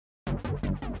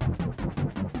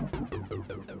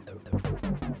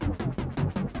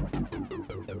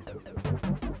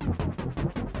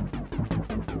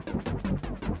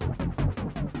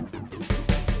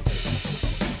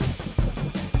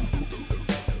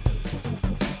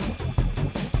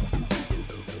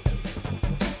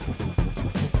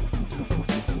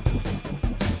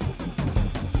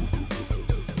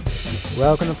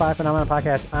Welcome to Five Phenomena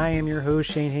Podcast. I am your host,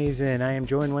 Shane Hazen. I am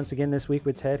joined once again this week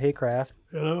with Ted Haycraft.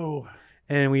 Hello.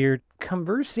 And we are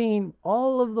conversing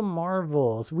all of the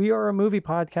Marvels. We are a movie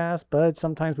podcast, but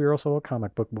sometimes we are also a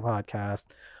comic book podcast.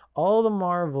 All the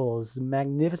Marvels, the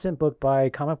magnificent book by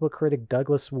comic book critic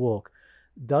Douglas Wolk.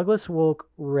 Douglas Wolk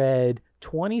read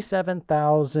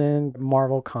 27,000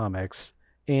 Marvel comics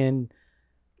and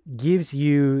gives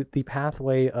you the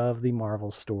pathway of the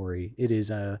Marvel story.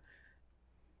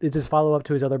 It's his follow up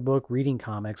to his other book, Reading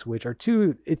Comics, which are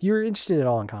two. If you're interested at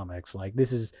all in comics, like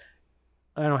this is,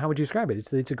 I don't know, how would you describe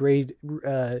it? It's a great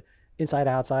inside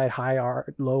outside, high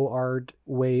art, low art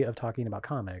way of talking about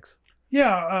comics.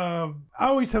 Yeah, I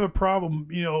always have a problem.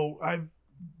 I've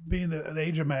been the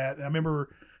age I'm at, and I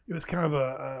remember it was kind of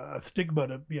a stigma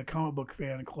to be a comic book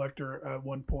fan and collector at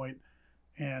one point,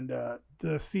 and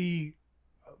to see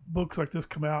books like this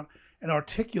come out and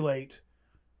articulate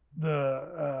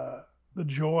the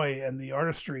joy and the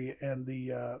artistry and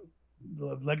the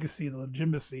legacy and the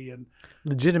legitimacy and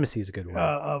Legitimacy is a good word.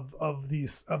 of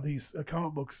these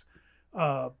comic books.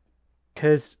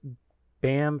 Because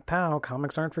bam, pow,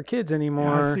 comics aren't for kids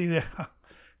anymore. I see that.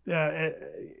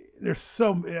 There's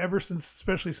so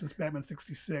especially since Batman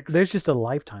 '66. There's just a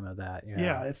lifetime of that.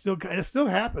 Yeah, it still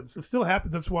happens. It still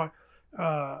happens. That's why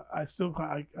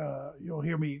you'll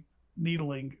hear me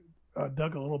needling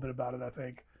Doug a little bit about it, I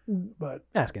think. But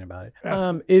asking about it.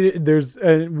 You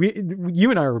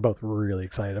and I were both really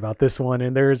excited about this one,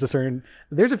 and there's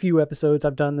a few episodes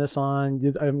I've done this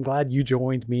on. I'm glad you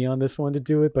joined me on this one to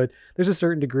do it, but there's a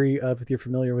certain degree of, if you're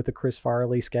familiar with the Chris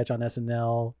Farley sketch on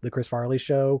SNL, the Chris Farley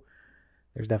Show,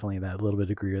 there's definitely that little bit of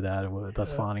degree of that with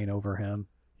us fawning over him.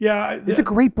 Yeah, it's a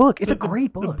great book. It's a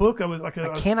great book. The book I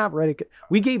cannot read it.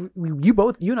 You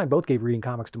and I both gave Reading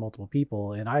Comics to multiple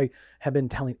people, and I have been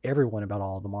telling everyone about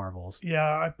all the Marvels. Yeah,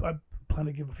 I plan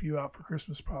to give a few out for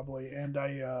Christmas probably, and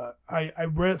I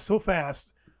read it so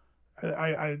fast.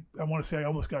 I want to say I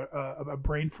almost got a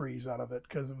brain freeze out of it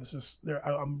because it was just there.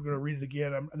 I'm going to read it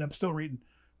again, and I'm still reading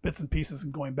bits and pieces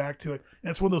and going back to it. And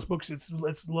it's one of those books.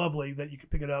 It's lovely that you can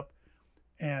pick it up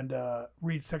and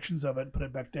read sections of it and put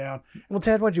it back down. Well,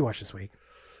 Ted, what did you watch this week?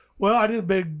 Well, I did a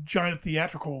big, giant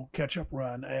theatrical catch-up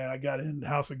run, and I got in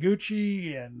House of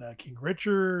Gucci and King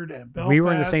Richard and Belfast. We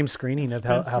were in the same screening of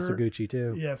House of Gucci,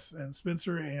 too. Yes, and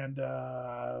Spencer and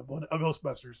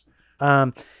Ghostbusters.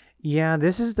 Yeah,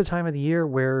 this is the time of the year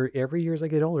where every year as I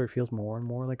get older, it feels more and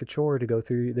more like a chore to go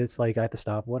through this. Like, I have to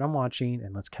stop what I'm watching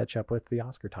and let's catch up with the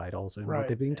Oscar titles and what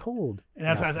they're being told. And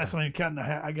that's something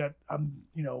I'm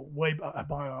way behind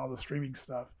on all the streaming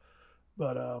stuff.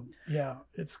 But yeah,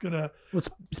 it's gonna. Well,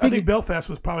 I think Belfast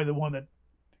was probably the one that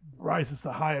rises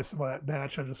the highest of that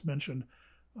batch I just mentioned.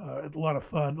 It's a lot of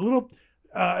fun. A little,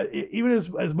 even as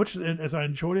much as I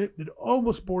enjoyed it, it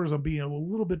almost borders on being a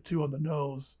little bit too on the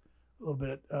nose, a little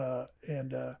bit.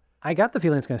 I got the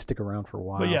feeling it's going to stick around for a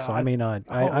while. Yeah, so I may not.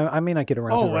 I may not get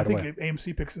around to it right away. I think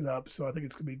AMC picks it up, so I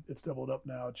think it's doubled up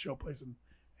now. It's showplace in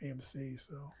AMC,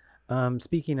 so.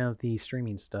 Speaking of the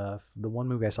streaming stuff, the one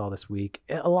movie I saw this week,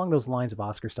 along those lines of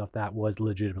Oscar stuff that was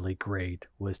legitimately great,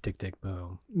 was Tick, Tick,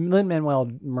 Boom.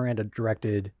 Lin-Manuel Miranda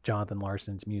directed Jonathan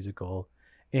Larson's musical,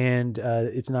 and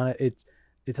it's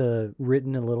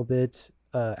written a little bit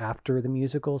after the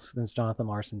musical since Jonathan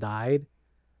Larson died,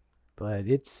 but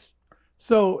it's...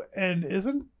 So, and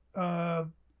isn't the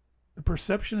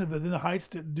perception of that In the Heights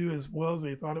didn't do as well as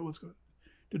they thought it was going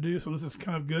to do, so this is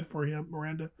kind of good for him,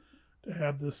 Miranda, to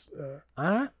have this.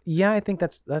 Yeah, I think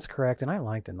that's correct, and I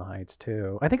liked In the Heights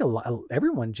too. I think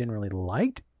everyone generally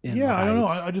liked In the Heights. I don't know.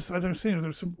 I understand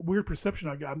there's some weird perception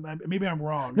I got. Maybe I'm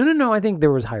wrong. No. I think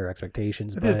there was higher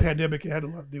expectations. I think the pandemic had a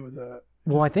lot to do with that.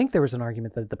 Well, I think there was an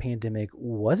argument that the pandemic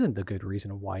wasn't the good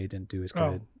reason why it didn't do as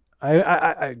good.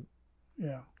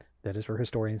 Yeah. That is for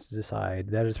historians to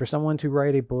decide. That is for someone to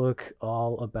write a book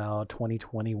all about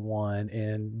 2021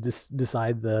 and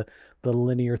decide the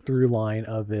linear through line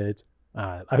of it.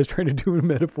 I was trying to do a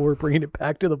metaphor, bringing it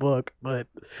back to the book, but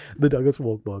the Douglas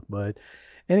Wolk book. But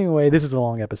anyway, this is a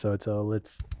long episode, so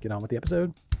let's get on with the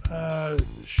episode.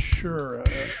 Sure.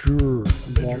 Sure.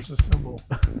 Avengers Assemble.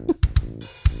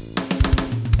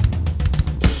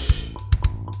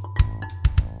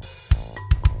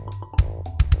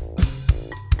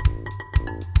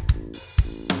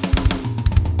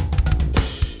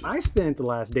 I spent the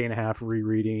last day and a half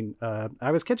rereading.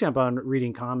 I was catching up on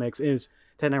reading comics.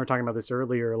 Ted and I were talking about this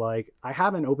earlier. Like, I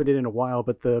haven't opened it in a while,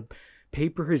 but the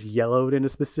paper is yellowed in a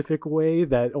specific way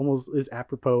that almost is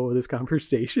apropos of this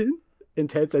conversation. And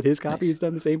Ted said his copy has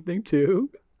done the same thing too.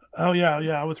 Oh yeah.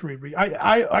 I was reading.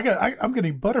 I'm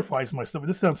getting butterflies in my stomach.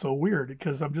 This sounds so weird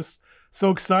because I'm just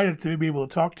so excited to be able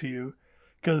to talk to you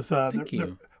because Thank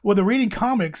you. the reading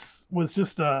comics was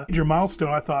just a major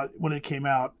milestone, I thought, when it came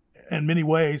out in many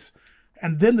ways.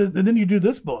 And then you do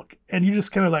this book, and you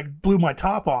just kind of like blew my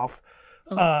top off.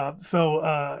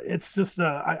 So it's just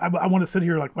I want to sit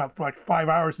here like about 5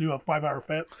 hours to do a 5-hour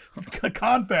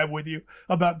confab with you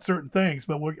about certain things,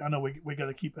 but I know we got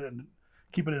to keep it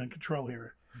in control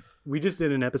here. We just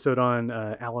did an episode on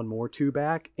Alan Moore 2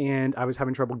 back, and I was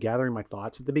having trouble gathering my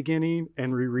thoughts at the beginning,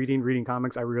 and reading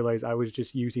comics, I realized I was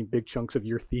just using big chunks of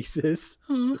your thesis.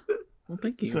 Well,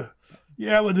 thank you. So,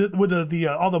 yeah, with the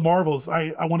all the Marvels,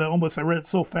 I read it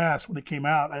so fast when it came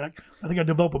out. I think I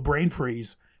developed a brain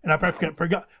freeze, and I've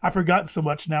forgotten so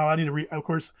much now. I need to of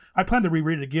course, I plan to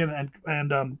reread it again, and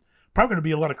probably going to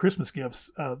be a lot of Christmas gifts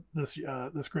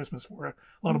this Christmas for a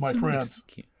lot of my friends.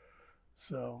 Nice.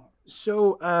 So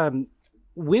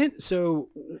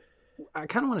I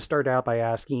kind of want to start out by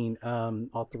asking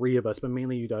all three of us, but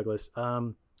mainly you, Douglas.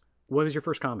 What was your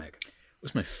first comic? It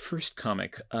was my first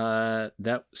comic.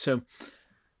 So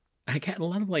I got a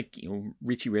lot of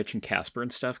Richie Rich and Casper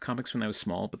and stuff comics when I was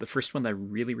small, but the first one that I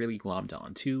really, really glommed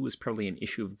onto was probably an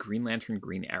issue of Green Lantern,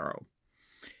 Green Arrow.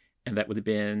 And that would have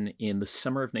been in the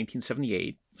summer of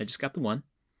 1978. I just got the one.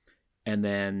 And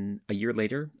then a year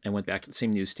later, I went back to the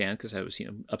same newsstand because I was,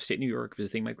 upstate New York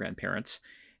visiting my grandparents,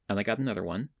 and I got another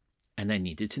one, and I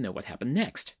needed to know what happened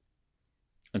next.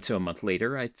 And so a month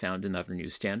later, I found another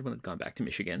newsstand when I'd gone back to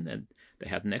Michigan, and they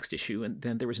had the next issue, and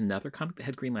then there was another comic that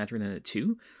had Green Lantern in it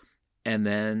too, and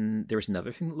then there was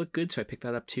another thing that looked good, so I picked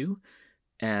that up too.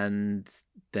 And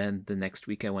then the next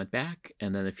week I went back,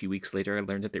 and then a few weeks later, I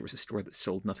learned that there was a store that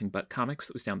sold nothing but comics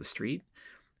that was down the street,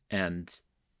 and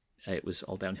it was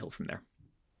all downhill from there.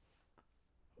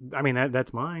 I mean,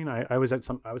 that's mine. I was at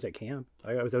camp.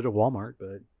 I was at a Walmart,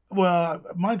 but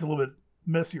mine's a little bit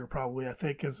messier, probably. I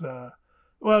think is not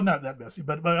that messy,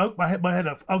 but I had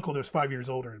an uncle that's 5 years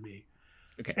older than me.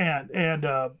 Okay. And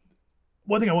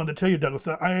one thing I wanted to tell you, Douglas,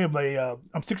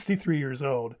 I'm 63 years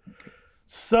old,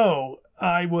 so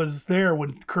I was there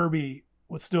when Kirby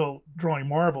was still drawing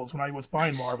Marvels, when I was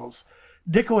buying Marvels.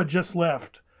 Ditko had just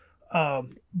left,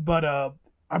 but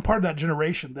I'm part of that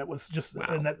generation that was just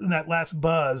in that last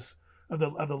buzz of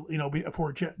the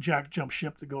before Jack jumped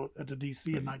ship to go to DC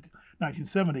in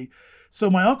 1970. So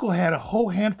my uncle had a whole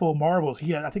handful of Marvels.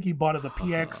 I think he bought at the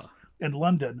PX in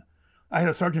London. I had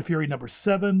a Sergeant Fury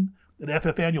 #7, an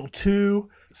FF Annual 2.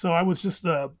 So I was just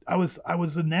I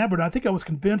was enamored. I think I was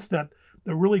convinced that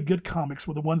the really good comics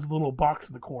were the ones in the little box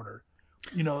in the corner.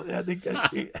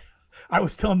 I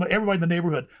was telling everybody in the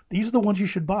neighborhood, these are the ones you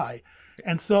should buy.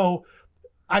 And so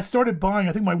I started buying,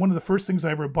 I think one of the first things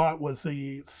I ever bought was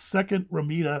the second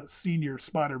Romita Senior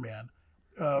Spider-Man.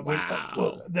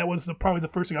 Wow. That was probably the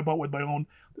first thing I bought with my own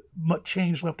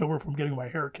change left over from getting my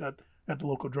hair cut at the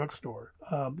local drugstore.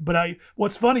 But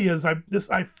what's funny is I'm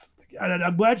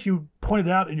glad you pointed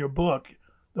out in your book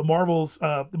the Marvel's,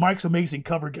 the Mike's Amazing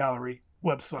Cover Gallery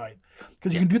website,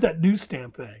 because you can do that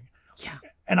newsstand thing. Yeah.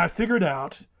 And I figured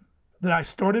out that I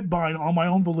started buying on my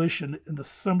own volition in the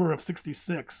summer of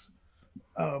 '66.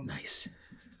 Nice.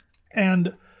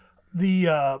 And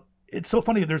it's so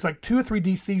funny. There's like 2 or 3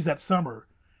 DCs that summer,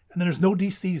 and then there's no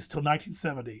DCs till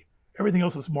 1970. Everything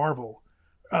else is Marvel.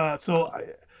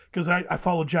 Because I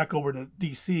followed Jack over to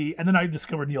DC, and then I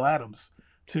discovered Neil Adams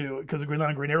too, because the Green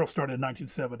Lantern, Green Arrow started in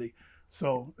 1970.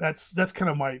 So that's kind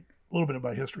of a little bit of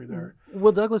my history there.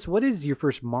 Well, Douglas, what is your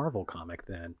first Marvel comic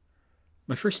then?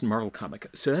 My first Marvel comic.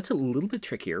 So that's a little bit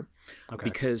trickier,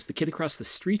 because the kid across the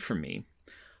street from me,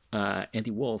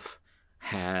 Andy Wolf,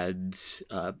 had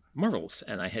Marvels,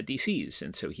 and I had DCs,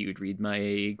 and so he would read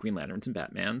my Green Lanterns and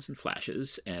Batmans and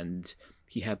Flashes, and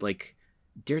he had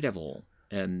Daredevil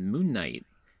and Moon Knight,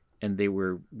 and they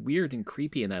were weird and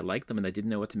creepy, and I liked them, and I didn't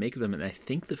know what to make of them. And I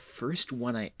think the first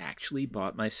one I actually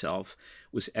bought myself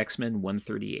was X-Men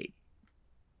 138.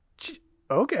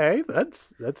 Okay,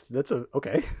 that's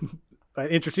okay. An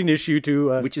interesting issue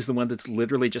to which is the one that's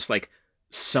literally just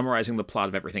summarizing the plot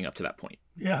of everything up to that point.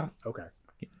 Yeah. Okay.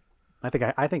 I think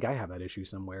I have that issue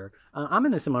somewhere. I'm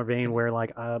in a similar vein where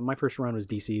my first run was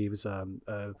DC. It was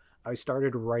I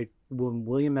started right when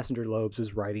William Messenger Loebs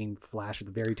was writing Flash at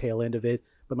the very tail end of it.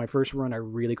 But my first run I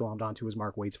really glommed onto was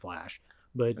Mark Waid's Flash.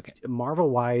 But Marvel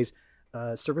wise,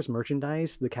 Service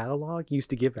Merchandise, the catalog used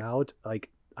to give out I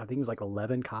think it was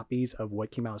 11 copies of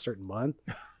what came out a certain month.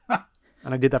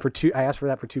 And I did that I asked for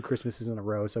that for 2 Christmases in a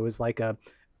row. So it was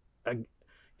I'm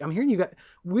hearing you guys,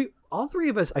 all three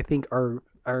of us, I think, are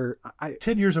I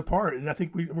 10 years apart, and I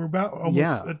think we're about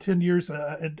almost 10 years,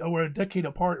 or a decade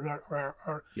apart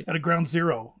at a ground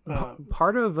zero.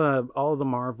 Part of all of the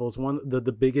Marvels,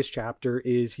 the biggest chapter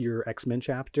is your X-Men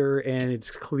chapter, and it's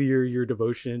clear your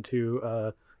devotion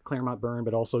to Claremont Byrne,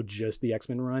 but also just the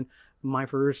X-Men run. My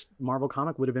first Marvel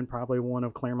comic would have been probably one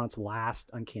of Claremont's last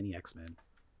Uncanny X-Men.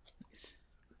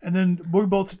 And then we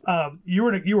both, you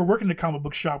were working in a comic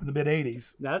book shop in the mid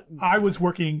 '80s. I was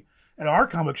working at our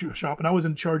comic shop, and I was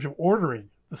in charge of ordering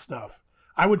the stuff.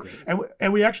 I would,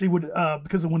 and we actually would,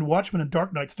 because when Watchmen and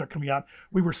Dark Knight started coming out,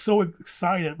 we were so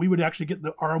excited. We would actually get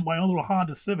my own little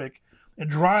Honda Civic and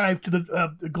drive to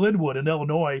the Glenwood in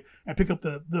Illinois and pick up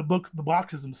the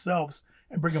boxes themselves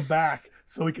and bring them back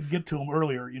so we could get to them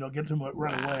earlier. Get to them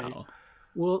right away.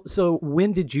 Well, so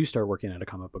when did you start working at a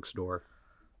comic book store?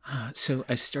 So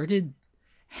I started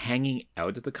hanging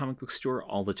out at the comic book store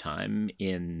all the time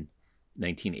in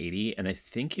 1980, and I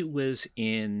think it was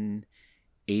in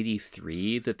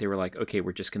 83 that they were like, okay,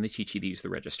 we're just going to teach you to use the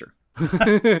register.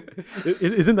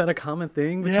 Isn't that a common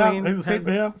thing?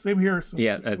 Same here.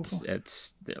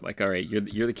 It's they're like, all right,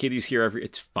 you're the kid who's here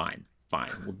it's fine.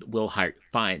 We'll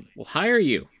hire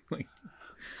you.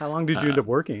 How long did you end up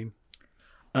working?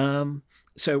 So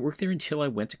I worked there until I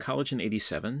went to college in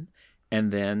 87. And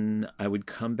then I would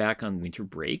come back on winter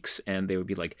breaks and they would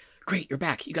be like, great, you're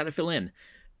back. You got to fill in.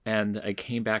 And I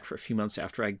came back for a few months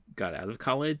after I got out of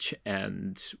college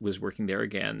and was working there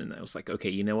again. And I was like, okay,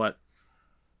 you know what?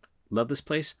 Love this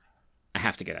place. I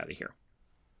have to get out of here.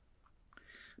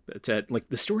 But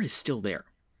the store is still there.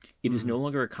 It is no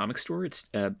longer a comic store.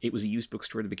 It was a used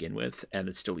bookstore to begin with, and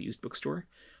it's still a used bookstore.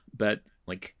 But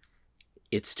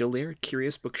it's still there.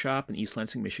 Curious Bookshop in East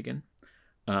Lansing, Michigan.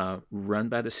 Run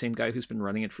by the same guy who's been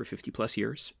running it for 50 plus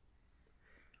years.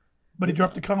 But he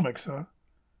dropped the comics, huh?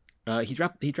 He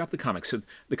dropped the comics. So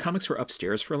the comics were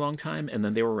upstairs for a long time, and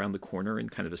then they were around the corner in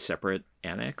kind of a separate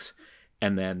annex.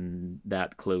 And then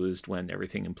that closed when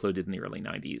everything imploded in the early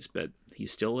 90s. But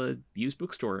he's still a used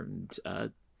bookstore,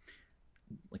 and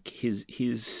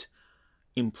his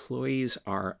employees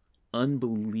are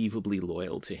unbelievably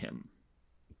loyal to him.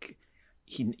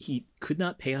 He could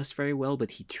not pay us very well,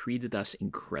 but he treated us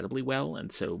incredibly well.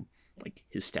 And so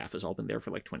his staff has all been there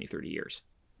for 20, 30 years.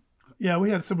 Yeah, we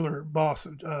had a similar boss.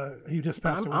 He just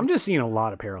passed away. I'm just seeing a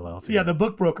lot of parallels here. Yeah, the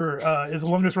Book Broker is the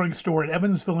longest running store in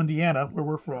Evansville, Indiana, where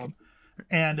we're from.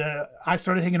 And I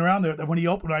started hanging around there. When he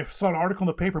opened, I saw an article in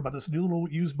the paper about this new little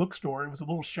used bookstore. It was a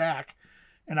little shack.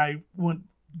 And I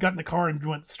got in the car and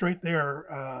went straight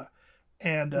there.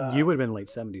 And you would have been late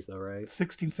 70s though, right?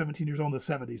 16, 17 years old in the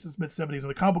 70s. It's mid-70s. And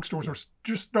the comic book stores were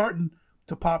just starting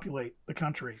to populate the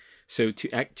country. So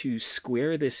to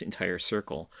square this entire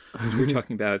circle, we were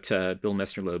talking about Bill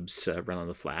Messner-Loeb's run on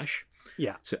The Flash.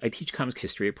 Yeah. So I teach comics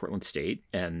history at Portland State.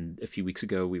 And a few weeks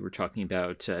ago, we were talking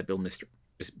about Bill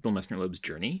Messner-Loeb's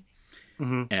Journey.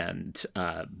 Mm-hmm. And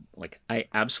I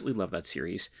absolutely love that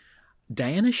series.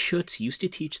 Diana Schutz used to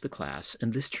teach the class.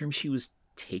 And this term she was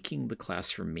taking the class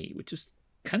from me, which is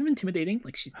kind of intimidating.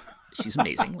 She's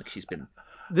amazing. She's been.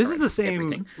 This is the same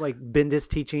everything. Bendis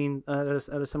teaching at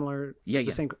a similar. Yeah.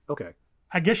 Same, okay.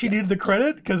 I guess she needed the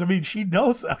credit because she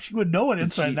knows she would know it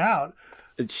inside and out.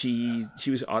 She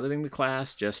was auditing the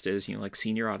class just as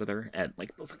senior auditor, and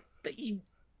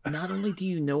not only do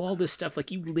you know all this stuff,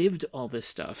 you lived all this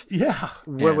stuff. Yeah.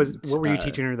 What were you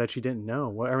teaching her that she didn't know?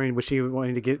 Was she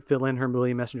wanting to fill in her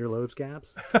William Messner-Loeb's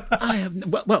gaps? I have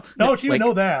no, she would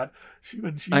know that. She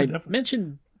would definitely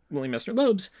mentioned William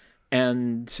Messner-Loeb's,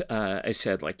 and I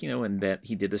said and that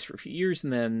he did this for a few years,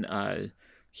 and then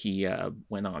he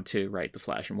went on to write The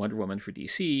Flash and Wonder Woman for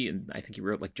DC, and I think he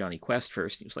wrote Johnny Quest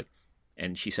first. He was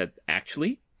and she said,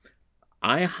 actually,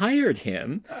 I hired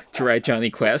him to write Johnny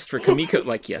Quest for Comico.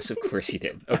 Yes, of course he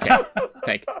did.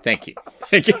 Okay, thank you.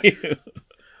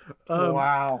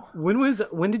 Wow.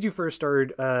 When did you first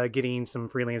start getting some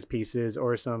freelance pieces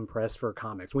or some press for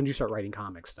comics? When did you start writing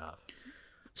comic stuff?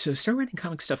 So start writing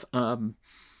comic stuff. In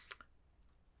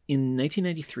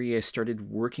 1993, I started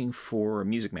working for a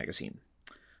music magazine.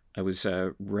 I was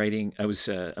a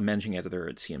managing editor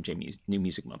at CMJ New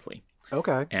Music Monthly.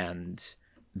 Okay. And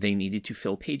they needed to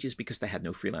fill pages because they had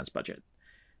no freelance budget.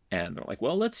 And they're like,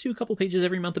 well, let's do a couple pages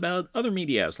every month about other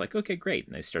media. I was like, okay, great.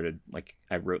 And I started,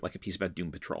 I wrote a piece about Doom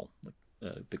Patrol,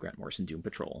 the Grant Morrison Doom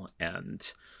Patrol.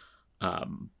 And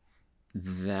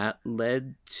that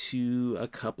led to a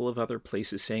couple of other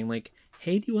places saying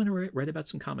hey, do you want to write about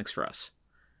some comics for us?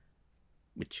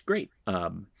 Which, great.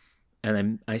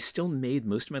 And I still made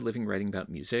most of my living writing about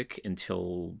music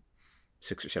until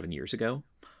 6 or 7 years ago.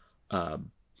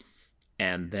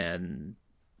 And then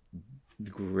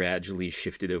gradually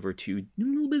shifted over to a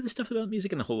little bit of stuff about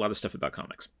music and a whole lot of stuff about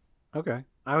comics. Okay.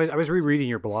 I was rereading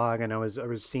your blog, and I was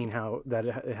seeing how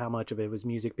much of it was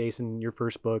music based. And your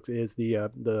first book is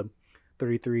the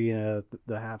 33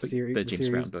 the half series, the James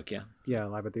Brown book, yeah,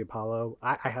 Live at the Apollo.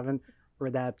 I haven't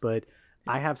read that, but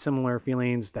I have similar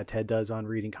feelings that Ted does on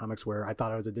reading comics, where I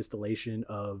thought it was a distillation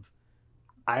of.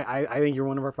 I think you're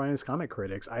one of our finest comic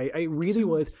critics. I really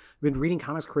was been reading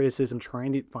comics criticism,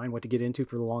 trying to find what to get into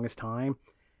for the longest time,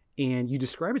 and you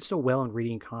describe it so well in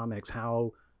reading comics,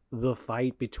 how the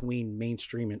fight between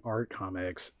mainstream and art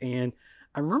comics. And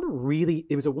I remember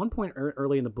it was at one point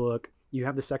early in the book, you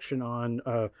have the section on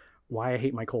why I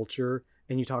hate my culture,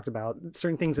 and you talked about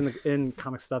certain things in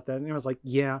comic stuff that, and I was like,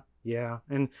 yeah.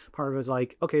 And part of it was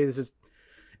like, okay, this is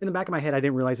in the back of my head. I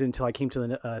didn't realize it until I came to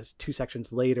the 2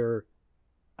 sections later,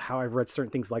 how I've read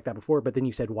certain things like that before. But then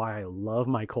you said why I love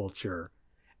my culture,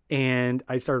 and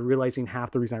I started realizing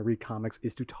half the reason I read comics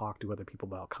is to talk to other people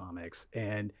about comics.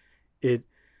 And it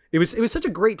was such a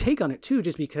great take on it too,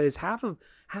 just because half of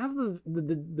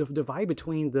the divide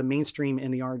between the mainstream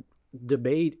and the art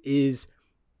debate is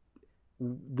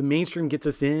the mainstream gets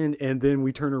us in, and then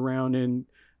we turn around and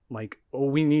like, oh,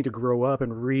 we need to grow up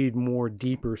and read more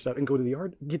deeper stuff and get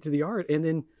to the art, and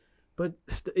then, but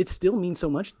it still means so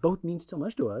much. Both means so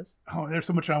much to us. Oh, there's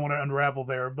so much I want to unravel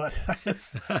there, but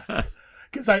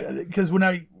because when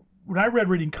I read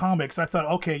reading comics, I thought,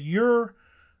 okay, you're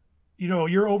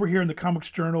over here in the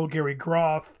Comics Journal, Gary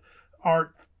Groth,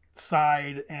 art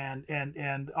side,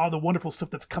 and all the wonderful stuff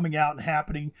that's coming out and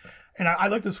happening. And I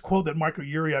like this quote that Michael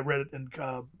Urie, I read it in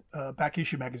Back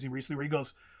Issue magazine recently, where he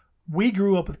goes, "We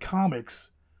grew up with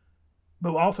comics,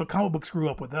 but also comic books grew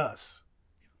up with us."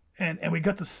 And we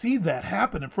got to see that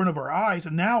happen in front of our eyes.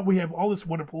 And now we have all this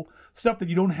wonderful stuff that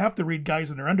you don't have to read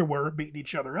guys in their underwear beating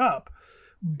each other up.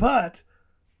 But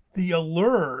the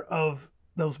allure of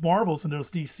those Marvels and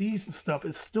those DCs and stuff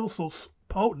is still so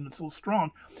potent and so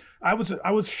strong. I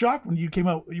was shocked when you came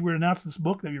out, you were announcing this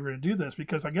book that you were going to do this,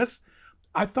 because I guess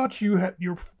I thought you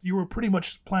were pretty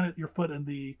much planted your foot in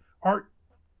the art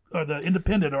or the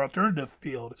independent or alternative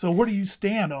field. So where do you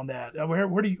stand on that?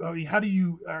 Where do you? I mean, how do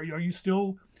you? Are you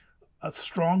still a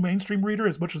strong mainstream reader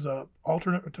as much as a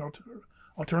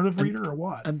alternative reader, or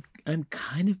what? I'm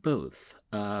kind of both.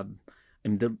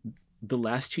 And the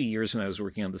last 2 years when I was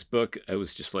working on this book, I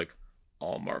was just like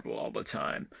all Marvel all the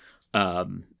time.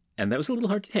 And that was a little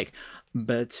hard to take,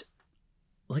 but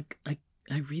like I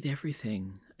read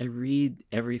everything. I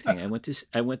went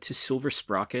to Silver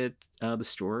Sprocket, the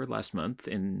store, last month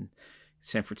in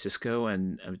San Francisco,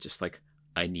 and I was just like,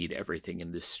 I need everything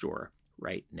in this store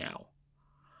right now.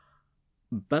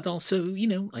 But also,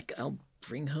 like I'll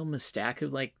bring home a stack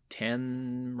of like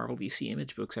 10 Marvel DC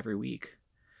Image books every week.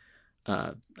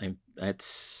 I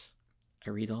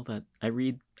read all that. I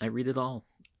read it all.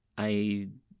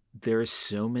 There are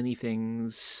so many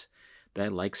things that I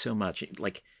like so much.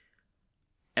 Like,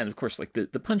 and of course, like the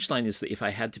punchline is that if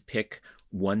I had to pick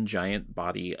one giant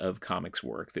body of comics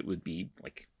work that would be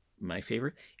like my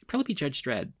favorite, it'd probably be Judge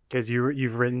Dredd. Because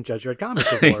you've written Judge Dredd comics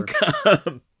before.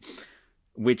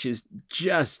 Which is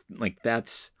just like,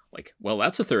 that's like, well,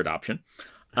 that's a third option.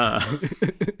 Yeah,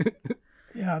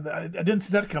 I didn't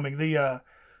see that coming.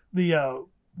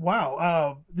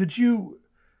 Wow. Did you?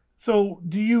 So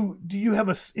do you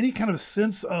have any kind of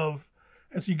sense of,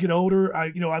 as you get older?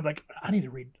 I need to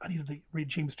read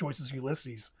James Joyce's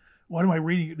Ulysses. Why am I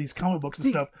reading these comic books and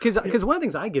stuff? Because one of the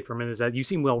things I get from it is that you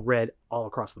seem well read all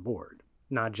across the board,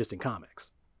 not just in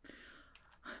comics.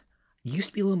 Used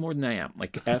to be a little more than I am.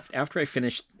 Like after I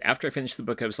finished the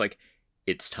book, I was like,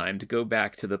 it's time to go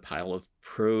back to the pile of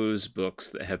prose books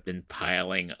that have been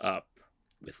piling up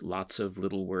with lots of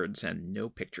little words and no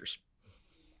pictures.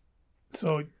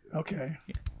 So, okay.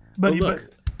 Yeah. But look,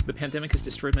 the pandemic has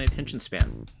destroyed my attention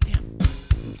span. Damn.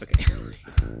 Okay.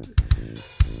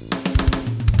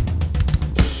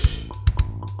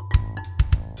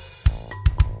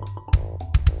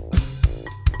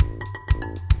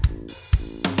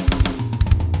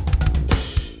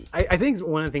 I think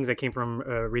one of the things that came from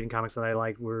reading comics that I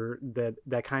liked were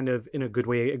that kind of, in a good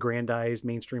way, aggrandized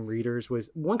mainstream readers. Was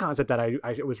one concept that I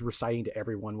was reciting to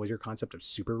everyone was your concept of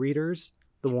super readers,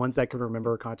 the ones that can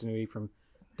remember continuity from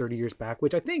 30 years back,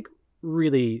 which I think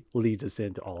really leads us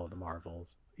into all of the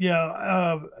Marvels.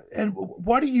 Yeah, and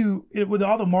why do you, with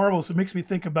all the Marvels, it makes me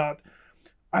think about,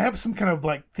 I have some kind of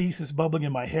like thesis bubbling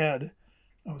in my head.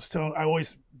 I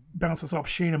always bounce this off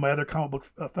Shane and my other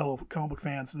fellow comic book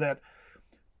fans, that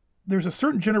there's a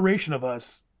certain generation of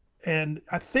us, and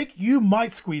I think you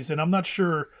might squeeze in. I'm not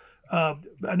sure.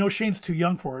 I know Shane's too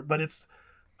young for it, but it's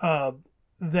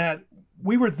that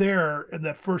we were there in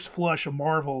that first flush of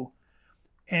Marvel,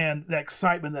 and that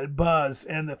excitement, that buzz,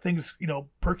 and the things,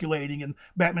 percolating. And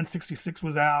Batman 66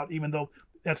 was out, even though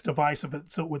that's divisive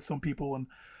with some people, and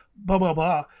blah blah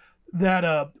blah.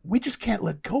 That we just can't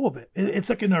let go of it. It's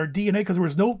like in our DNA, because there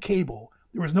was no cable,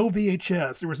 there was no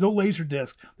VHS, there was no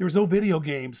Laserdisc, there was no video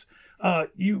games.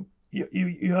 You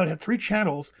had 3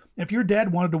 channels. If your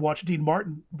dad wanted to watch a Dean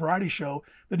Martin variety show,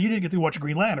 then you didn't get to watch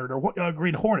Green Lantern or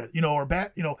Green Hornet, or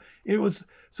Bat. It was,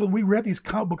 so we read these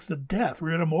comic books to death.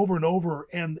 We read them over and over,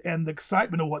 and the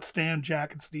excitement of what Stan,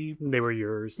 Jack, and Steve, they were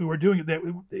yours. We were doing it. That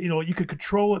you could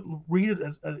control it, read it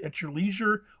at your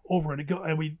leisure, over and go,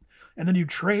 and then you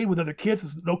trade with other kids.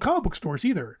 There's no comic book stores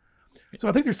either. So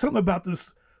I think there's something about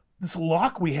this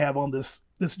lock we have on this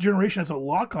generation has a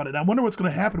lock on it. And I wonder what's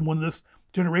going to happen when this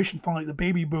generation, finally,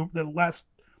 the last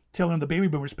tail end of the baby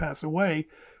boomers pass away.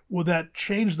 Will that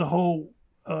change the whole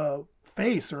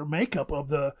face or makeup of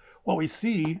what we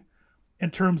see in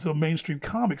terms of mainstream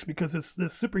comics? Because this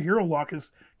superhero lock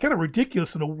is kind of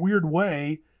ridiculous in a weird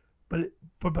way, but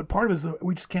part of it is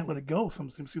we just can't let it go.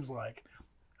 Seems like.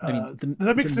 I mean, does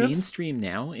that make sense? Mainstream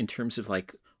now, in terms of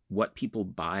like what people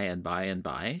buy and buy and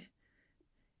buy,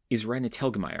 is Raina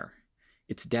Telgemeier.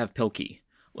 It's Dav Pilkey.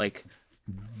 Like,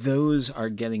 those are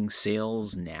getting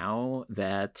sales now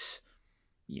that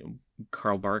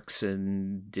Karl Barks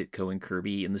and Ditko and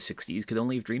Kirby in the 60s could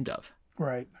only have dreamed of.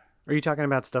 Right. Are you talking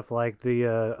about stuff like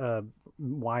the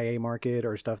YA market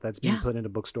or stuff that's being put into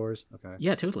bookstores? Okay.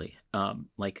 Yeah, totally.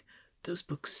 Like, those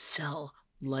books sell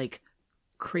like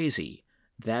crazy.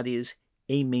 That is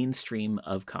a mainstream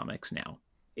of comics now.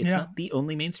 It's not the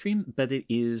only mainstream, but it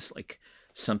is like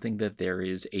something that there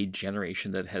is a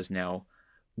generation that has now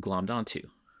glommed onto.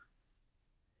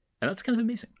 And that's kind of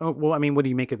amazing. Oh, well, I mean, what do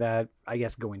you make of that, I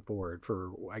guess, going forward?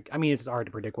 I mean, it's hard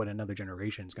to predict what another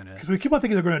generation is going to... Because we keep on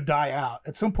thinking they're going to die out.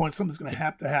 At some point, something's going to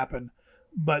have to happen.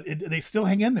 But they still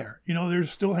hang in there. They're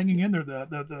still hanging in there,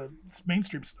 the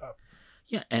mainstream stuff.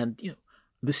 Yeah, and,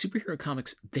 the superhero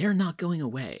comics, they're not going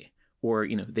away. Or,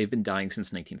 they've been dying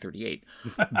since 1938.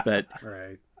 But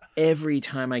right. Every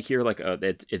time I hear like, oh,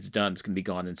 it's done, it's going to be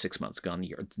gone in 6 months, gone,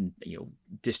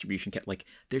 distribution, like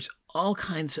there's all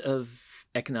kinds of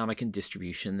economic and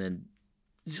distribution and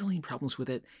zillion problems with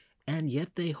it. And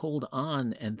yet they hold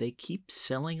on and they keep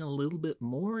selling a little bit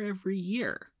more every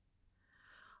year.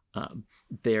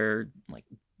 They're like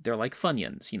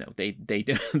Funyuns,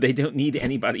 they don't need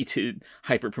anybody to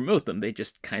hyper promote them. They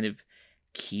just kind of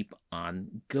keep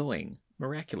on going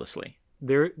miraculously.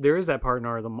 There is that part in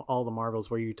all the Marvels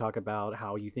where you talk about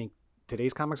how you think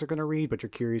today's comics are going to read, but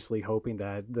you're curiously hoping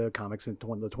that the comics in the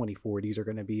 2040s are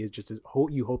going to be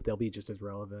you hope they'll be just as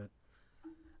relevant.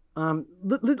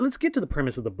 Let's get to the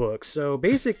premise of the book. So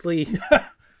basically,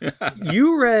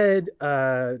 you read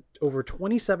over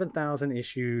 27,000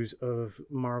 issues of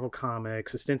Marvel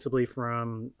Comics, ostensibly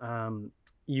from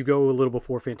you go a little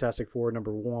before Fantastic Four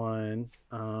 #1,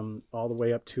 all the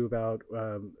way up to about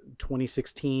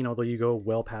 2016, although you go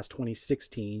well past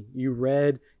 2016.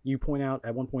 You point out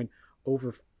at one point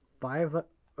over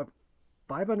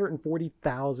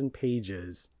 540,000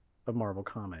 pages of Marvel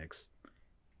Comics.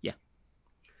 Yeah.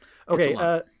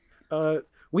 Okay.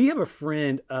 We have a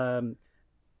friend.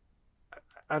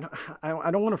 I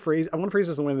don't want to phrase. I want to phrase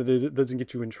this in a way that doesn't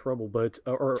get you in trouble, but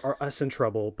or us in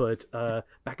trouble. But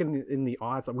back in the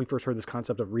aughts, when we first heard this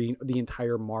concept of reading the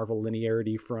entire Marvel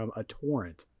linearity from a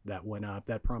torrent that went up,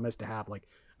 that promised to have like,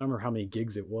 I don't remember how many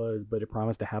gigs it was, but it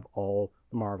promised to have all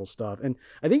the Marvel stuff. And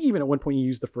I think even at one point you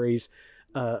used the phrase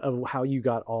of how you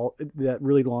got all that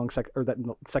really long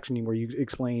section where you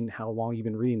explain how long you've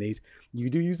been reading these. You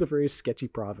do use the phrase "sketchy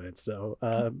province." So,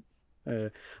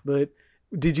 but.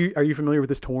 Are you familiar with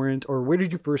this torrent, or where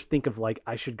did you first think of like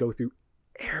I should go through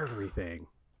everything?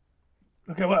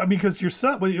 Okay, well, I mean, because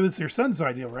it was your son's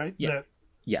idea, right? Yeah.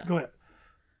 Yeah. Go ahead.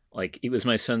 Like it was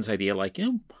my son's idea. Like I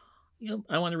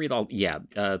want to read all. Yeah.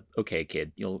 Okay,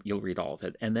 kid, you'll read all of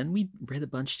it. And then we read a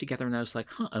bunch together, and I was like,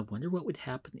 I wonder what would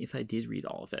happen if I did read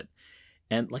all of it.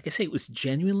 And like I say, it was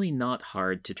genuinely not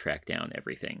hard to track down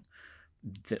everything.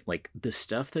 That like the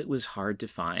stuff that was hard to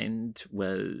find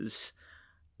was.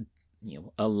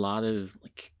 A lot of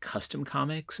like custom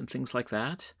comics and things like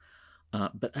that.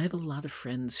 But I have a lot of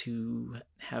friends who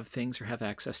have things or have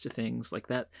access to things like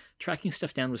that. Tracking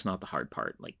stuff down was not the hard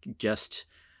part. Like just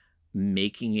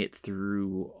making it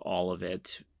through all of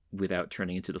it without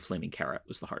turning into the flaming carrot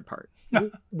was the hard part.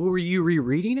 Were you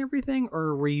rereading everything,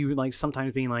 or were you like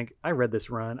sometimes being like, I read this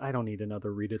run, I don't need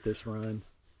another read at this run?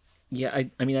 Yeah,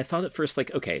 I mean, I thought at first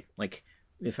like, okay, like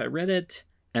if I read it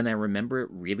and I remember it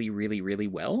really, really, really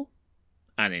well,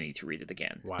 I need to read it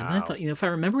again. Wow. And then I thought, if I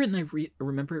remember it and I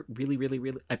remember it really, really,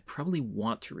 really, I probably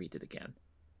want to read it again.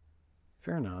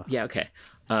 Fair enough. Yeah, okay.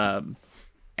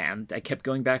 And I kept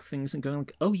going back things and going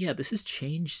like, oh yeah, this has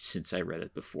changed since I read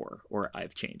it before, or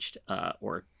I've changed,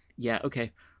 or yeah,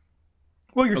 okay.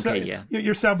 Well, your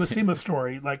Sal Buscema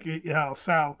story, like how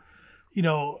Sal,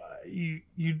 you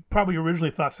probably originally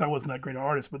thought Sal wasn't that great an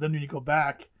artist, but then when you go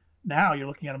back, now you're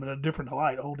looking at him in a different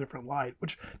light, a whole different light,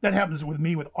 which that happens with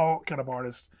me with all kind of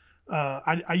artists.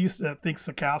 I used to think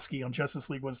Sikowski on Justice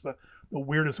League was the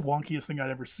weirdest, wonkiest thing I'd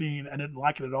ever seen, and didn't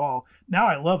like it at all. Now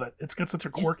I love it. It's got such a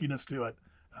quirkiness to it.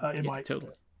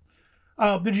 Totally.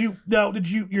 Did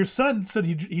you? Your son said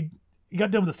he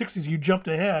got done with the '60s. You jumped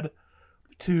ahead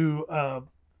to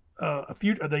a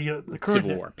few the current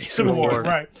Civil War, basically. Civil War,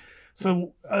 right?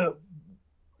 So,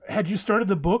 had you started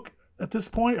the book at this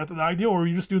point, at the idea, or were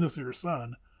you just doing this with your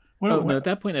son? No, at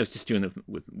that point I was just doing it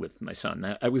with my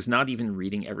son. I was not even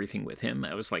reading everything with him.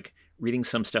 I was like reading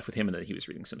some stuff with him, and then he was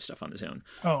reading some stuff on his own.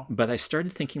 Oh. But I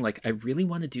started thinking like I really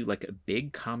want to do like a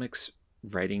big comics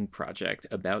writing project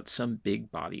about some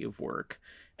big body of work,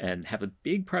 and have a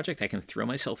big project I can throw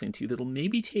myself into that'll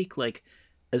maybe take like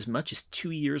as much as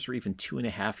 2 years or even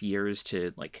 2.5 years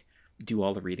to like do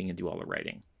all the reading and do all the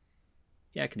writing.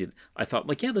 Yeah, I can do that. I thought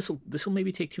like, yeah, this'll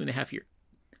maybe take 2.5 years.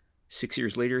 6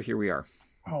 years later, here we are.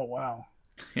 Oh, wow.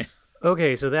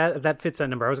 Okay, so that fits that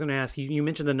number. I was going to ask you, you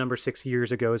mentioned the number 6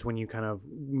 years ago is when you kind of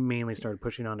mainly started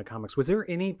pushing on to comics. Was there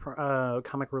any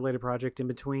comic-related project in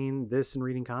between this and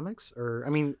reading comics? Or,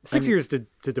 I mean, 6 years to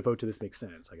devote to this makes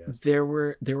sense, I guess. There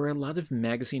were a lot of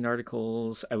magazine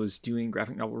articles. I was doing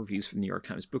graphic novel reviews for the New York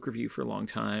Times Book Review for a long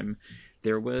time.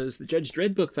 There was the Judge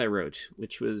Dredd book that I wrote,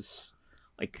 which was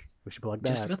like we should plug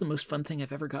just that. about the most fun thing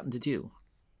I've ever gotten to do.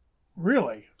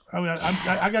 Really? I mean,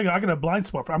 I got a blind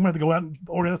spot for. I'm going to have to go out and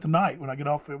order that tonight when I get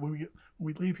off. When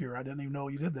we leave here, I didn't even know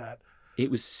you did that. It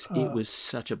was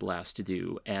such a blast to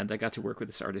do, and I got to work with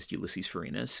this artist Ulysses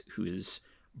Farinas, who is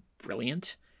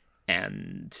brilliant,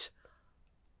 and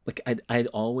like I'd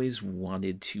always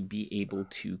wanted to be able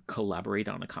to collaborate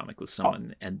on a comic with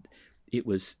someone, and it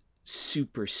was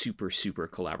super, super, super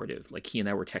collaborative. Like he and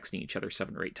I were texting each other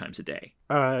 7 or 8 times a day.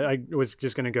 I was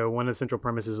just going to go. One of the central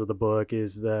premises of the book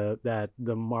is that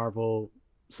the Marvel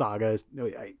saga is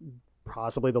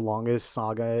possibly the longest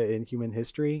saga in human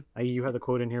history. You have the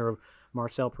quote in here of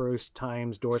Marcel Proust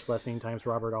times Doris Lessing times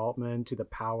Robert Altman to the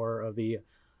power of the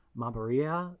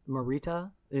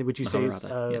Marita, which you say is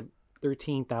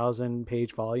 13,000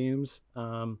 page volumes.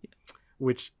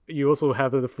 Which you also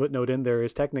have the footnote in there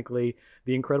is technically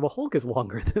the Incredible Hulk is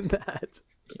longer than that.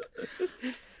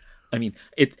 I mean,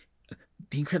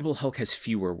 the Incredible Hulk has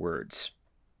fewer words,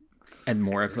 and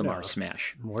more of them are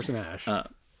smash. More smash.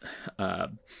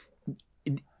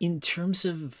 In terms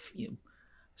of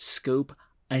scope,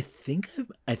 I think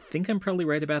I'm probably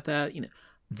right about that.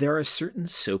 There are certain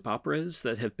soap operas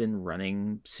that have been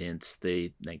running since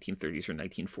the 1930s or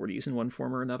 1940s in one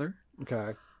form or another.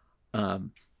 Okay.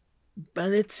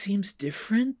 But it seems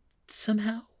different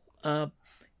somehow,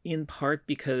 in part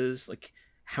because like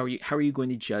how are you going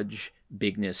to judge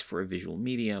bigness for a visual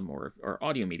medium or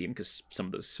audio medium, because some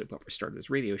of those soap operas started as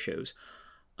radio shows,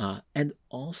 and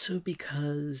also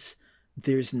because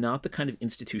there's not the kind of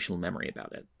institutional memory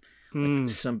about it. Like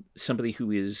somebody who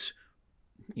is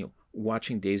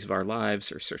watching Days of Our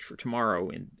Lives or Search for Tomorrow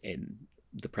in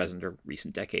the present or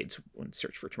recent decades when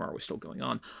Search for Tomorrow was still going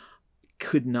on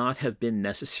could not have been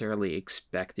necessarily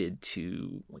expected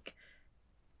to like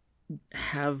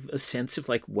have a sense of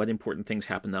like what important things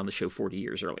happened on the show 40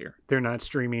 years earlier. They're not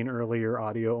streaming earlier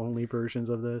audio only versions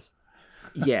of this.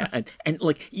 Yeah, and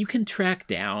like you can track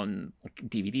down like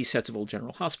DVD sets of old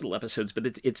General Hospital episodes, but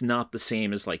it's not the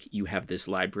same as like you have this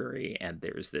library and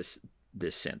there's this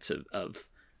sense of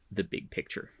the big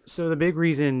picture. So the big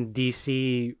reason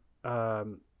DC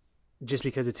just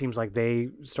because it seems like they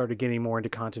started getting more into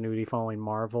continuity following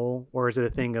Marvel, or is it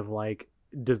a thing of like,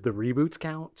 does the reboots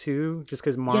count too? Just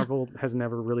because Marvel has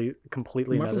never really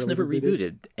completely... Marvel's never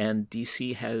rebooted, and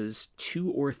DC has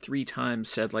 2 or 3 times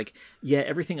said like, yeah,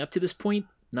 everything up to this point,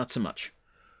 not so much.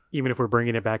 Even if we're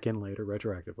bringing it back in later,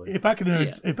 retroactively. If I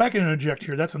can interject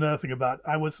here, that's another thing about,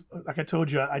 I was, like I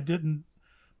told you, I didn't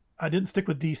stick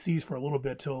with DCs for a little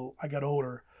bit till I got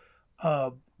older,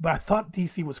 but I thought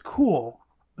DC was cool.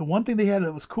 The one thing they had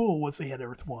that was cool was they had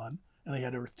Earth 1 and they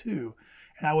had Earth 2.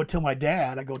 And I would tell my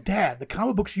dad, I go, Dad, the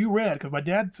comic books you read, because my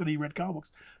dad said he read comic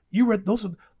books, you read those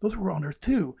were on Earth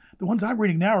 2. The ones I'm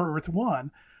reading now are Earth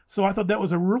 1. So I thought that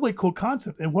was a really cool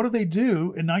concept. And what do they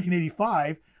do in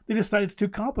 1985? They decided it's too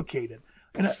complicated.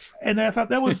 And I thought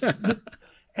that was,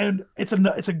 And it's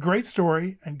a great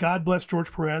story, and God bless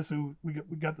George Perez, who we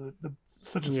got the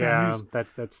such a sad news.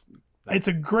 That's It's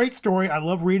a great story. I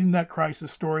love reading that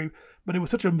crisis story, but it was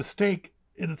such a mistake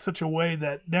in such a way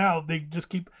that now they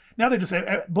just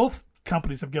both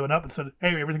companies have given up and said,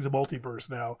 hey, everything's a multiverse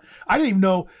now. I didn't even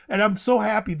know, and I'm so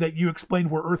happy that you explained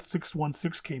where Earth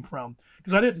 616 came from,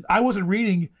 because I wasn't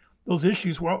reading those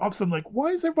issues where all of a sudden, like, why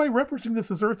is everybody referencing this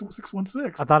as Earth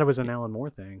 616? I thought it was an Alan Moore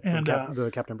thing, and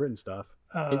the Captain Britain stuff.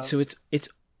 So it's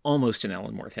almost an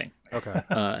Alan Moore thing.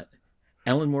 Okay.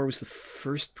 Alan Moore was the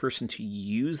first person to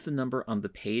use the number on the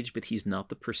page, but he's not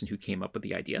the person who came up with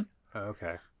the idea.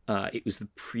 Okay. It was the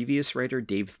previous writer,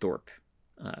 Dave Thorpe,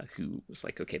 who was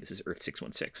like, okay, this is Earth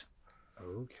 616.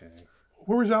 Okay.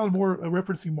 Where was Alan Moore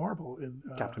referencing Marvel in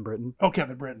Captain Britain? Oh,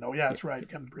 Captain Britain. Oh, yeah, that's right,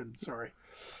 Captain Britain. Sorry.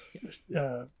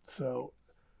 So,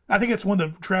 I think it's one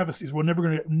of the travesties. We're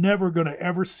never gonna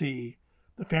ever see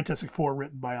the Fantastic Four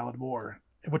written by Alan Moore.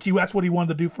 That's what he wanted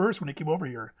to do first when he came over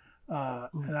here.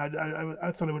 And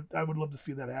I thought I would love to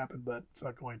see that happen, but it's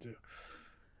not going to.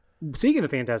 Speaking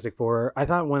of Fantastic Four, I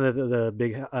thought one of the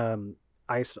big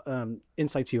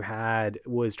insights you had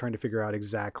was trying to figure out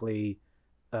exactly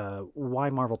why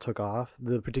Marvel took off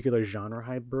the particular genre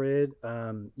hybrid.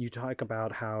 You talk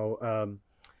about how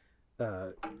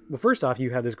well, first off, you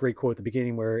have this great quote at the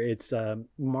beginning where it's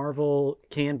Marvel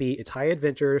it's high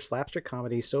adventure, slapstick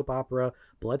comedy, soap opera,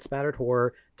 blood spattered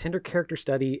horror, tender character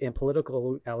study, and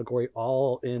political allegory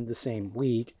all in the same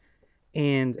week.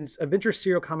 And it's adventure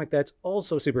serial comic that's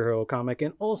also a superhero comic,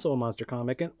 and also a monster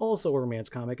comic, and also a romance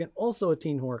comic, and also a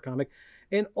teen horror comic,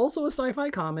 and also a sci-fi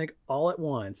comic all at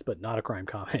once, but not a crime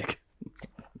comic.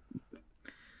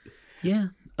 Yeah.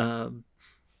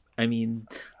 I mean,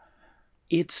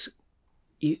 it's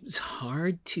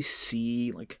hard to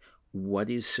see like what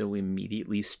is so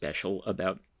immediately special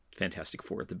about Fantastic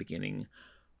Four at the beginning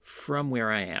from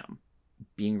where I am,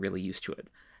 being really used to it.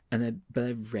 But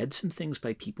I've read some things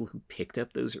by people who picked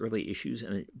up those early issues,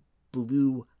 and it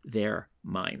blew their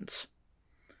minds.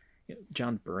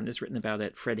 John Byrne has written about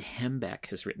it. Fred Hembeck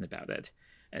has written about it.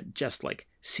 And just like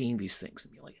seeing these things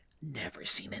and be like, never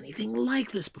seen anything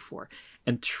like this before.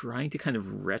 And trying to kind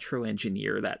of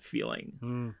retro-engineer that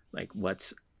feeling. Like,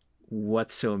 what's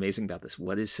so amazing about this?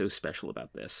 What is so special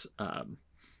about this?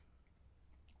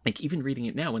 Like, even reading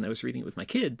it now, when I was reading it with my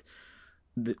kid,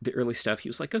 the early stuff, he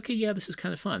was like, okay, yeah, this is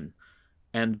kind of fun.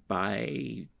 And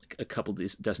by a couple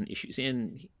dozen issues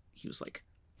in, he was like,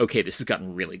 okay, this has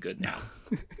gotten really good now.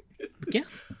 Yeah.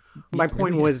 My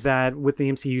point was that with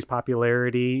the MCU's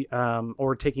popularity,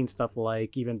 or taking stuff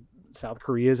like even South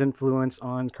Korea's influence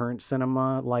on current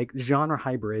cinema, like genre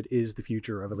hybrid is the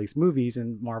future of at least movies,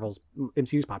 and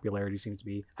MCU's popularity seems to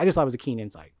be. I just thought it was a keen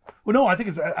insight. Well, no, I think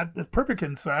it's perfect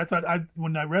insight. I thought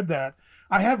when I read that,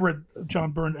 I have read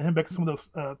John Byrne and Hembeck, some of those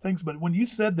things, but when you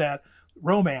said that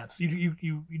romance,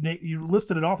 you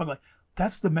listed it off. I'm like,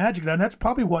 that's the magic, and that's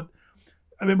probably what.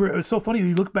 I remember it was so funny.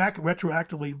 You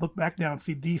retroactively look back now and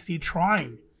see DC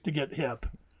trying to get hip.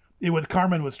 With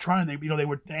Carmen was trying. They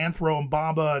were Anthro and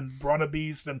Bamba and Brana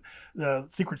Beast and the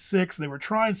Secret Six. They were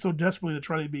trying so desperately to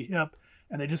try to be hip,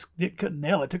 and they just couldn't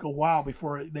nail it. It took a while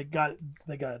before they got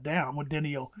it down. When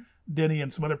Denny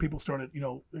and some other people started,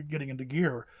 getting into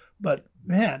gear. But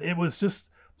man, it was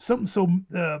just something.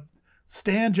 So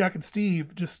Stan, Jack, and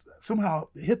Steve just somehow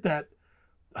hit that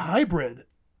hybrid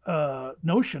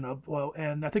notion of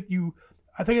and I think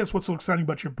that's what's so exciting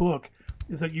about your book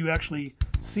is that you actually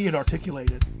see it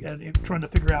articulated and trying to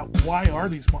figure out why are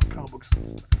these comic books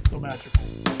so magical.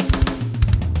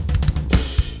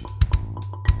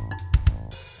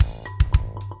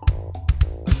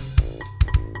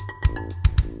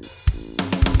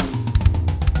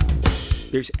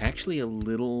 There's actually a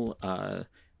little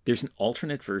there's an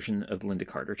alternate version of the Linda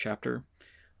Carter chapter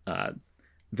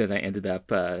that I ended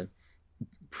up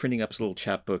printing up as a little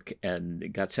chapbook, and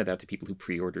it got sent out to people who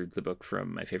pre-ordered the book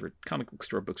from my favorite comic book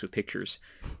store, Books with Pictures.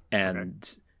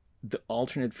 And the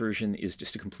alternate version is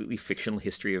just a completely fictional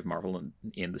history of Marvel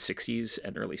in the 60s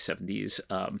and early 70s,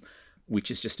 which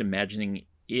is just imagining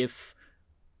if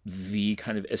the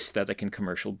kind of aesthetic and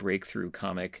commercial breakthrough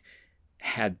comic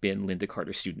had been Linda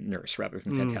Carter's Student Nurse rather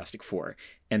than Fantastic Four,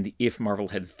 and if Marvel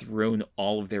had thrown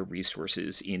all of their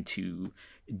resources into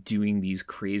doing these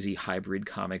crazy hybrid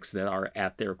comics that are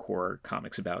at their core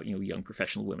comics about young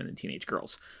professional women and teenage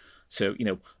girls. So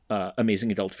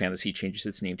Amazing Adult Fantasy changes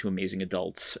its name to Amazing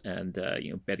Adults, and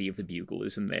Betty of the Bugle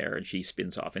is in there, and she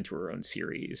spins off into her own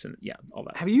series, and all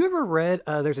that. Have you ever read?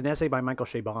 There's an essay by Michael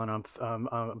Chabon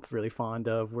I'm really fond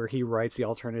of, where he writes the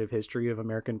alternative history of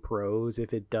American prose.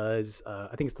 If it does,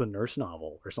 I think it's the Nurse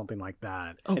novel or something like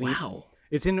that. Oh, wow.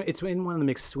 It's in one of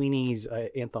the McSweeney's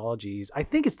anthologies. I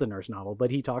think it's the Nurse novel,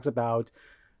 but he talks about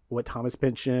what Thomas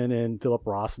Pynchon and Philip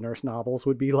Ross Nurse novels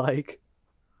would be like.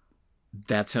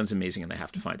 That sounds amazing, and I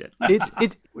have to find it.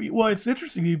 Well, it's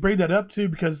interesting you bring that up too,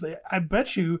 because I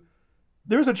bet you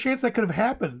there's a chance that could have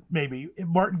happened. Maybe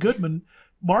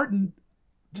Martin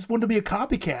just wanted to be a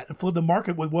copycat and flood the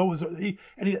market with what was they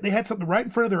had something right in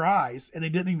front of their eyes and they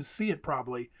didn't even see it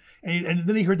probably. And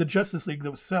then he heard the Justice League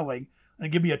that was selling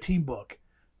and give me a team book,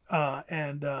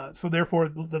 so therefore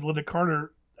the Linda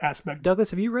Carter aspect.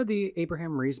 Douglas, have you read the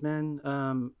Abraham Reisman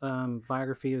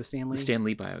biography of Stan Lee? Stan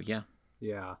Lee bio, yeah.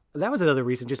 Yeah, that was another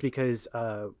reason, just because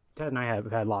Ted and I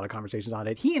have had a lot of conversations on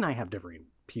it. He and I have differing,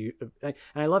 and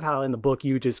I love how in the book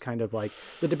you just kind of like,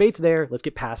 the debate's there, let's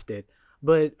get past it.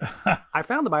 But I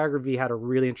found the biography had a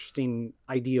really interesting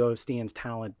idea of Stan's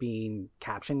talent being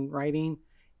caption writing,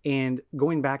 and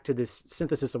going back to this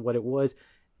synthesis of what it was.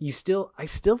 I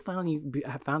still found you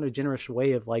have found a generous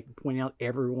way of like pointing out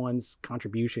everyone's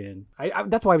contribution.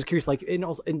 That's why I was curious, like in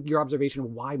your observation of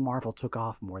why Marvel took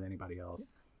off more than anybody else.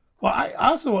 Well,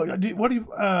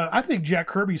 I think Jack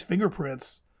Kirby's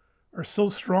fingerprints are so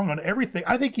strong on everything.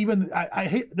 I think even I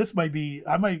hate this.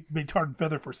 I might be tarred and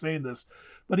feathered for saying this,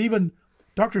 but even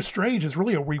Doctor Strange is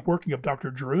really a reworking of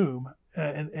Doctor Doom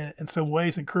in some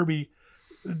ways, and Kirby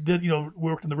did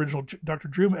worked in the original Doctor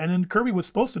Doom, and then Kirby was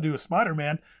supposed to do a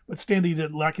Spider-Man, but Stan Lee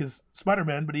didn't like his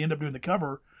Spider-Man, but he ended up doing the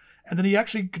cover, and then he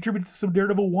actually contributed to some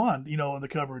Daredevil 1, on the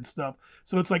cover and stuff.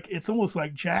 So it's almost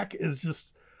like Jack is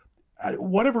just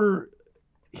whatever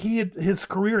his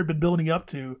career had been building up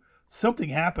to, something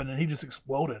happened and he just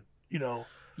exploded.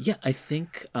 Yeah, I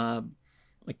think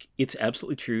it's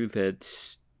absolutely true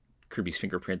that Kirby's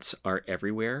fingerprints are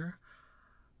everywhere.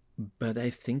 But I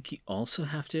think you also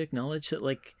have to acknowledge that,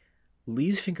 like,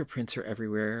 Lee's fingerprints are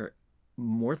everywhere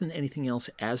more than anything else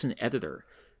as an editor,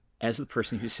 as the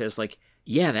person who says, like,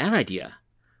 yeah, that idea,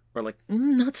 or like,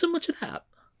 not so much of that.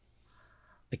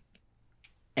 Like,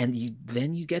 and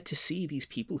then you get to see these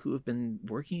people who have been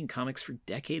working in comics for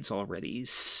decades already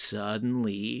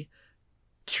suddenly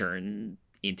turn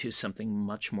into something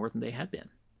much more than they had been.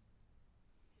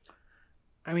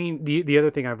 I mean, the other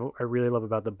thing I really love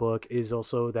about the book is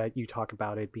also that you talk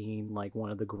about it being like one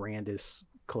of the grandest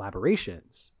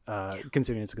collaborations,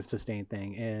 considering it's a sustained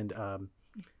thing, and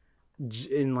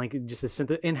like just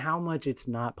and how much it's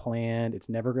not planned.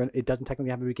 It doesn't technically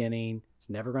have a beginning. It's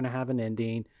never going to have an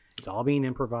ending. It's all being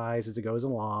improvised as it goes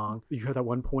along. You have that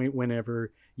one point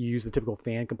whenever you use the typical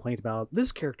fan complaints about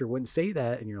this character wouldn't say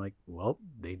that, and you're like, well,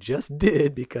 they just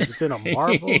did because it's in a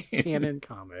Marvel canon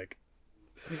comic.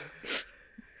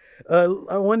 I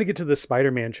wanted to get to the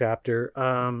Spider-Man chapter.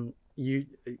 This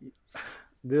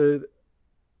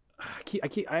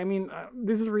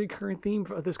is a recurring theme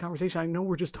of this conversation. I know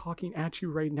we're just talking at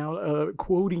you right now,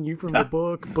 quoting you from the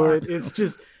book, but it's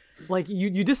just like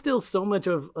you distill so much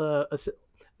of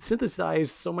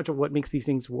synthesize so much of what makes these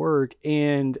things work,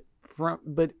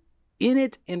 but in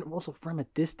it and also from a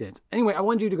distance. Anyway, I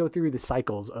wanted you to go through the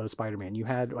cycles of Spider-Man. You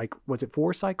had was it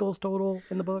 4 cycles total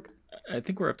in the book? I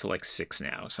think we're up to 6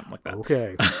 now, something like that.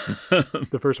 Okay.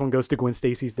 The first one goes to Gwen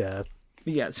Stacy's death.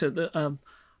 Yeah, so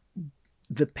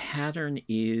the pattern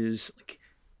is like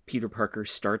Peter Parker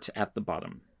starts at the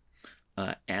bottom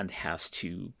and has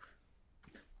to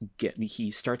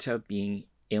he starts out being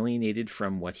alienated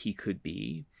from what he could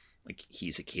be. Like,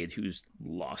 he's a kid who's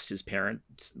lost his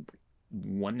parents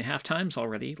 1.5 times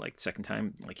already. Like, second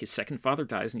time, like his second father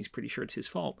dies and he's pretty sure it's his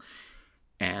fault.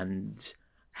 And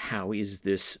how is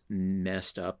this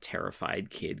messed up, terrified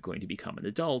kid going to become an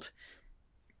adult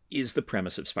is the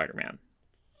premise of Spider-Man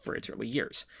for its early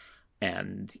years.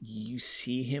 And you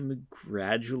see him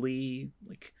gradually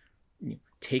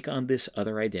take on this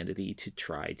other identity to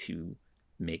try to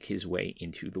make his way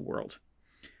into the world.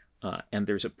 And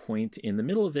there's a point in the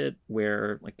middle of it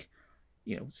where,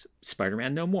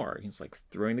 Spider-Man no more. He's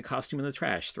throwing the costume in the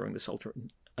trash, throwing this alter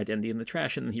identity in the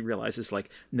trash, and then he realizes,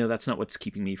 no, that's not what's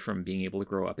keeping me from being able to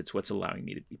grow up. It's what's allowing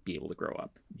me to be able to grow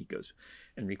up. He goes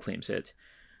and reclaims it.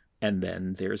 And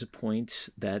then there's a point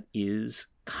that is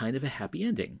kind of a happy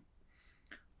ending,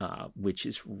 which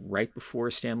is right before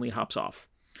Stan Lee hops off.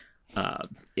 I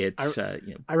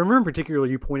remember particularly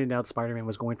you pointed out Spider-Man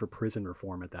was going for prison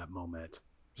reform at that moment.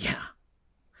 Yeah.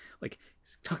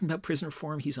 He's talking about prison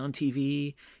reform. He's on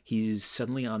TV. He's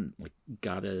suddenly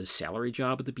got a salary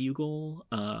job at the Bugle.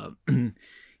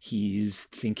 He's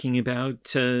thinking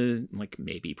about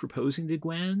maybe proposing to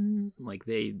Gwen.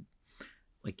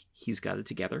 He's got it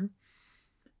together.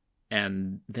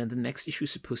 And then the next issue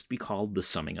is supposed to be called The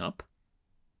Summing Up.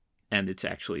 And it's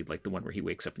actually the one where he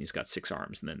wakes up and he's got 6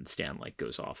 arms, and then Stan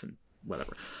goes off and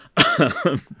whatever.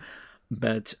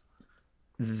 But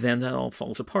then that all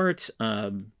falls apart.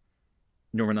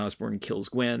 Norman Osborn kills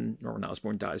Gwen. Norman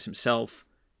Osborn dies himself.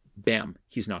 Bam,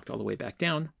 he's knocked all the way back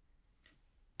down.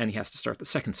 And he has to start the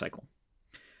second cycle.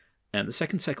 And the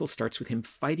second cycle starts with him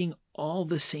fighting all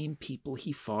the same people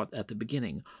he fought at the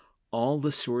beginning. All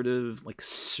the sort of like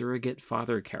surrogate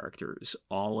father characters,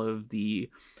 all of the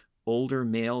older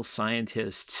male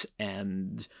scientists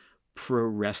and pro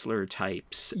wrestler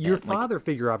types. Your and, father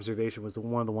figure observation was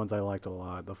one of the ones I liked a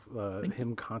lot.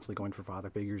 Him constantly going for father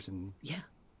figures and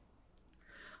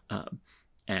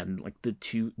and like the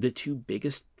two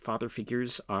biggest father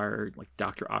figures are like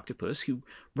Dr. Octopus, who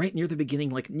right near the beginning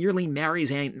like nearly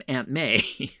marries Aunt May.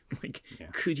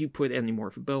 Could you put any more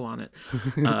of a bow on it?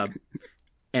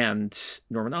 And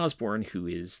Norman Osborn, who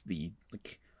is the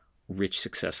like rich,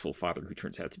 successful father who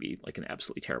turns out to be like an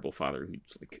absolutely terrible father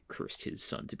who's like cursed his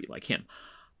son to be like him,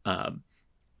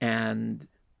 and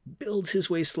builds his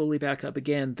way slowly back up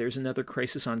again. There's another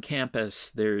crisis on campus.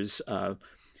 There's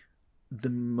the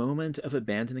moment of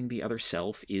abandoning the other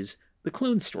self is the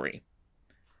clone story,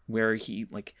 where he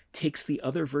like takes the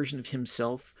other version of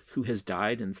himself who has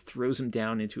died and throws him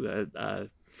down into a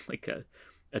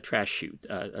trash chute,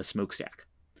 a smokestack.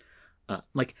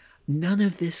 Like none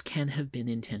of this can have been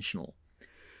intentional.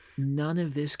 None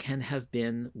of this can have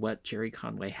been what Jerry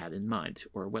Conway had in mind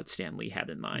or what Stan Lee had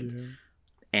in mind. Mm-hmm.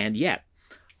 And yet,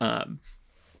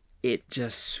 it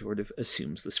just sort of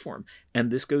assumes this form. And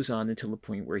this goes on until the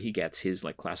point where he gets his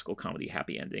like classical comedy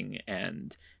happy ending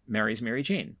and marries Mary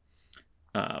Jane.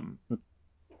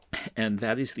 And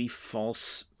that is the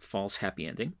false happy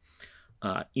ending.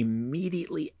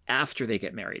 Immediately after they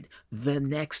get married, the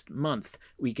next month,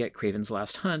 we get Kraven's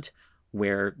Last Hunt,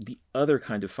 where the other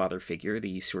kind of father figure,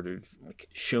 the sort of like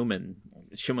showman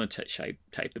type,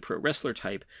 the pro wrestler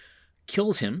type,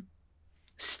 kills him,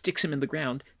 sticks him in the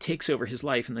ground, takes over his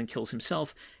life, and then kills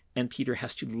himself. And Peter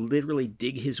has to literally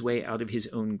dig his way out of his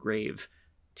own grave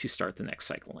to start the next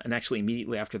cycle. And actually,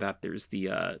 immediately after that, there's the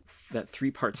that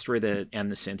 3-part story that Ann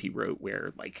Nocenti wrote,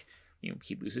 where like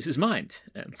he loses his mind,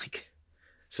 and like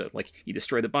so like you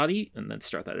destroy the body and then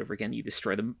start that over again. You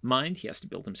destroy the mind, he has to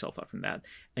build himself up from that,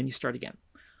 and you start again.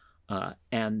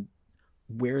 And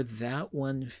where that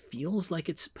one feels like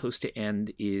it's supposed to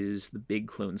end is the big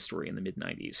clone story in the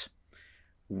mid-90s.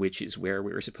 Which is where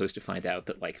we were supposed to find out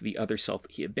that like the other self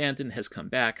that he abandoned has come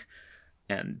back,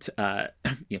 and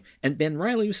and Ben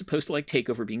Reilly was supposed to like take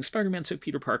over being Spider-Man, so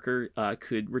Peter Parker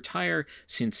could retire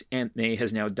since Aunt May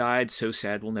has now died. So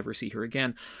sad, we'll never see her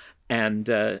again.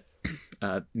 And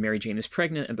Mary Jane is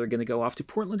pregnant, and they're going to go off to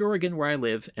Portland, Oregon, where I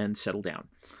live, and settle down.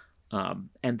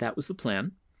 And that was the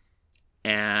plan.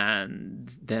 And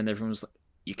then everyone was like,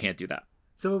 "You can't do that."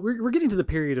 So we're getting to the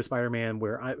period of Spider-Man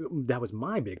where that was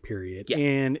my big period,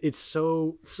 and it's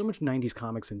so much '90s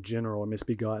comics in general are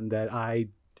misbegotten that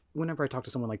whenever I talk to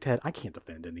someone like Ted, I can't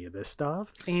defend any of this stuff,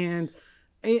 and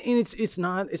it's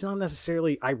not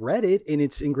necessarily I read it and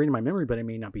it's ingrained in my memory, but it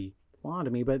may not be fond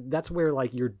of me. But that's where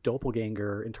like your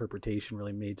doppelganger interpretation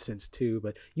really made sense too.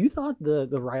 But you thought the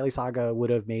Reilly saga would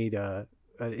have made an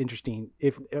interesting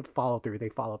if they follow through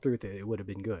with it, it would have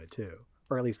been good too,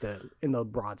 or at least in the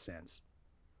broad sense.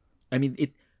 I mean,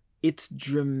 it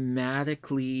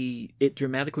dramatically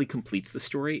completes the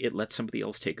story. It lets somebody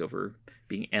else take over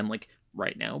and like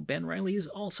right now, Ben Reilly is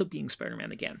also being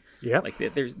Spider-Man again. Yeah, like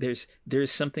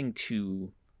there's something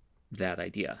to that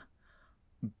idea,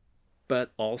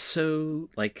 but also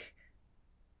like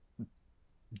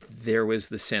there was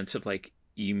the sense of like,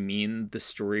 you mean the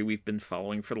story we've been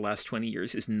following for the last 20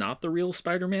 years is not the real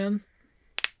Spider-Man?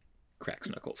 Cracks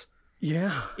knuckles.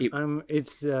 Yeah, did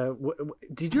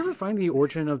you ever find the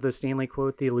origin of the Stan Lee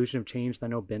quote, "The illusion of change," that I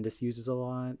know Bendis uses a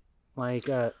lot? Like,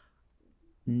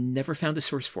 never found a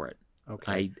source for it.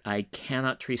 Okay, I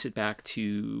cannot trace it back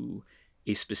to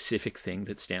a specific thing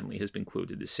that Stan Lee has been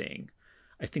quoted as saying.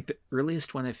 I think the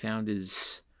earliest one I found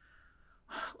is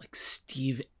like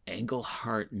Steve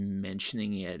Englehart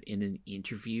mentioning it in an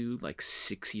interview like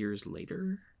 6 years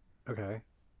later. Okay,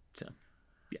 so.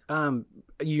 Yeah.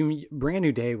 Brand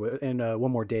New Day and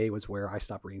One More Day was where I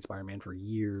stopped reading Spider-Man for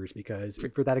years because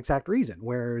for that exact reason.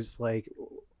 Whereas like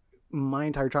my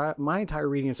entire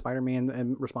reading of Spider-Man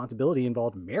and responsibility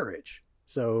involved marriage.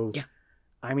 So yeah.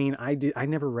 I mean, I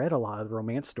never read a lot of the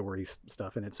romance stories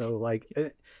stuff in it. So like,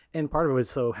 and part of it was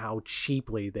so how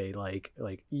cheaply they like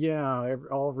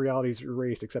all of reality's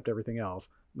erased except everything else.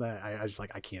 That I just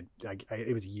like I can't.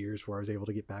 It was years before I was able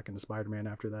to get back into Spider-Man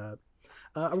after that.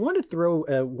 I wanted to throw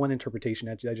one interpretation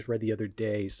at you I just read the other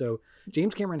day. So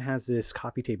James Cameron has this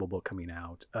coffee table book coming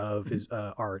out of his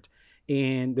art,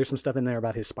 and there's some stuff in there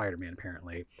about his Spider-Man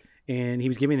apparently. and he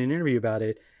was giving an interview about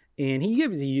it. And he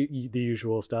gives the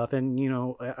usual stuff. And, you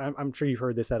know, I'm sure you've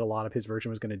heard this, that a lot of his version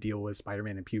was going to deal with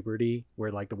Spider-Man and puberty, where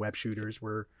like the web shooters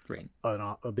were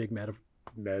a big metaphor.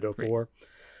 Right.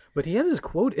 But he has this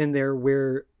quote in there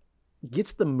where he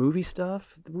gets the movie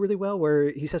stuff really well,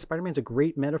 where he says Spider-Man's a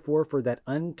great metaphor for that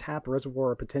untapped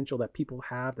reservoir of potential that people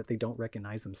have that they don't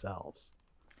recognize themselves.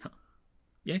 Huh.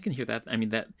 Yeah, I can hear that. I mean,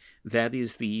 that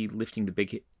is the lifting the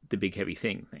big heavy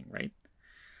thing, right?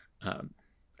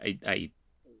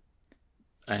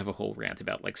 I have a whole rant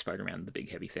about like Spider-Man, the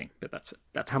big heavy thing, but that's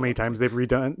how many times they've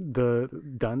done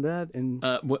that. And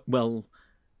well,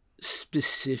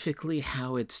 specifically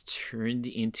how it's turned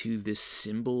into this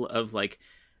symbol of like,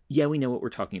 yeah, we know what we're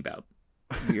talking about.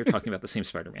 We are talking about the same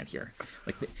Spider-Man here.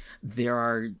 Like there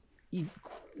are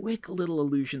quick little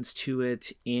allusions to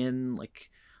it in like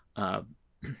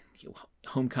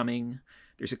Homecoming.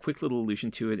 There's a quick little allusion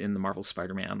to it in the Marvel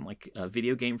Spider-Man, like a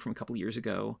video game from a couple years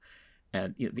ago.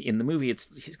 And you know, in the movie,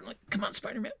 he's like, "Come on,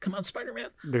 Spider-Man! Come on, Spider-Man!"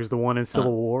 There's the one in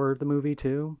Civil War, the movie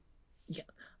too. Yeah,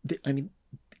 I mean,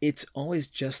 it's always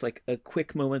just like a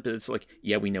quick moment, but it's like,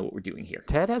 yeah, we know what we're doing here.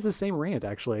 Ted has the same rant,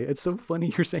 actually. It's so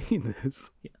funny you're saying this.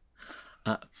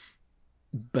 Yeah,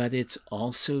 but it's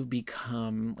also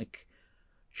become like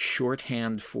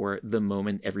shorthand for the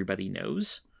moment everybody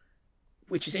knows,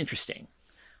 which is interesting.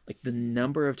 Like the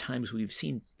number of times we've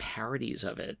seen parodies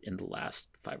of it in the last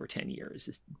 5 or 10 years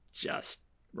is just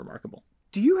remarkable.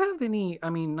 Do you have any, I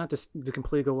mean, not to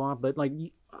completely go off, but like,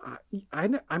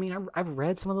 I've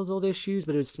read some of those old issues,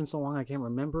 but it's been so long I can't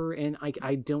remember. And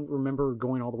I don't remember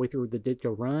going all the way through the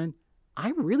Ditko run. I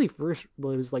really first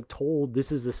was like told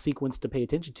this is a sequence to pay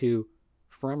attention to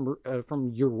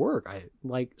from your work.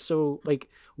 Do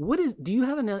you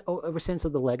have a sense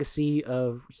of the legacy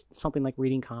of something like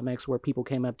reading comics where people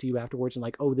came up to you afterwards and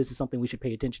like, oh, this is something we should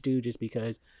pay attention to just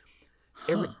because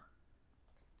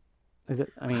is it,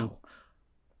 I mean, wow.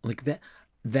 Like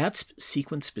that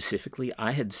sequence specifically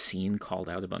I had seen called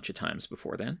out a bunch of times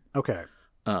before then. Okay.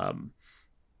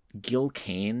 Gil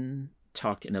Kane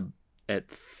talked in a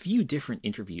few different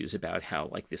interviews about how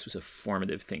like this was a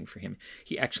formative thing for him.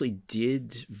 He actually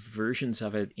did versions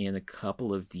of it in a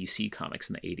couple of DC comics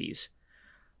in the 80s.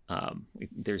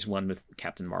 There's one with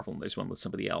Captain Marvel and there's one with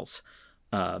somebody else.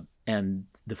 And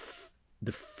the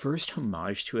first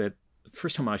homage to it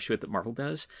that Marvel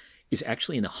does is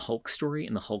actually in a Hulk story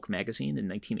in the Hulk magazine in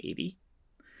 1980.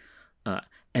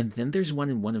 And then there's one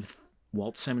in one of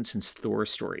Walt Simonson's Thor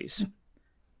stories.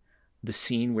 The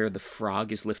scene where the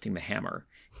frog is lifting the hammer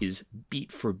is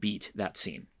beat for beat that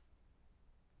scene.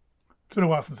 It's been a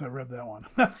while since I read that one.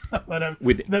 But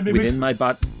within my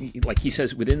body, like he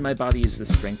says, within my body is the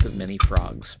strength of many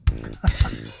frogs.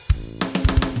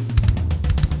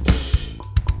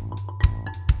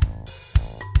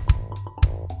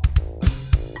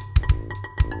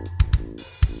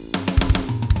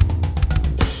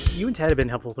 You and Ted have been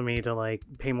helpful to me to like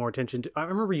pay more attention to. I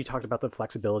remember you talked about the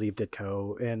flexibility of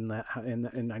Ditko, and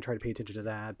I try to pay attention to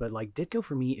that. But like Ditko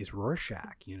for me is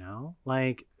Rorschach, you know,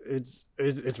 like it's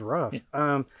rough.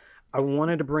 Yeah. I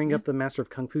wanted to bring up the Master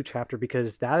of Kung Fu chapter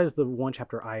because that is the one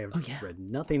chapter I have read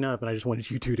nothing of, and I just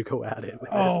wanted you two to go at it.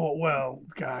 Oh well,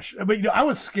 gosh, I mean, I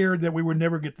was scared that we would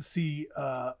never get to see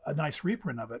a nice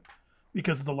reprint of it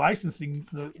because of the licensing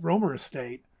to the Romer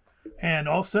estate. And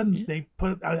all of a sudden, they've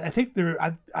put. I don't think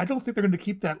they're going to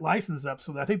keep that license up.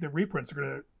 So I think the reprints are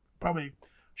going to probably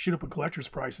shoot up in collectors'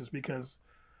 prices because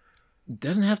it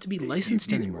doesn't have to be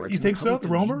licensed anymore. You think so? The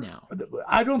Romer? Now.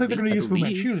 I don't think they're going to use Fu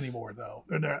Manchu anymore, though.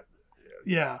 They're not.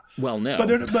 Yeah. Well, no. But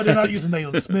they're not using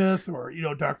Nayland Smith or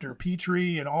Dr.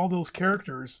 Petrie and all those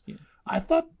characters. Yeah. I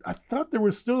thought there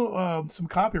was still some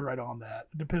copyright on that.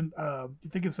 Do you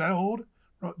think it's that old?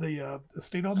 The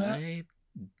estate on that?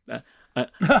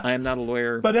 I am not a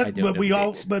lawyer, we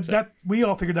all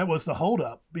figured that was the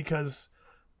holdup because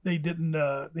they didn't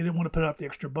want to put out the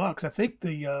extra bucks. I think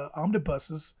the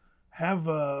omnibuses have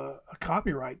a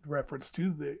copyright reference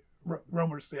to the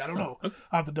Romer estate. I don't know. Okay.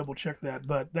 I'll have to double check that,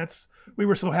 but we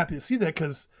were so happy to see that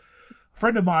because a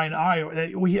friend of mine,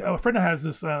 a friend has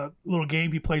this little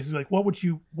game he plays. He's like,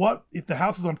 what if the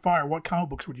house is on fire? What comic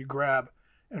books would you grab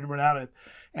and run out of it?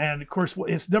 And of course,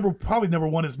 it's probably number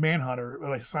one is Manhunter,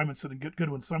 like Simonson and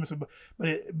Goodwin Simonson, but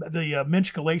the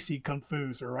Mensch Galacy Kung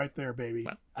Fu's are right there, baby.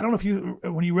 Wow. I don't know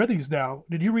if when you read these now,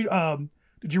 did you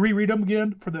reread them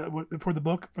again for the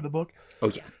book? Oh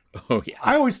yeah, oh yes.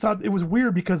 I always thought it was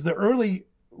weird because the early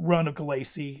run of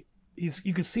Galacy,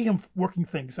 you could see him working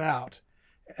things out,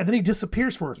 and then he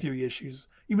disappears for a few issues.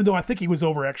 Even though I think he was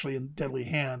over actually in Deadly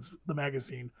Hands, the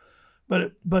magazine.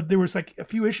 But there was like a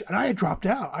few issues, and I had dropped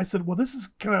out. I said, well, this is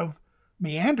kind of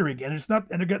meandering, and it's not,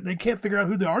 and they can't figure out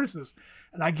who the artist is,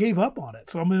 and I gave up on it.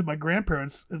 So I'm at my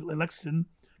grandparents in Lexington,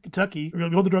 Kentucky. We're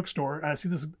going to go to the drugstore, and I see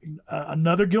this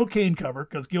another Gil Kane cover,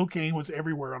 because Gil Kane was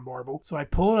everywhere on Marvel. So I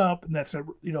pull it up, and that's, and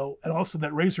also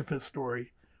that Razor Fist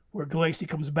story where Gulacy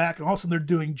comes back, and also they're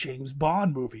doing James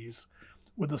Bond movies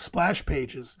with the splash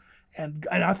pages, and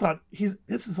I thought he's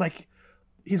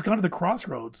gone to the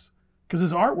crossroads, because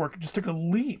his artwork just took a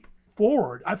leap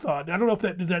forward. I don't know if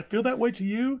did that feel that way to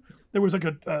you? There was like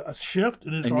a shift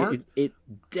in his art. It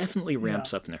definitely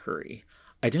ramps up in a hurry.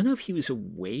 I don't know if he was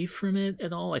away from it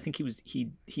at all. I think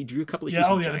he drew a couple of issues.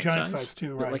 The giant size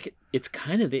too, right? But like it's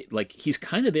kind of like he's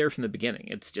kind of there from the beginning.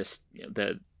 It's just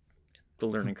the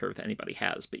learning curve that anybody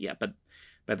has. But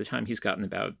by the time he's gotten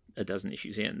about a dozen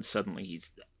issues in, suddenly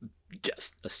he's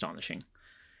just astonishing.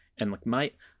 And like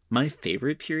my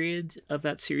favorite period of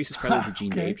that series is probably the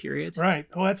Gene Day period. Right.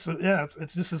 Oh, it's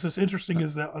just as interesting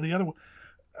as the other one,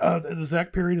 the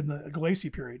Zach period and the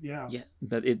Gulacy period. Yeah. Yeah,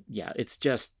 but it's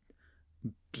just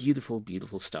beautiful,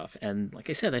 beautiful stuff. And like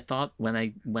I said, I thought when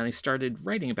I started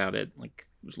writing about it, like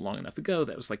it was long enough ago,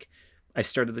 that was like I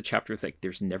started the chapter with like,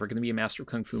 there's never going to be a Master of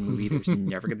Kung Fu movie. There's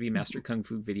never going to be a Master of Kung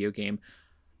Fu video game.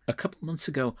 A couple months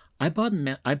ago, I bought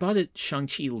it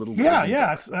Shang-Chi Little.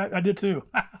 Yeah, I did too.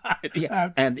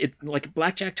 And it like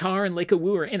Black Jack Tar and Leica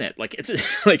Wu are in it. Like it's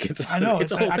I know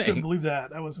it's a whole thing. I couldn't believe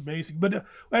that. That was amazing. But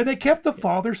and they kept the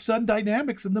father-son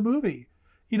dynamics in the movie.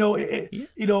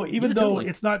 Even though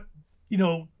it's not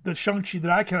the Shang-Chi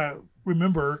that I kind of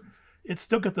remember, it's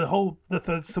still got the whole the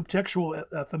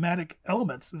subtextual thematic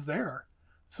elements is there.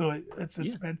 So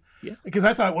it's been because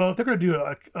I thought, well, if they're going to do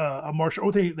a martial,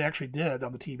 they actually did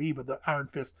on the TV, but the Iron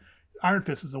Fist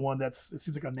is the one it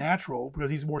seems like a natural, because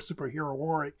he's more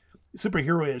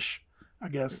superhero-ish, I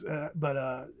guess. But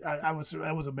I was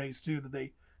amazed too that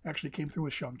they actually came through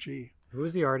with Shang-Chi. Who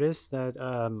was the artist that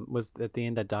was at the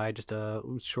end that died just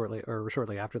shortly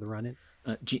after the run-in?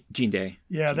 Gene Day.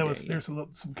 Yeah, there's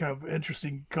some kind of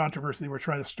interesting controversy they were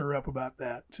trying to stir up about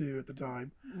that too at the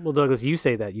time. Well, Douglas, you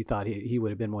say that you thought he would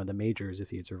have been one of the majors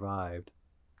if he had survived.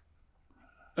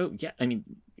 Oh yeah, I mean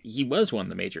he was one of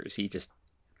the majors. He just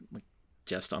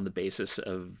on the basis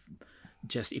of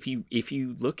if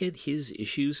you look at his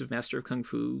issues of Master of Kung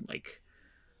Fu, like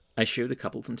I showed a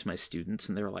couple of them to my students,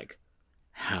 and they were like,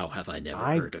 how have I never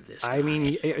heard of this guy? I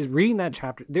mean, reading that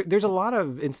chapter, there's a lot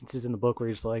of instances in the book where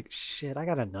you're just like, shit, I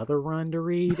got another run to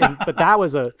read. But that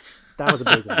was a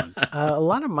big one. A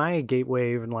lot of my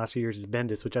gateway in the last few years is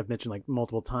Bendis, which I've mentioned like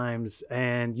multiple times.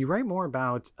 And you write more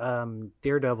about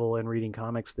Daredevil and reading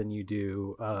comics than you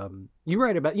do. You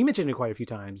mentioned it quite a few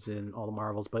times in all the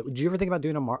Marvels, but did you ever think about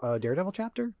doing a Daredevil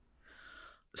chapter?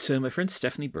 So my friend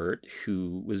Stephanie Burt,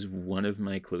 who was one of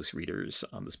my close readers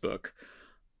on this book,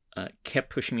 kept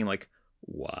pushing me like,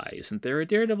 why isn't there a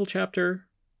Daredevil chapter?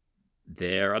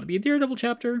 There ought to be a Daredevil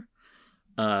chapter.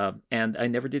 And I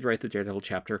never did write the Daredevil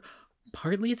chapter.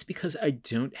 Partly it's because I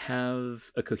don't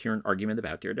have a coherent argument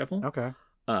about Daredevil. Okay.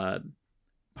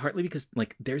 Partly because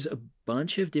like there's a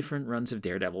bunch of different runs of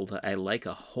Daredevil that I like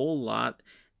a whole lot,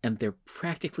 and they're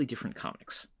practically different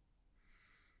comics.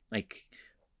 Like,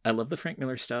 I love the Frank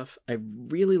Miller stuff. I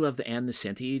really love the Ann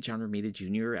Nocenti, John Romita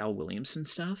Jr., Al Williamson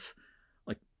stuff.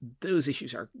 Like, those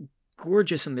issues are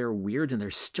gorgeous and they're weird and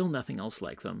there's still nothing else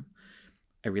like them.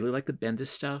 I really like the Bendis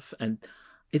stuff, and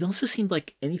it also seemed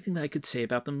like anything that I could say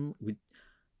about them would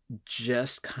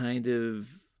just kind of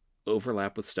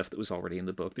overlap with stuff that was already in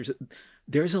the book.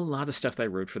 There's a lot of stuff that I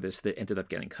wrote for this that ended up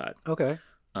getting cut. Okay.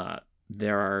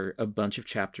 There are a bunch of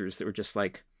chapters that were just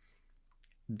like,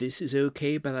 this is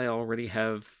okay, but I already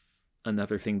have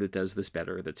another thing that does this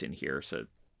better that's in here, so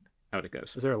out it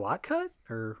goes. Was there a lot cut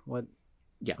or what?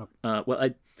 Yeah.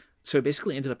 Okay. So I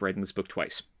basically ended up writing this book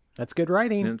twice. That's good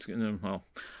writing. Wrote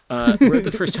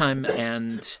the first time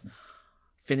and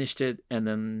finished it, and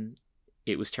then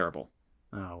it was terrible.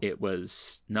 Oh. It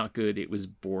was not good. It was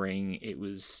boring. It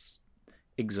was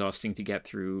exhausting to get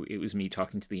through. It was me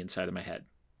talking to the inside of my head.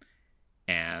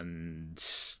 And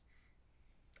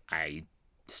I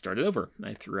started over.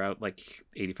 I threw out like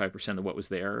 85% of what was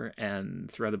there and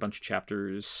threw out a bunch of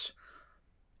chapters,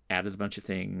 added a bunch of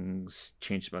things,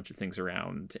 changed a bunch of things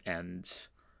around, and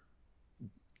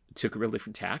took a real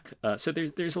different tack. So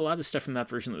there's a lot of stuff in that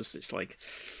version that was just like,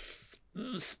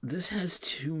 this has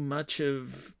too much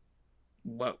of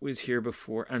what was here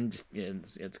before. It's going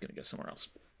to go somewhere else.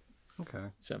 Okay.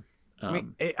 So,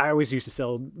 I always used to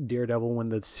sell Daredevil when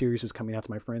the series was coming out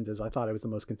to my friends as I thought it was the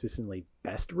most consistently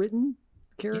best written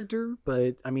character,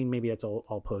 but I mean, maybe it's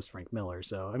all post Frank Miller.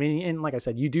 So, I mean, and like I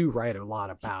said, you do write a lot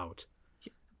about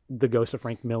the ghost of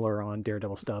Frank Miller on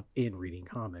Daredevil stuff in reading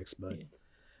comics, but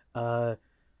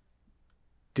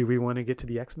do we want to get to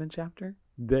the X-Men chapter?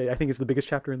 I think it's the biggest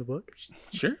chapter in the book.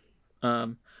 Sure.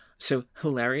 So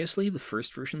hilariously, the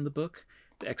first version of the book,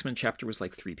 the X-Men chapter was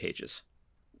like 3 pages.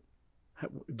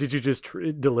 Did you just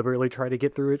deliberately try to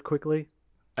get through it quickly?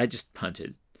 I just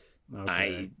punted.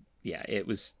 Okay. It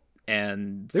was,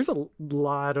 and there's a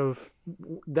lot of.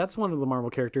 That's one of the Marvel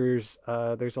characters.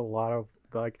 There's a lot of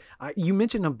like you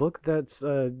mentioned a book that's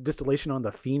distillation on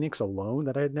the Phoenix alone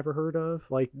that I had never heard of.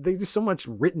 Like there's so much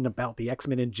written about the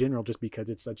X-Men in general, just because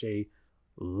it's such a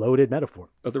loaded metaphor.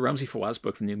 Oh, the Ramsey Fawaz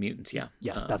book, The New Mutants. Yeah.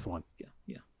 Yes, that's the one.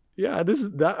 Yeah. This is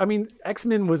that. I mean,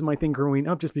 X-Men was my thing growing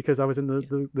up, just because I was in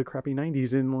the crappy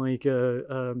 '90s, and like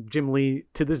Jim Lee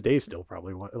to this day still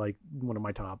probably one of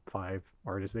my top 5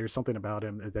 artists. There's something about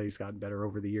him that he's gotten better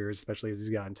over the years, especially as he's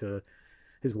gotten to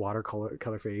his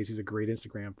watercolor phase. He's a great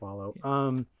Instagram follow.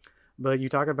 Yeah. But you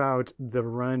talk about the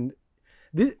run.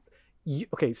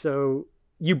 Okay, so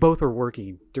you both were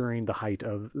working during the height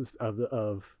of.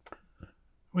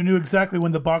 We knew exactly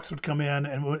when the box would come in,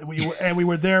 and we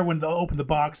were there when they opened the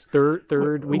box.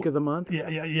 Third week of the month.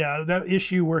 Yeah. That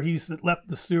issue where he's left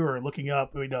the sewer, looking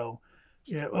up. We know.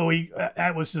 Yeah.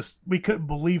 That was just, we couldn't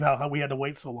believe how we had to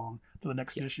wait so long to the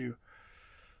next issue.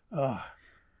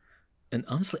 And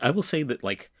honestly, I will say that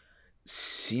like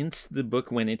since the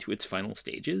book went into its final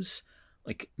stages,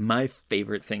 like my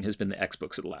favorite thing has been the X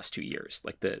books of the last 2 years,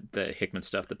 like the Hickman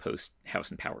stuff, the post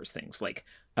House and Powers things. Like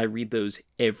I read those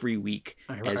every week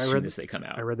soon as they come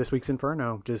out. I read this week's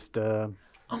Inferno. Just oh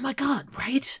my god,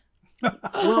 right?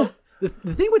 Well, the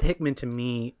thing with Hickman to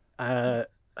me,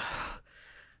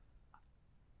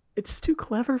 it's too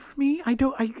clever for me.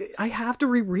 I have to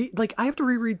reread. Like I have to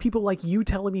reread people like you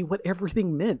telling me what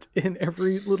everything meant in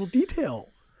every little detail.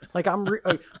 Like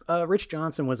Rich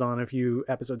Johnson was on a few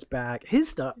episodes back. His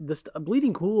stuff,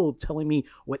 Bleeding Cool, telling me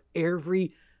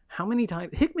how many times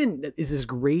Hickman is this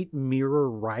great mirror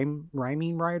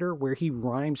rhyming writer where he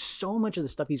rhymes so much of the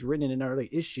stuff he's written in an early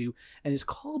issue, and his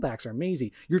callbacks are amazing.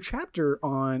 Your chapter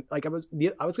on I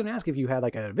was going to ask if you had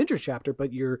like an Avengers chapter,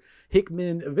 but your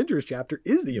Hickman Avengers chapter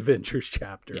is the Avengers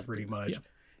chapter pretty much,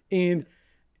 and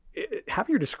have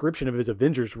your description of his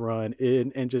Avengers run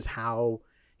and just how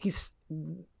he's.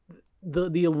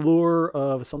 The allure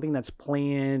of something that's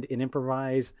planned and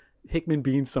improvised, Hickman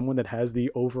being someone that has the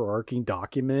overarching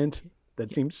document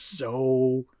that seems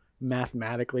so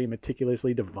mathematically and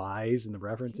meticulously devised, and the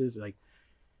references, like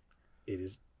it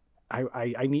is. I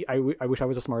wish I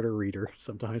was a smarter reader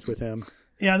sometimes with him.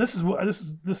 Yeah, this is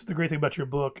the great thing about your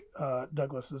book,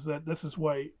 Douglas, is that this is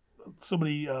why so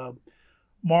many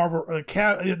Marvel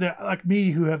like me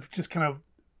who have just kind of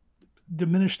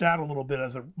diminished out a little bit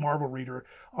as a Marvel reader.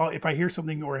 If I hear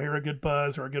something or hear a good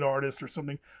buzz or a good artist or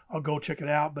something, I'll go check it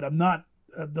out. But I'm not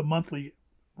the monthly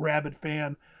rabid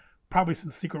fan, probably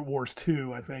since Secret Wars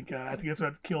 2, I think. I think that's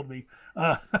what killed me.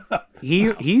 I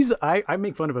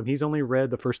make fun of him. He's only read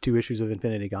the first 2 issues of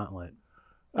Infinity Gauntlet.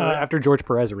 After George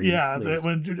Perez reads. Yeah,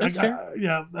 that's fair.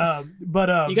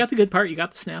 But you got the good part. You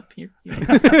got the snap here.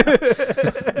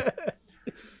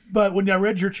 But when I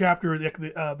read your chapter,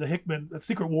 the Hickman, the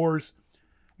Secret Wars,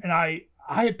 and I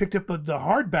had picked up the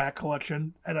hardback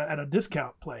collection at a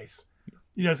discount place.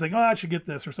 It's like, I should get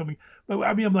this or something. But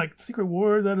I mean, I'm like, Secret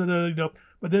Wars,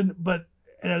 But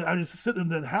I was sitting in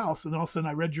the house, and all of a sudden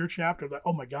I read your chapter, like,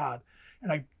 oh my God.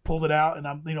 And I pulled it out, and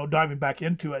I'm diving back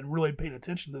into it and really paying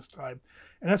attention this time.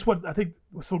 And that's what I think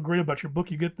was so great about your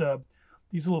book. You get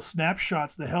these little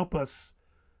snapshots to help us.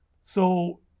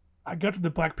 So I got to the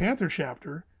Black Panther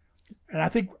chapter. And I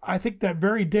think that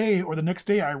very day or the next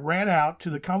day, I ran out to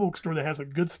the comic book store that has a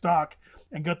good stock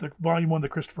and got the volume 1 of the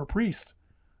Christopher Priest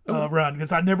run,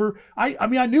 because I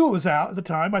knew it was out at the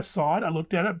time. I saw it, I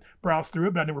looked at it, browsed through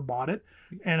it, but I never bought it.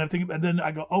 And then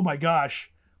I go, oh my gosh,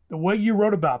 the way you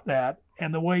wrote about that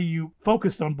and the way you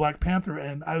focused on Black Panther,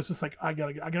 and I was just like, I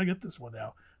gotta get this one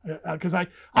now. Because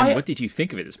what did you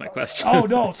think of it? Is my question. Oh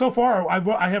no, so far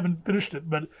I haven't finished it,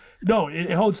 but no,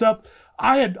 it holds up.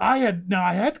 I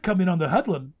had come in on the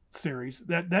Hudlin series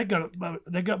that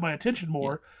got my attention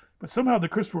more, but somehow the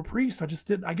Christopher Priest I just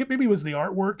didn't. I get maybe it was the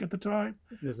artwork at the time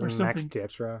or something.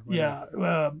 Max Tetra.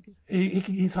 Yeah,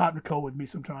 he's hot and cold with me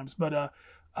sometimes, but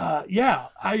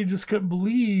I just couldn't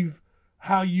believe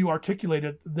how you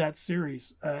articulated that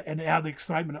series and how the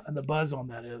excitement and the buzz on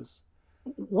that is.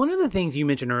 One of the things you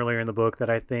mentioned earlier in the book that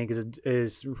I think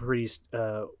is pretty.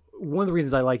 One of the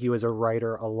reasons I like you as a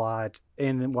writer a lot,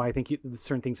 and why I think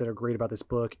certain things that are great about this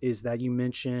book, is that you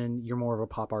mention you're more of a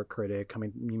pop art critic.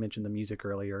 You mentioned the music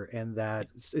earlier, and that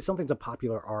if something's a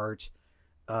popular art,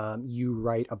 you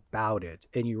write about it,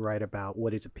 and you write about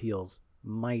what its appeals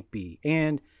might be.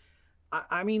 And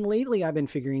I mean, lately I've been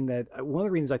figuring that one of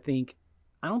the reasons I think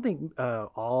I don't think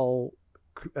all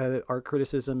art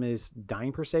criticism is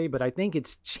dying per se, but I think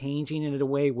it's changing in a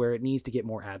way where it needs to get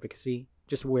more advocacy.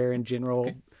 Just where in general,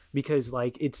 Okay. because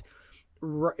like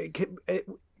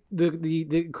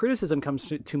the criticism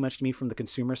comes too much to me from the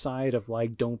consumer side of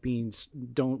like don't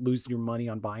lose your money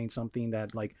on buying something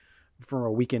that like for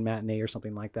a weekend matinee or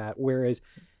something like that. Whereas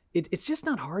it's just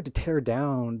not hard to tear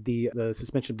down the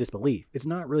suspension of disbelief. It's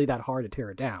not really that hard to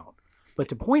tear it down, but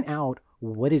to point out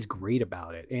what is great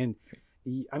about it. And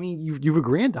I mean, you've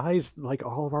aggrandized like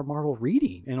all of our Marvel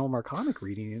reading and all of our comic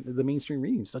reading, the mainstream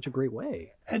reading, in such a great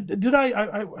way. And did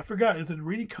I forgot? Is it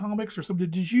reading comics or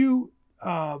something? Did you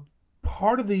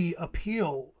part of the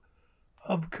appeal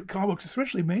of comics,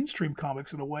 especially mainstream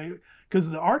comics, in a way, because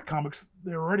the art comics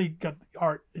they already got the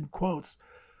art in quotes.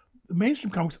 The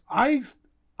mainstream comics, I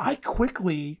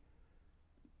quickly,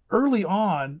 early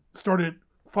on, started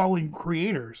following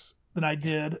creators than I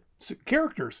did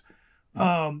characters,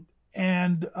 and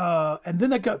then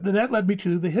that led me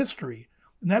to the history,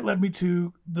 and that led me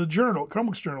to the journal,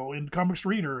 Comics Journal, and Comics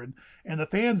Reader, and the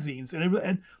fanzines,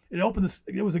 and it opened this.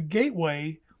 It was a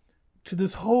gateway to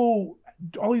this whole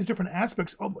all these different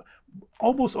aspects,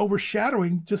 almost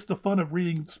overshadowing just the fun of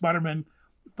reading Spider-Man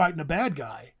fighting a bad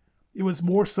guy. It was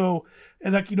more so,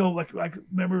 and like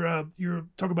remember you're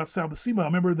talking about Sal Buscema. I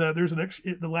remember that there's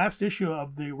the last issue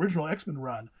of the original X-Men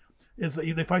run is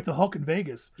they fight the Hulk in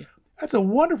Vegas. Yeah. That's a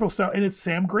wonderful style, and it's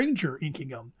Sam Granger inking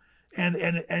them, and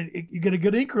you get a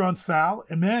good inker on Sal,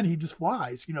 and man, he just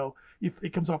flies.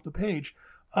 It comes off the page.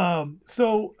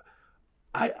 So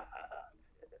I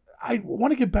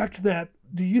want to get back to that.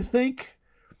 Do you think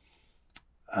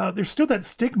there's still that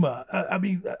stigma? I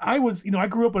mean, I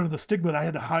grew up under the stigma that I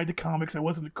had to hide the comics. I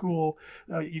wasn't cool.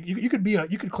 You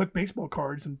could collect baseball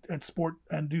cards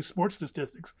and do sports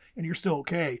statistics, and you're still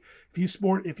okay.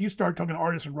 If you start talking to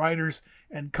artists and writers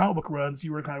and comic book runs,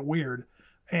 you were kind of weird.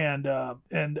 And I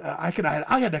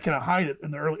had to kind of hide it in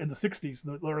the '60s,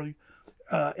 the early,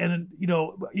 and then,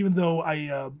 even though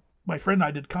my friend and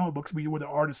I did comic books, we were the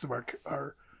artists of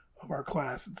our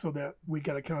class, and so that we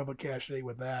got a kind of a cachet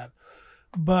with that.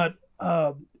 But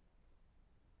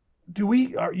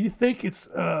you think it's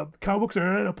comic books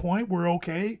are at a point where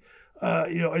okay,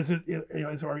 there's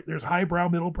highbrow,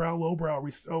 middlebrow, lowbrow?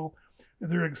 Is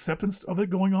there acceptance of it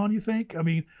going on? You think? I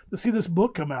mean, to see this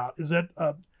book come out, is that?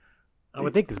 I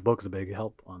would think this book's a big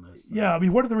help on this. Yeah, I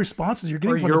mean, what are the responses you're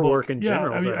getting from your the book? work in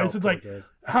general? I mean, it's like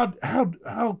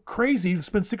how crazy to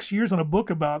spend 6 years on a book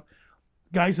about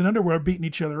guys in underwear beating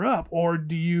each other up, or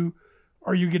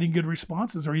are you getting good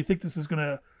responses, or you think this is going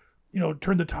to,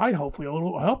 turn the tide? Hopefully, a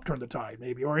little help turn the tide,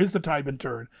 maybe, or is the tide been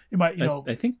turned? It might,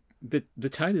 I think the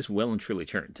tide is well and truly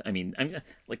turned. I mean,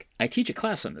 like I teach a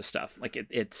class on this stuff. Like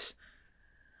it's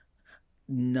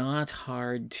not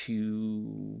hard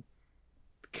to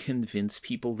convince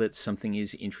people that something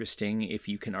is interesting if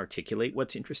you can articulate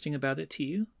what's interesting about it to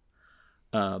you.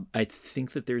 I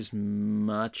think that there's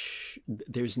not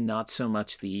so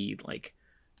much the like,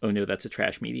 oh no, that's a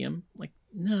trash medium. Like,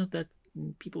 no, that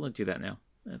people don't do that now.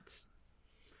 That's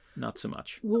not so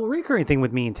much. Well, a recurring thing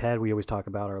with me and Ted, we always talk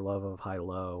about our love of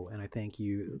high-low, and I think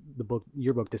your book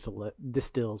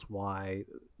distills why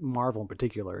Marvel in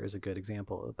particular is a good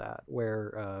example of that.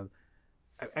 Where,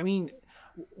 I mean,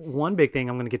 one big thing,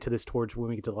 I'm going to get to this towards when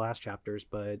we get to the last chapters,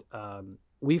 but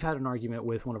we've had an argument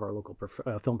with one of our local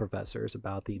film professors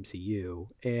about the MCU,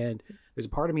 and there's a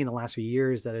part of me in the last few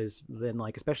years that has been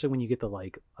like, especially when you get the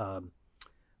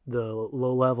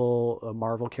low-level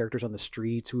Marvel characters on the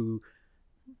streets who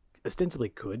ostensibly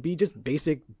could be just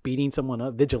basic beating someone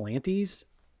up vigilantes,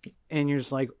 and you're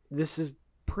just like, this is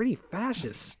pretty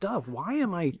fascist stuff. Why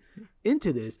am I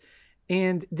into this?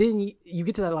 And then you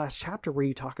get to that last chapter where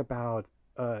you talk about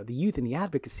the youth and the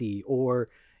advocacy, or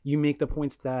you make the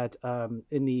points that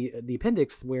in the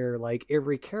appendix where like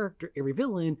every character, every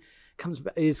villain can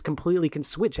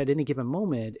switch at any given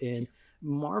moment, and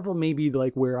Marvel may be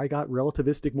like where I got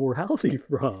relativistic morality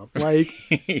from. Like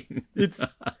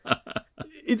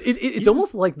it's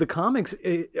almost like the comics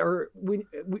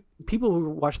people who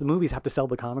watch the movies have to sell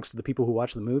the comics to the people who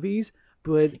watch the movies,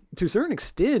 but to a certain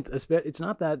extent, it's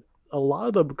not that. A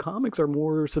lot of the comics are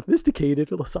more sophisticated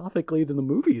philosophically than the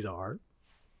movies are.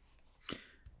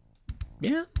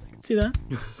 Yeah, I can see that.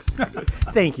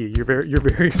 Thank you. You're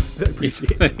very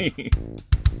appreciated.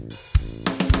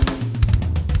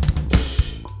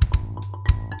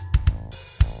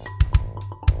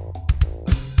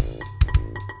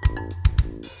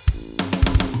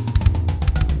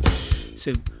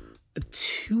 So,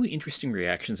 two interesting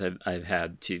reactions I've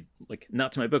had to, like,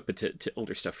 not to my book, but to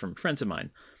older stuff from friends of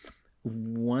mine.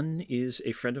 One is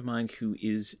a friend of mine who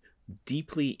is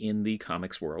deeply in the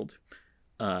comics world.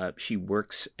 She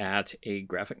works at a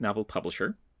graphic novel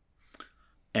publisher,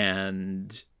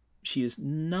 and she is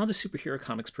not a superhero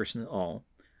comics person at all.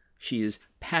 She is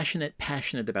passionate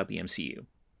about the MCU.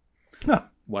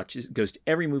 Goes to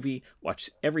every movie,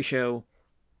 watches every show.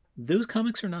 Those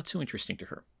comics are not so interesting to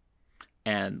her.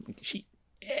 And she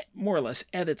more or less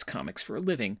edits comics for a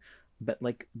living, but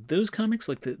like those comics,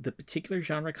 like the particular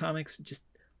genre comics, just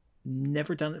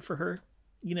never done it for her.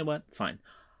 You know what? Fine.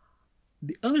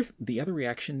 The other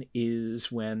reaction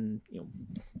is when,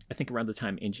 I think around the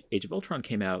time Age of Ultron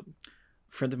came out, a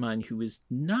friend of mine who was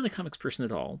not a comics person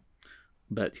at all,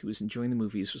 but who was enjoying the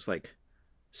movies, was like,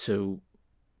 so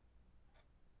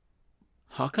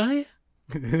Hawkeye?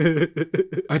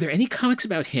 Are there any comics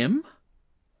about him?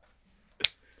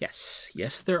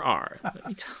 Yes, there are. Let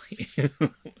me tell you.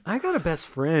 I got a best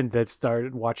friend that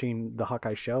started watching the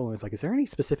Hawkeye show and was like, is there any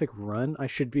specific run I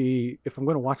should be, if I'm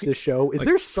going to watch this show? Is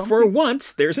there something? For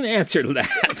once, there's an answer to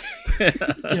that.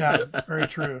 Yeah, very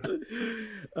true.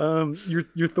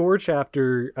 Your Thor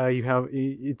chapter, you have,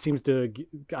 it seems to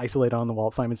isolate on the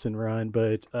Walt Simonson run,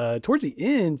 but towards the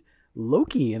end,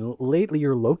 Loki, and lately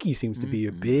your Loki seems to be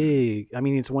a big,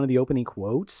 it's one of the opening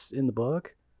quotes in the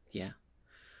book. Yeah.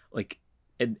 Like,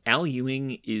 and Al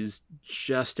Ewing is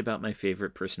just about my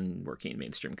favorite person working in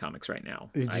mainstream comics right now.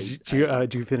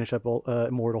 Did you finish up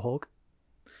Immortal Hulk?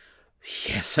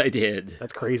 Yes, I did.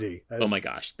 That's crazy. Oh my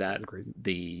gosh, that's crazy.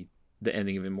 The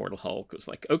ending of Immortal Hulk was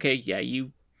like, okay, yeah,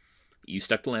 you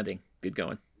stuck the landing. Good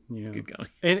going. Yeah. Good going.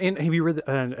 And have you read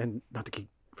and not to keep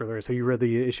further, so you read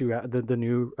the issue, the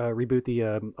new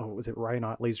reboot, was it Ryan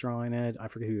Otley's drawing it? I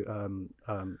forget who.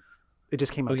 It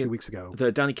just came out 2 weeks ago.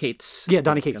 The Donny Cates. Yeah,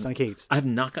 Donny Cates. I have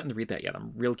not gotten to read that yet.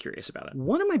 I'm real curious about it.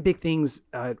 One of my big things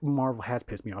Marvel has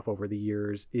pissed me off over the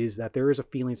years is that there is a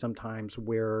feeling sometimes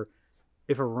where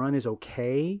if a run is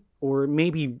okay or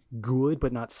maybe good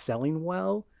but not selling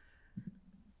well,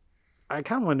 I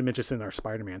kind of wanted to mention this in our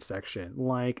Spider-Man section.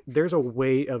 Like, there's a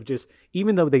way of just,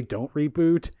 even though they don't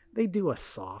reboot, they do a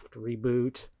soft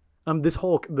reboot. This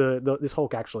Hulk, this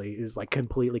Hulk actually is like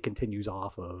completely continues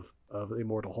off of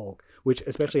Immortal Hulk, which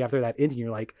especially after that ending,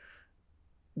 you're like,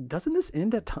 doesn't this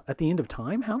end at the end of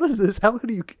time? How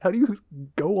do you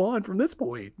go on from this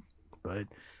point? But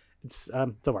it's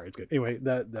so far it's good. Anyway,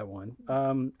 that one.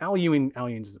 Al Ewing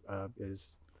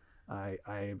is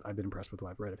I've been impressed with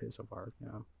what I've read of his so far.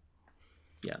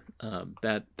 Yeah.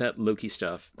 That Loki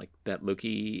stuff, like that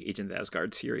Loki Agent of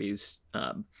Asgard series,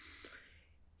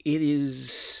 it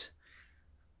is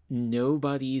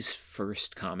nobody's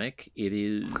first comic. It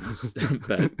is,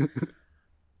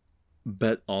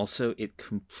 but also it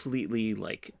completely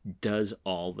like does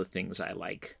all the things I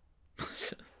like.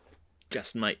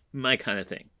 Just my kind of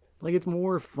thing. Like, it's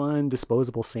more fun,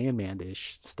 disposable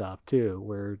Sandman-ish stuff too,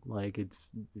 where like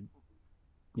it's,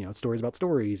 stories about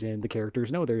stories, and the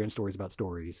characters know they're in stories about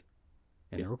stories,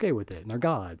 and they're okay with it, and they're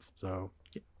gods. So,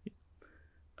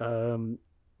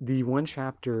 the one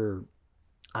chapter,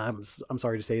 I'm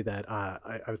sorry to say that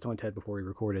I was telling Ted before we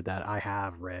recorded that I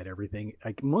have read everything.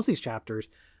 Like, most of these chapters,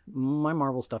 my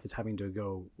Marvel stuff is having to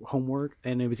go homework,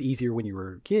 and it was easier when you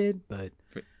were a kid. But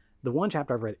the one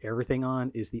chapter I've read everything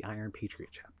on is the Iron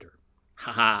Patriot chapter.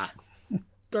 Haha,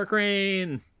 Dark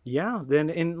Reign. Yeah,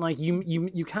 then and like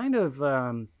you kind of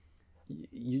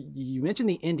you mentioned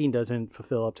the ending doesn't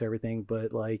fulfill up to everything,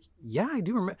 but like I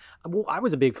do remember. Well, I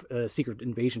was a big Secret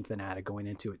Invasion fanatic going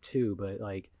into it too, but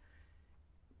like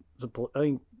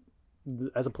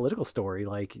as a political story,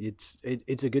 like it's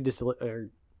a good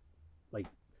like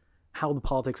how the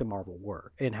politics of Marvel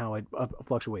work and how it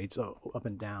fluctuates up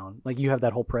and down. Like, you have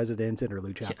that whole President's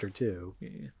interlude chapter too.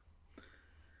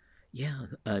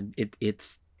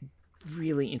 It's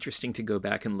really interesting to go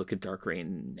back and look at Dark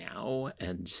Reign now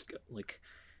and just go like,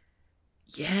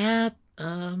 A,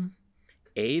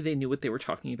 they knew what they were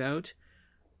talking about.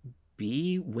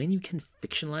 B, when you can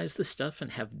fictionalize the stuff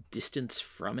and have distance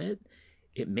from it,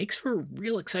 it makes for a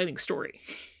real exciting story.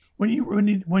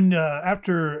 When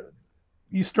after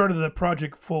you started the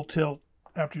project Full Tilt,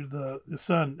 after the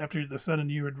Sun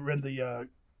and you had read the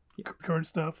current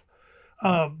stuff,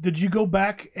 did you go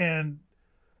back and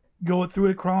go through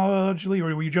it chronologically,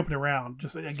 or were you jumping around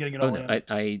just getting it all in?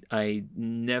 I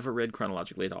never read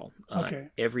chronologically at all. Okay.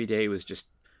 Every day was just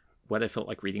what I felt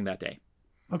like reading that day.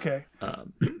 Okay.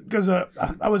 Because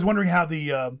I was wondering how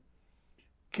the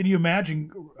can you imagine?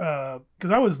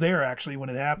 Because I was there actually when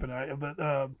it happened,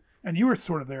 and you were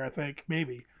sort of there, I think,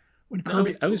 maybe. When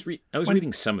Kirby, I was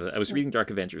reading some of it. I was reading Dark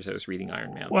Avengers. I was reading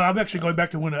Iron Man. Well, I'm actually going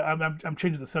back to when I'm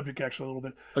changing the subject actually a little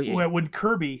bit. Oh, yeah. When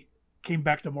Kirby came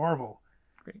back to Marvel,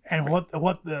 And what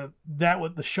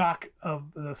the shock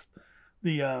of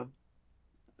the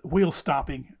wheel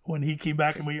stopping when he came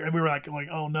back, and we were like,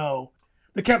 oh no,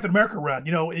 the Captain America run,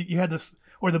 you had this,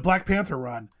 or the Black Panther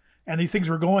run, and these things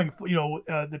were going,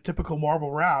 the typical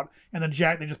Marvel route, and then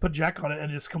they just put Jack on it,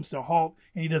 and it just comes to a halt,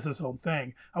 and he does his own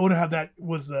thing. I wonder how that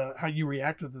was, how you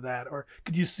reacted to that, or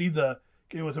could you see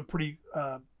it was a pretty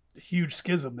huge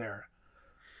schism there.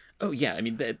 Oh yeah, I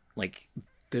mean that, like,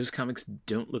 those comics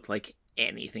don't look like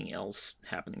anything else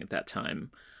happening at that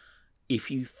time.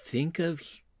 If you think of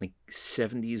like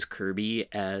 70s Kirby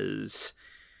as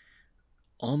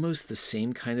almost the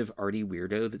same kind of arty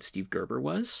weirdo that Steve Gerber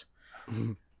was,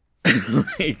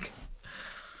 like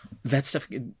that stuff,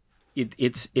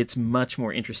 it's much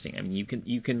more interesting. I mean,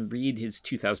 you can read his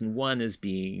 2001 as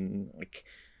being like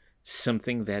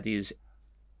something that is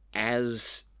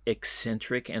as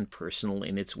eccentric and personal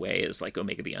in its way as like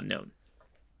Omega the Unknown.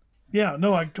 Yeah,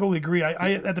 no, I totally agree.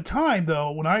 I at the time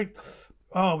though, when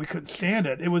we couldn't stand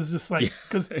it. It was just like,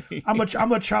 because I'm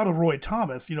a child of Roy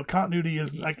Thomas. Continuity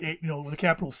is like with a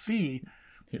capital C.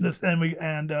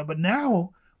 But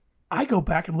now I go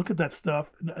back and look at that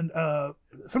stuff, and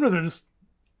sometimes I just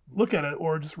look at it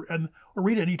or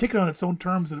read it, and you take it on its own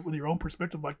terms and with your own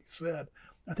perspective, like you said.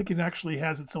 I think it actually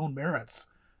has its own merits,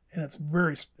 and it's a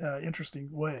very interesting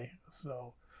way.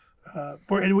 So.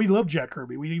 And we love Jack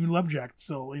Kirby. We even love Jack.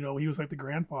 So he was like the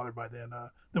grandfather by then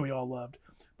that we all loved.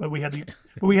 But we had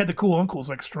the cool uncles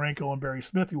like Stranko and Barry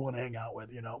Smith you want to hang out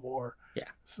with, more. Yeah.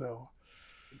 So,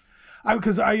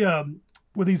 because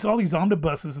with all these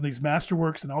omnibuses and these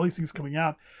Masterworks and all these things coming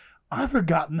out, I've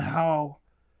forgotten how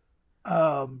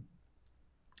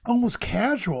almost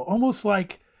casual,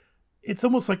 it's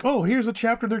almost like, oh, here's a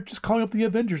chapter. They're just calling up the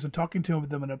Avengers and talking to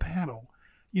them in a panel.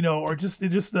 Or just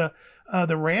the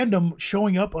random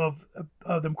showing up of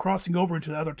them crossing over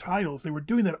into the other titles. They were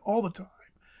doing that all the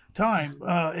time.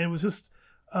 It was just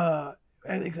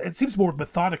it seems more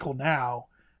methodical now,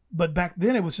 but back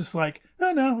then it was just like,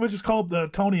 oh, no, let's just call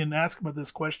up Tony and ask him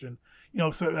this question.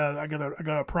 So I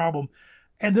got a problem,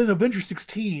 and then Avengers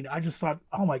 16. I just thought,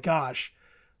 oh my gosh,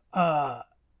 a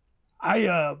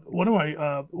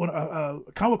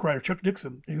comic writer, Chuck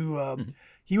Dixon, who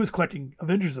he was collecting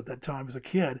Avengers at that time as a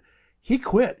kid. He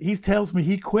quit. He tells me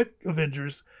he quit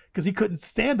Avengers because he couldn't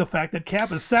stand the fact that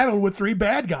Cap is saddled with 3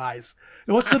 bad guys.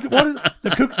 And what is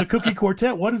the Cookie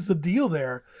Quartet? What is the deal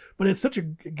there? But it's such a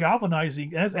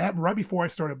galvanizing. And it happened right before I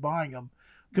started buying them,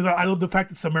 because I love the fact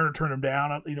that Samara turned him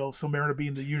down. Samara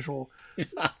being the usual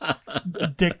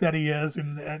dick that he is,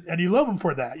 and you love him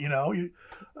for that.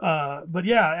 But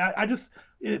yeah,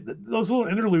 those little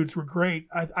interludes were great.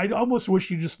 I almost wish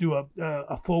you just do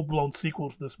a full blown sequel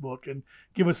to this book and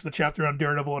give us the chapter on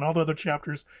Daredevil and all the other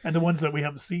chapters and the ones that we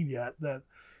haven't seen yet.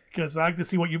 Because I like to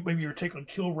see what maybe your take on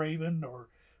Killraven or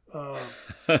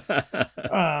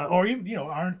even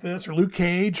Iron Fist or Luke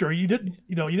Cage, or you didn't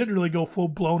really go full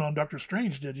blown on Doctor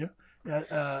Strange, did you?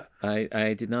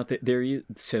 I did not.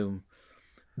 So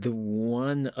the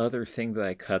one other thing that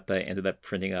I cut that I ended up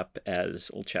printing up as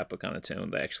old chapbook on its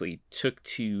own that I actually took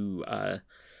to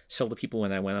sell to people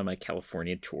when I went on my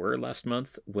California tour last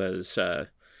month was so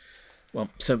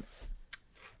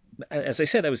as I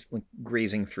said, I was like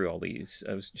grazing through all these.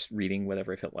 I was just reading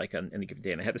whatever I felt like on any given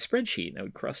day, and I had a spreadsheet, and I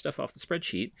would cross stuff off the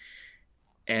spreadsheet.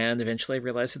 And eventually I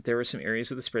realized that there were some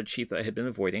areas of the spreadsheet that I had been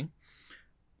avoiding,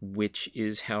 which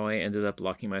is how I ended up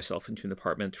locking myself into an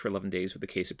apartment for 11 days with a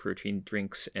case of protein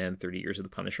drinks and 30 years of The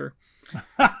Punisher.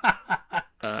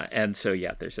 And so,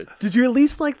 yeah, there's a... Did you at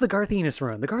least like the Garth Ennis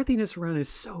run? The Garth Ennis run is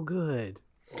so good.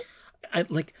 I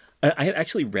had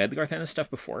actually read the Garth Ennis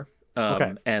stuff before.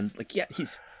 Okay. And, like, yeah,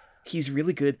 he's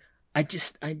really good.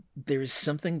 There's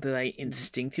something that I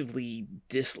instinctively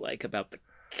dislike about the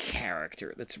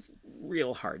character that's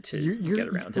real hard to get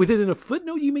around. Was it in a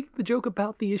footnote you make the joke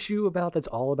about the issue about that's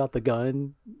all about the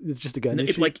gun? It's just a gun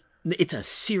issue? It's a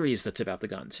series that's about the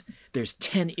guns. There's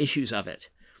 10 issues of it.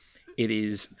 It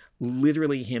is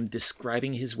literally him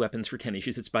describing his weapons for 10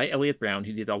 issues. It's by Elliot Brown,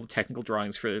 who did all the technical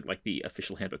drawings for like the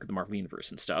official handbook of the Marvel Universe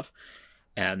and stuff.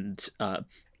 And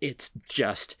it's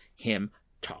just him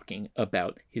talking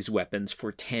about his weapons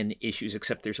for 10 issues,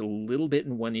 except there's a little bit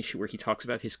in one issue where he talks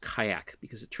about his kayak,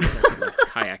 because it turns out he likes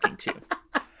kayaking too.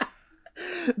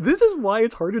 This is why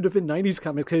it's hard to defend 90s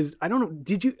comics, because I don't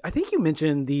know, I think you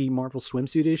mentioned the Marvel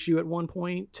swimsuit issue at one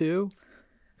point too?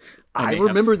 I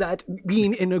remember that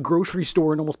being in a grocery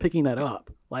store and almost picking that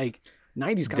up. Like,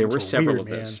 90s comics there were several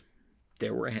weird, of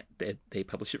those. They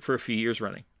published it for a few years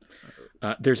running.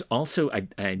 There's also,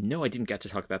 I know I didn't get to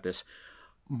talk about this,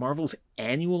 Marvel's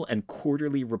annual and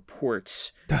quarterly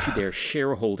reports to their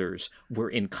shareholders were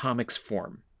in comics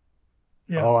form.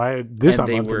 Yeah. Oh, I'm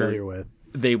unfamiliar with.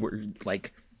 They were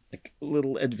like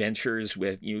little adventures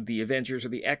with the Avengers or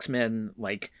the X-Men,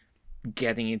 like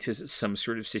getting into some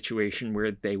sort of situation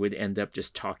where they would end up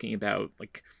just talking about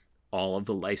like all of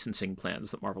the licensing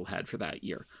plans that Marvel had for that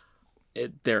year.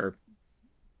 They're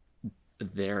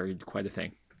quite a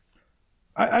thing.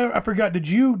 I forgot. Did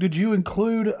you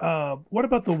include what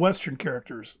about the Western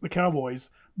characters, the cowboys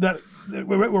that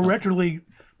were regularly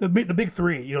the big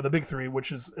three? You know, the big three,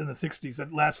 which is in the '60s,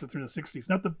 that lasted through the '60s.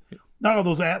 Not all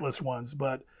those Atlas ones,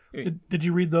 but did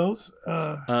you read those?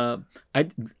 Those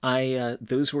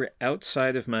were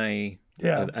outside of my.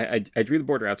 Yeah, I drew the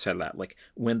border outside of that. Like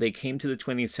when they came to the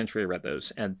 20th century, I read those,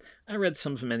 and I read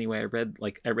some of them anyway. I read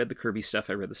the Kirby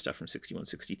stuff. I read the stuff from 61,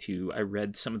 62. I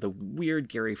read some of the weird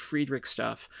Gary Friedrich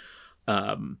stuff.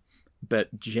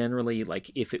 But generally, like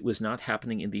if it was not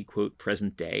happening in the quote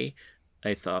present day,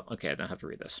 I thought, okay, I don't have to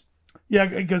read this. Yeah,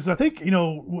 because I think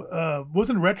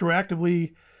wasn't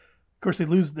retroactively. Of course, they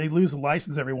lose the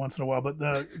license every once in a while, but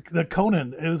the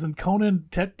Conan, it was in Conan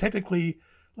technically.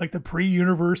 Like the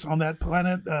pre-universe on that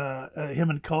planet, him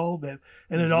and Cull,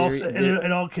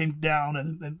 it all came down,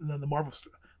 and then the Marvel.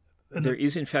 There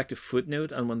is, in fact, a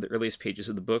footnote on one of the earliest pages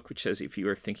of the book, which says, "If you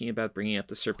are thinking about bringing up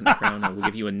the Serpent Crown, I will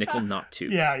give you a nickel not to."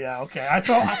 Yeah, okay. I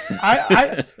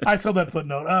saw that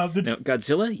footnote. Now,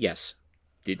 Godzilla, yes,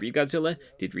 did read Godzilla,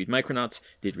 did read Micronauts,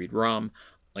 did read Rom,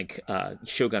 like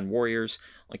Shogun Warriors.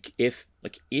 Like if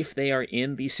they are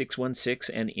in the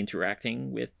 616 and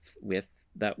interacting with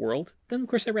that world, then of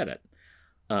course I read it.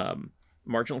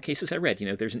 Marginal cases I read.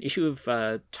 There's an issue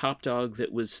of Top Dog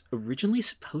that was originally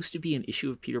supposed to be an issue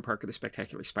of Peter Parker the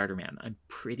Spectacular Spider-Man. I'm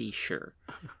pretty sure.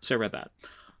 So I read that.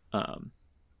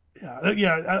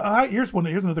 Here's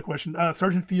another question.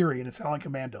 Sergeant Fury and his Howling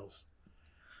Commandos.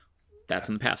 That's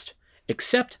in the past.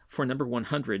 Except for number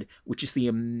 100, which is the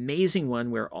amazing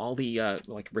one where all the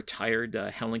retired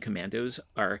Howling Commandos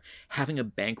are having a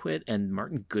banquet and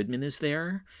Martin Goodman is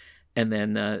there. And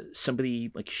then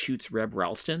somebody shoots Reb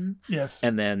Ralston. Yes.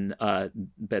 And then,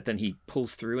 but then he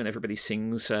pulls through, and everybody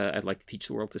sings. I'd like to teach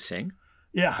the world to sing.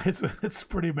 Yeah, it's a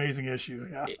pretty amazing issue.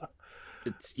 Yeah.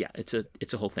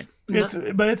 It's a whole thing. That's one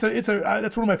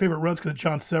of my favorite runs because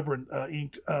John Severin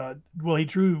inked.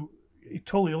 He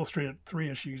totally illustrated 3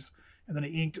 issues, and then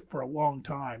he inked for a long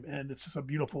time, and it's just a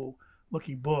beautiful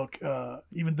looking book.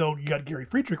 Even though you got Gary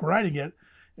Friedrich writing it.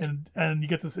 And you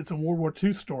get this. It's a World War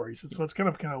II story, so it's kind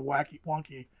of wacky,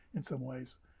 wonky in some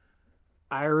ways.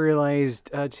 I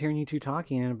realized hearing you two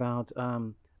talking about.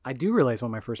 I do realize what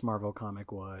my first Marvel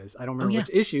comic was. I don't remember which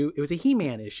issue. It was a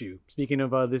He-Man issue. Speaking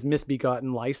of this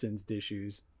misbegotten licensed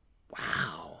issues.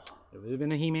 Wow. It would have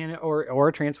been a He-Man or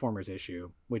a Transformers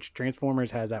issue, which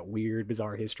Transformers has that weird,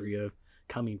 bizarre history of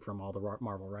coming from all the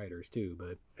Marvel writers too.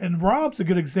 And Rob's a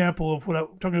good example of what I'm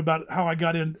talking about,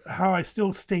 how I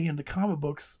still stay into comic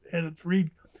books and it's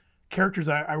read characters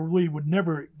I really would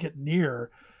never get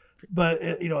near, but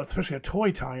especially a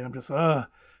toy tie-in, I'm just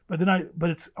but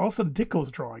it's all of a sudden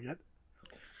Ditko's drawing it,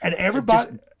 and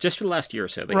everybody just for the last year or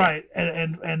so, right?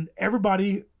 And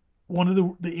everybody wanted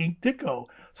the ink Ditko,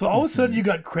 so all of a sudden you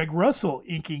got Craig Russell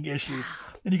inking issues.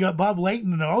 And you got Bob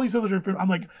Layton and all these other different. I'm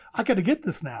like, I got to get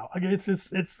this now.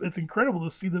 It's incredible to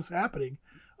see this happening,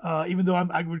 even though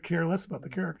I would care less about the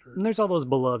character. And there's all those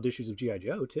beloved issues of G.I.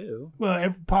 Joe too.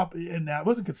 Well, Pop and that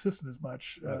wasn't consistent as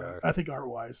much. Okay. I think art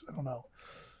wise, I don't know,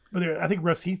 but I think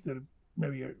Russ Heath did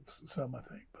maybe some. I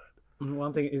think, but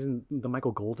one thing isn't the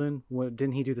Michael Golden.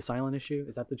 Didn't he do the silent issue?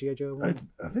 Is that the G.I. Joe one?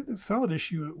 I think the solid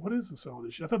issue. What is the solid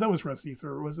issue? I thought that was Russ Heath,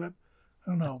 or was that? I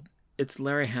don't know. It's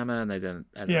Larry Hama, and I don't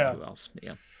know who else.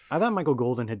 Yeah, I thought Michael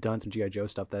Golden had done some G.I. Joe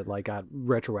stuff that got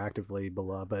retroactively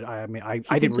beloved, but I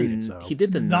didn't read it. So he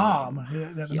did the Nom.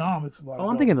 The Nom is a lot. Oh,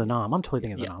 I'm thinking of the Nom. I'm totally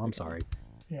thinking of the Nom. I'm sorry.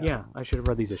 Yeah, I should have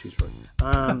read these issues first.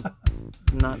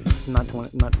 Not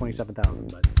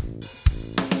 27,000, but.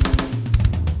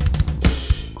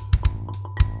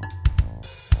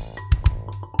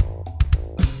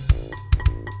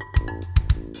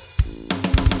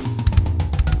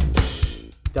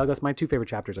 Douglas, my 2 favorite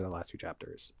chapters are the last 2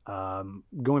 chapters.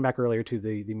 Going back earlier to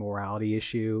the morality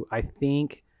issue, I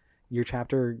think your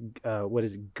chapter, what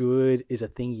is good is a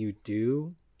thing you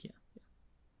do.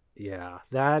 Yeah.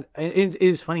 That it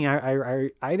is funny. I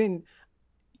didn't.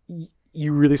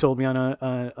 You really sold me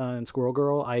on Squirrel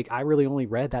Girl. I really only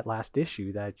read that last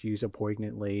issue that you so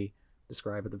poignantly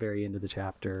describe at the very end of the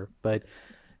chapter, but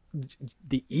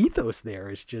the ethos there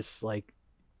is just like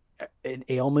an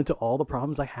ailment to all the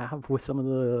problems I have with some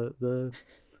of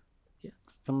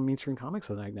some mainstream comics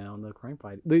right now, and the crime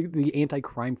fight, the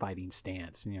anti-crime fighting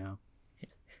stance,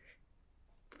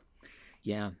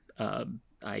 Yeah.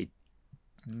 I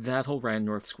that whole Ryan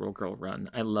North Squirrel Girl run,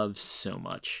 I love so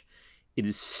much. It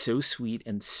is so sweet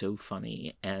and so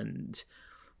funny, and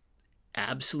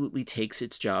absolutely takes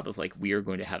its job of like, we are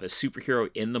going to have a superhero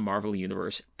in the Marvel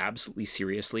universe absolutely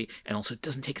seriously, and also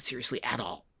doesn't take it seriously at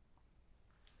all.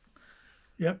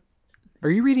 Yep. Are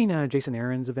you reading Jason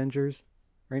Aaron's Avengers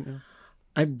right now?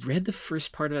 I read the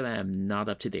first part of it. I am not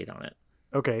up to date on it.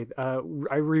 Okay, I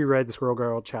reread the Squirrel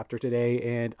Girl chapter today,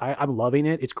 and I'm loving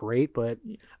it. It's great, but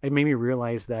it made me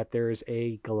realize that there's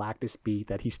a Galactus beat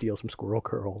that he steals from Squirrel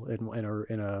Girl, it's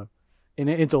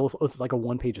like a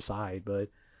 1-page aside, but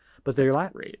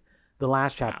great. The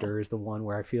last chapter is the one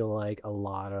where I feel like a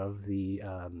lot of the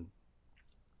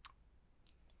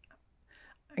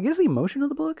I guess the emotion of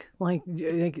the book, like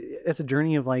it's a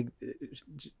journey of like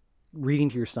reading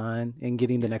to your son and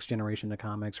getting the next generation of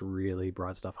comics really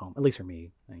brought stuff home, at least for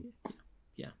me.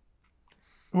 Yeah.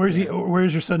 Where's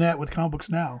your son at with comic books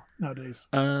nowadays?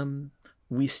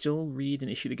 We still read an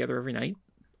issue together every night.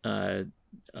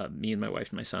 Me and my wife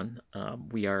and my son.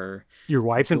 We are. Your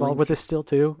wife's involved with this still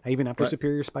too, even after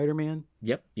Superior Spider-Man.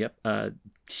 Yep.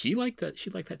 She liked that. She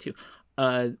liked that too.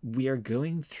 We are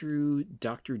going through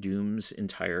Doctor Doom's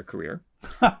entire career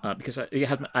because I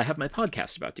have my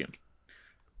podcast about Doom.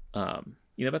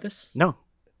 You know about this? No.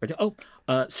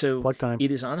 So plug time.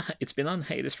 It's been on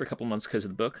hiatus for a couple months because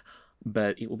of the book,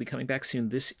 but it will be coming back soon.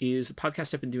 This is the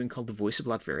podcast I've been doing called The Voice of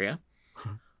Latveria,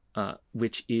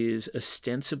 which is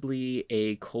ostensibly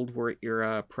a Cold War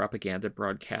era propaganda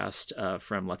broadcast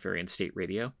from Latvian state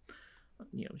radio,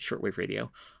 shortwave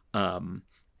radio,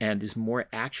 and is more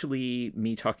actually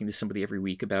me talking to somebody every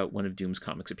week about one of Doom's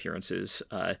comics appearances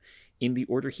in the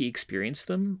order he experienced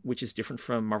them, which is different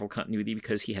from Marvel continuity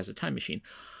because he has a time machine.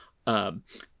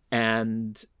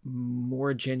 And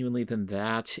more genuinely than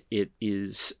that, it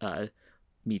is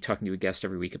me talking to a guest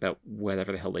every week about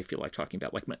whatever the hell they feel like talking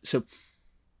about. So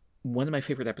one of my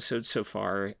favorite episodes so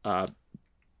far,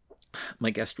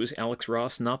 my guest was Alex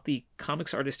Ross, not the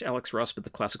comics artist Alex Ross, but the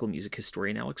classical music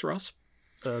historian Alex Ross.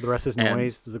 The Rest is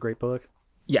Noise is a great book.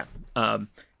 Yeah.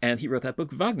 And he wrote that book,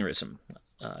 Wagnerism.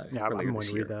 I'm going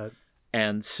to read that.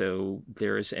 And so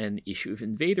there's an issue of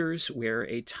Invaders where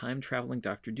a time-traveling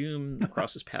Dr. Doom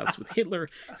crosses paths with Hitler,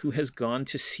 who has gone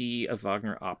to see a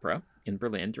Wagner opera in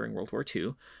Berlin during World War II.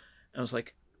 And I was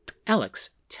like,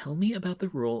 Alex, tell me about the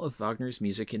role of Wagner's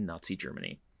music in Nazi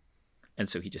Germany. And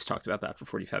so he just talked about that for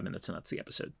 45 minutes, and that's the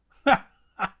episode.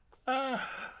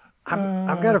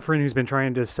 I've got a friend who's been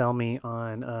trying to sell me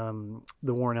on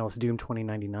the Warren Ellis Doom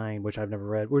 2099, which I've never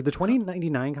read. Were the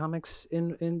 2099 comics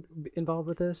involved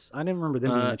with this? I didn't remember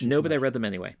them being mentioned. No, but I read them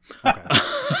anyway. Okay.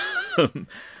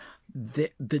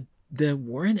 The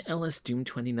Warren Ellis Doom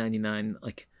 2099,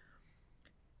 like,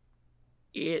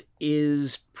 it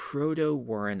is proto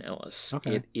Warren Ellis.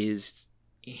 Okay. It is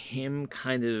him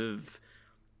kind of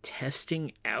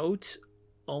testing out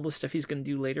all the stuff he's going to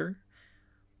do later.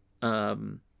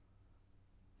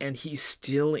 And he's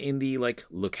still in the, like,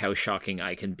 look how shocking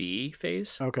I can be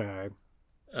phase. Okay.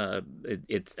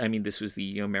 This was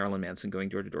the Marilyn Manson going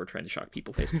door to door trying to shock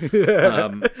people phase.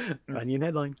 Onion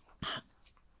headline.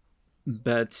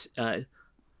 But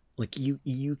like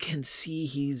you can see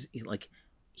he's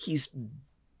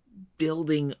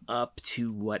building up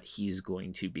to what he's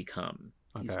going to become.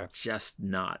 Okay. He's just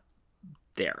not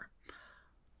there,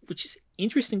 which is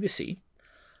interesting to see.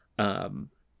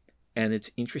 And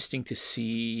it's interesting to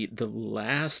see the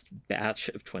last batch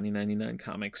of 2099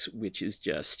 comics, which is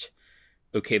just,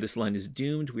 okay, this line is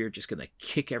doomed. We're just going to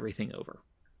kick everything over.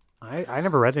 I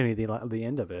never read any of the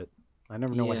end of it. I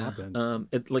never know what happened.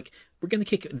 We're going to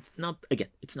kick it. It's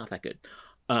not that good.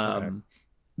 Okay.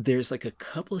 There's like a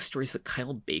couple of stories that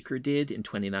Kyle Baker did in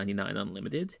 2099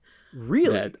 Unlimited.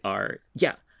 Really? That are,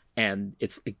 yeah. And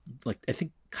it's like I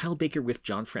think Kyle Baker with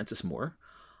John Francis Moore.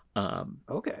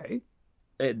 Okay.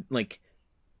 And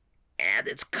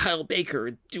it's Kyle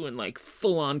Baker doing like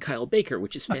full on Kyle Baker,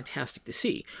 which is fantastic to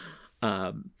see.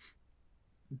 The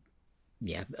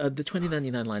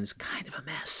 2099 line is kind of a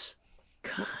mess.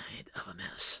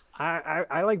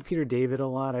 I like Peter David a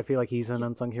lot. I feel like he's an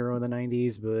unsung hero in the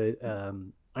 90s, but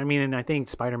and I think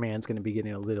Spider-Man's going to be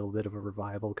getting a little bit of a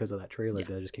revival because of that trailer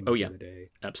that just came out the other day.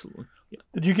 Absolutely. Yeah.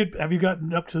 Have you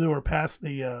gotten up to or past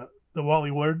the Wally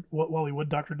Wood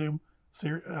Doctor Doom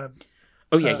series?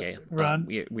 Run.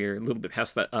 We're a little bit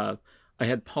past that. I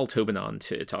had Paul Tobin on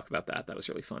to talk about that. That was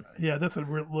really fun. Yeah, that's a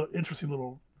real interesting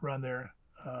little run there.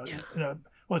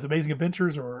 Was Amazing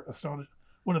Adventures or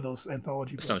one of those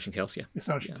anthology books? Astonishing Tales, yeah.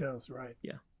 Astonishing Tales, right.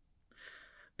 Yeah.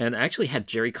 And I actually had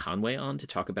Jerry Conway on to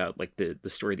talk about like the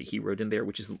story that he wrote in there,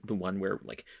 which is the one where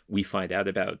like we find out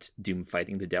about Doom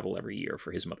fighting the devil every year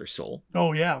for his mother's soul.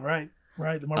 Oh yeah, right.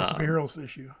 Right, the Marvel Superheroes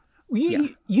issue.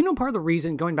 You know, part of the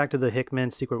reason, going back to the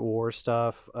Hickman Secret War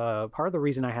stuff, part of the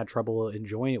reason I had trouble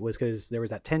enjoying it was because there was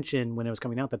that tension when it was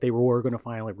coming out that they were going to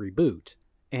finally reboot,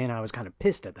 and I was kind of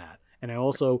pissed at that. And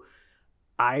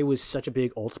I was such a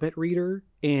big Ultimate reader,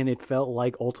 and it felt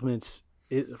like Ultimates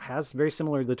it has very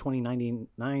similar to the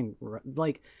 2099.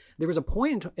 Like there was a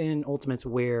point in Ultimates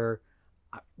where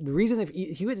the reason,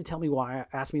 if you had to tell me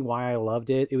ask me why I loved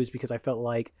it, it was because I felt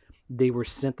like they were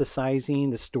synthesizing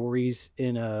the stories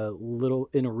in a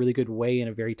really good way, in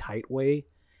a very tight way.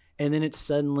 And then it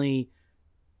suddenly,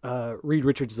 Reed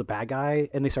Richards is a bad guy,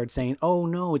 and they started saying, "Oh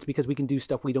no, it's because we can do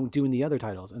stuff we don't do in the other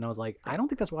titles." And I was like, I don't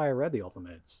think that's why I read the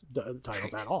Ultimates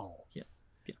titles at all. Yeah.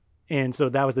 And so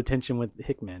that was the tension with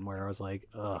Hickman, where I was like,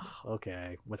 "Ugh,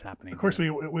 okay, what's happening?" Of course,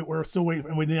 we're still waiting,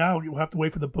 and now you'll have to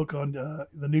wait for the book on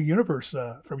the New Universe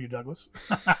from you, Douglas.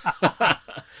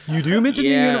 You do mention the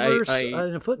Universe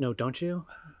in a footnote, don't you?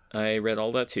 I read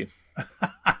all that too.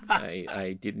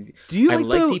 I didn't. Do you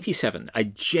like DP7? I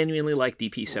genuinely like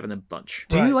DP7 a bunch.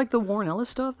 Do you like the Warren Ellis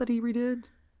stuff that he redid?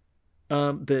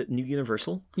 The New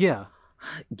Universal. Yeah.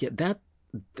 Yeah, that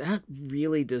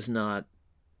really does not.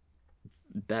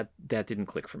 That didn't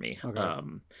click for me. Okay.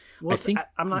 I think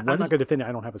I'm not going to defend it.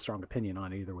 I don't have a strong opinion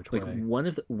on either which way. One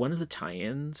of the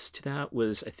tie-ins to that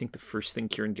was, I think, the first thing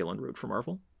Kieran Gillen wrote for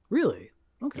Marvel. Really?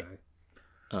 Okay.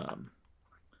 Yeah.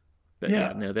 But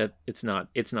yeah, no, that it's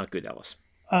not good, Ellis.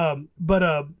 I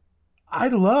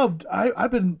dropped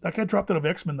out of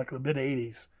X-Men like in the mid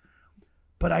 '80s,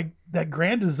 but that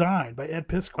Grand Design by Ed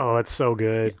Piskor. Oh, it's so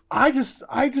good. I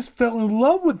just fell in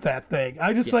love with that thing.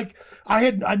 I just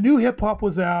I knew hip hop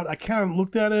was out. I kind of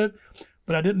looked at it,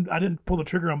 but I didn't pull the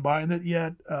trigger on buying it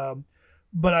yet.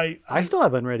 But I still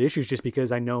have unread issues just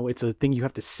because I know it's a thing you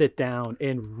have to sit down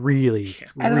and really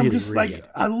I'm just like,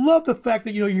 I love the fact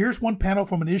that, here's one panel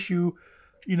from an issue,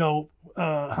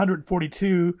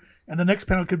 142, and the next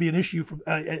panel could be an issue from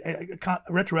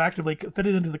retroactively fit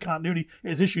it into the continuity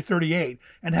is issue 38,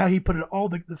 and how he put it all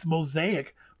this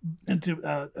mosaic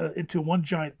into one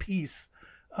giant piece.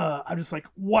 I'm just like,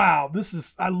 wow,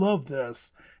 I love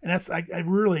this, and that's I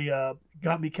really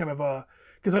got me kind of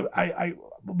because I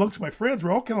amongst my friends,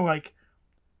 we're all kind of like,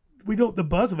 the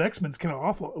buzz of X-Men's kind of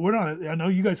awful. We're not. I know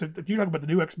you guys you're talking about the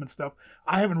new X-Men stuff.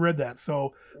 I haven't read that,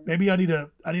 so maybe I need to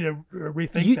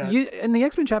rethink that. In the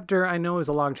X-Men chapter, I know it was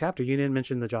a long chapter. You didn't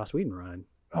mention the Joss Whedon run.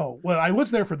 Oh well, I was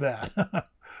there for that.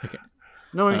 Okay.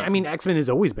 No, I mean X-Men has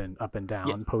always been up and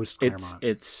down post Claremont.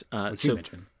 It's so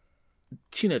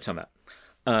two notes on that.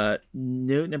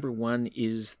 Note number one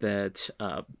is that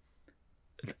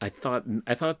I thought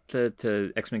that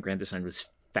the X-Men Grand Design was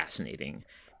fascinating.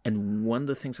 And one of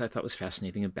the things I thought was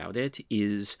fascinating about it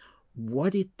is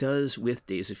what it does with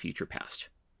Days of Future Past.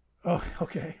 Oh,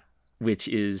 okay. Which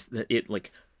is that it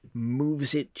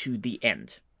moves it to the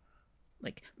end,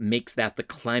 makes that the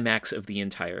climax of the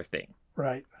entire thing.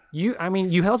 Right. You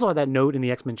also had that note in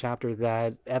the X-Men chapter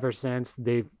that ever since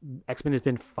X-Men has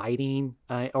been fighting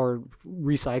or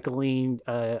recycling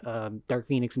Dark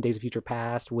Phoenix and Days of Future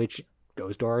Past, which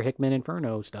goes to our Hickman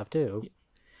Inferno stuff too.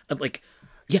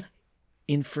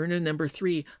 Inferno number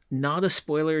 3, not a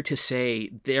spoiler to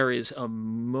say there is a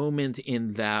moment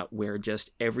in that where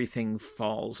just everything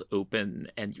falls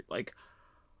open and you're like,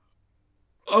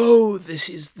 oh, this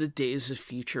is the Days of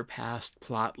Future Past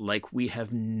plot like we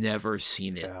have never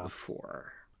seen it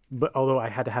before. But although I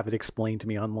had to have it explained to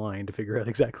me online to figure out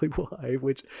exactly why,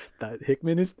 which that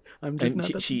Hickman is, I'm just not.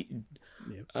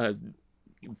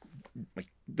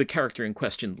 The character in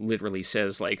question literally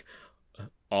says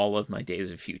all of my Days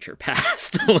of Future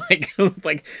Past. I'm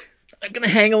gonna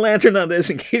hang a lantern on this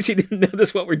in case you didn't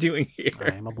notice what we're doing here.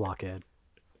 I am a blockhead.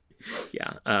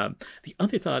 Yeah. The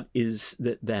other thought is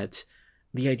that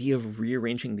the idea of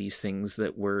rearranging these things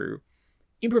that were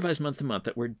improvised month to month,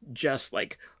 that were just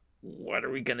what are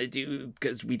we gonna do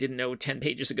because we didn't know 10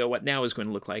 pages ago what now is going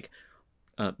to look like.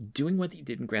 Doing what he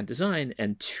did in Grand Design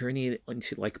and turning it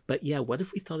into but yeah, what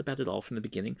if we thought about it all from the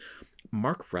beginning?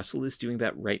 Mark Russell is doing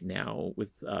that right now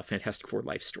with Fantastic Four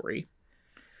Life Story.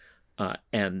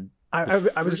 And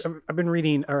I've been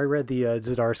reading, or I read the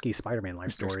Zdarsky Spider-Man Life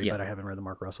Story, but I haven't read the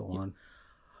Mark Russell one.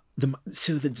 I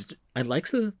like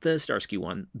the Zdarsky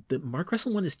one. The Mark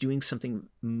Russell one is doing something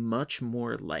much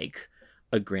more like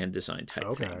a Grand Design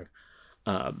type thing.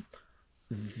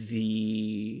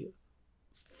 The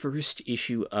first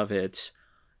issue of it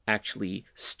actually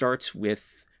starts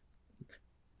with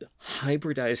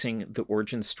hybridizing the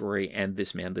origin story and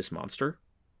this man, this monster.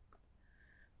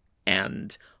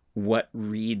 And what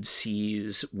Reed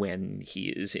sees when he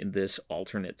is in this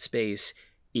alternate space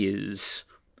is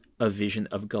a vision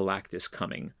of Galactus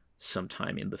coming,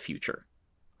 sometime in the future.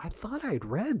 I thought I'd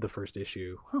read the first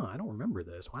issue. I don't remember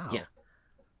this. Wow. Yeah.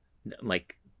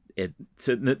 Like it.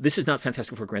 So this is not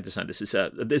Fantastic Four Grand Design. This is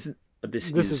this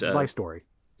is Life Story.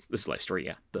 This is Life Story.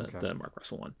 Yeah, the Mark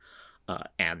Russell one,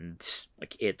 and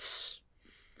like it's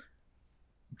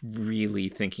really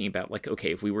thinking about like,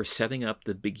 okay, if we were setting up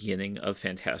the beginning of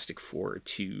Fantastic Four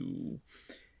to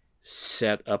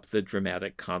set up the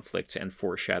dramatic conflicts and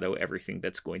foreshadow everything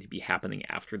that's going to be happening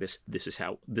after this, this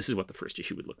is what the first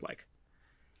issue would look like.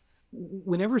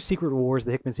 Whenever Secret Wars,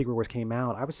 the Hickman Secret Wars came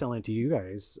out, I was selling it to you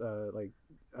guys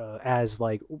as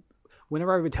like,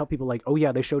 whenever I would tell people like, oh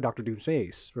yeah, they showed Doctor Doom's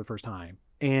face for the first time,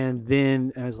 and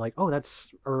then I was like, oh that's,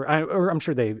 or I'm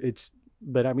sure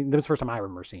but I mean that was the first time I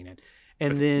remember seeing it,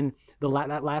 and then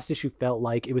that last issue felt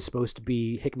like it was supposed to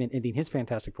be Hickman ending his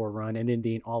Fantastic Four run and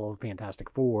ending all of Fantastic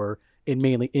Four, and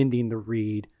mainly ending the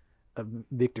Reed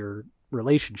Victor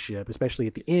relationship, especially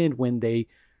at the end when they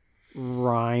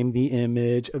rhyme the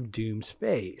image of Doom's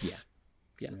face.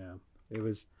 Yeah. It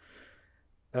was.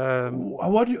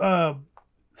 What do you,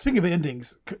 speaking of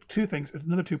endings, two things.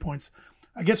 Another 2 points.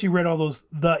 I guess you read all those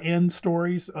the end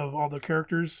stories of all the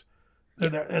characters.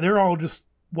 They're all just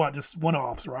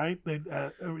one-offs, right?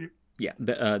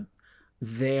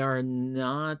 They are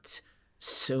not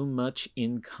so much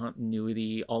in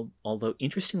continuity. Although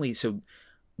interestingly, so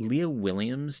Leah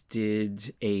Williams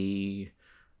did a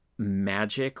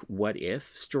Magic What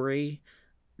If story,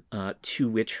 to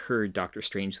which her Doctor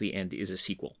Strange the End is a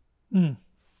sequel.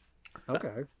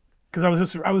 Okay. Because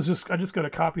I just got a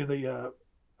copy of the.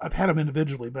 I've had them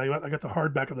individually, but I got the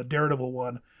hardback of the Daredevil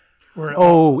one. Where,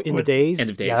 End of Days.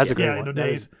 End of Days. Yeah, that's a great one. End of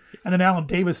Days. And then Alan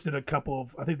Davis did a couple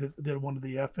of. I think they did one of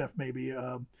the FF maybe.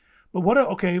 But what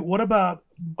about?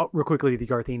 Oh, real quickly, the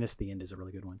Garth Ennis The End is a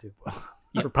really good one too.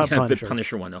 The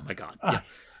Punisher one. Oh my god. Yeah.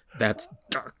 That's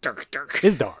dark.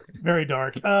 It's dark. Very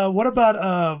dark. What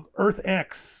about Earth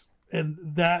X and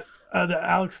that the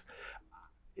Alex?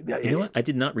 You know what? I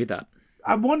did not read that.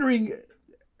 I'm wondering.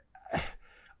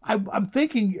 I'm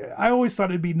thinking. I always thought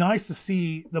it'd be nice to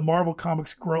see the Marvel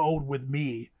comics grow old with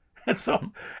me, and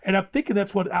and I'm thinking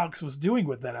that's what Alex was doing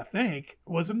with that. I think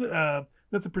wasn't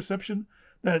that's a perception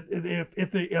that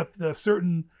if the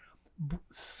certain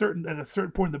at a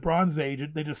certain point in the Bronze Age,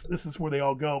 this is where they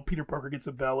all go. Peter Parker gets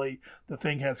a belly. The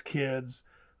Thing has kids.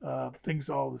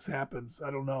 All this happens. I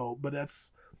don't know, but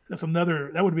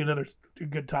that would be another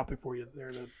good topic for you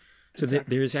there. So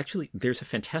there's a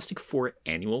Fantastic Four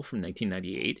annual from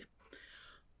 1998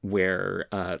 where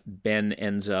Ben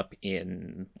ends up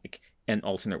in like an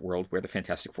alternate world where the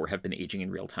Fantastic Four have been aging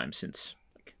in real time since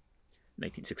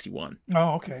 1961.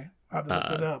 Oh, okay. I'll have to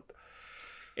look it up.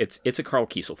 It's a Carl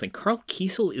Kiesel thing. Carl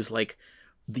Kiesel is like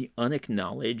the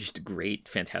unacknowledged great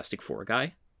Fantastic Four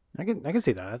guy. I can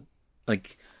see that.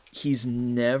 Like he's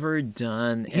never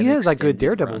done. He has a good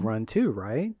Daredevil run too,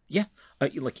 right? Yeah,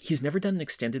 like he's never done an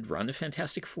extended run of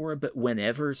Fantastic Four, but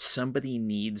whenever somebody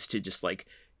needs to just like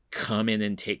come in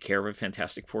and take care of a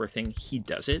Fantastic Four thing, he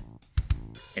does it,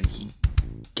 and he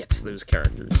gets those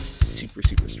characters super,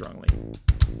 super strongly.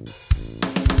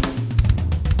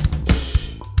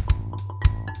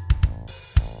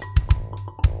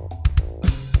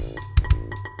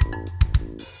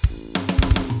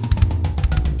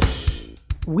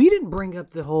 We didn't bring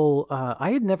up the whole.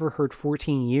 I had never heard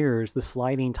 14 years, the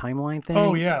sliding timeline thing.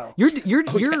 Oh yeah, your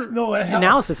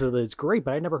analysis of it is great,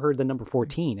 but I never heard the number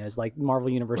 14 as like Marvel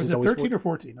Universe. Was it 13 or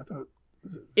 14? I thought.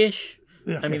 Ish.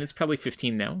 Yeah, okay. I mean, it's probably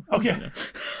 15 now. Okay.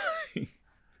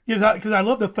 Because I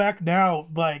love the fact now,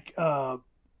 like, but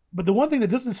the one thing that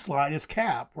doesn't slide is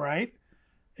Cap, right?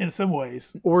 In some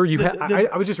ways. Or you have.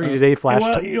 I was just reading today, Flash.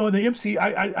 Well, in the MC,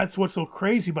 that's what's so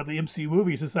crazy about the MC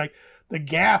movies. It's like the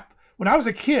gap. When I was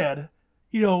a kid,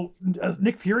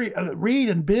 Nick Fury, Reed,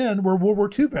 and Ben were World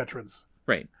War II veterans.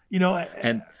 Right.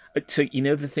 And so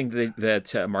the thing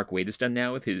that Mark Waid has done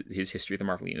now with his History of the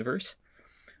Marvel Universe,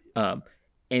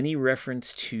 any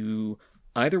reference to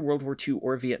either World War II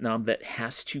or Vietnam that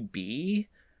has to be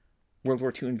World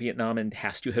War II and Vietnam and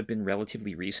has to have been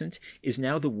relatively recent is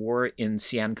now the war in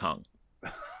Sian Kong.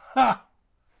 I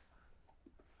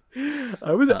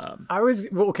was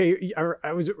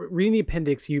reading the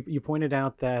appendix. You pointed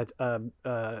out that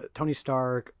Tony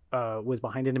Stark was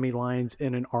behind enemy lines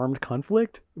in an armed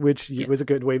conflict, which was a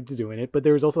good way of doing it. But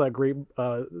there was also that great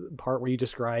part where you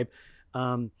describe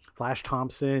Flash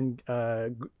Thompson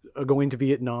going to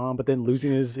Vietnam, but then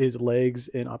losing his legs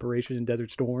in Operation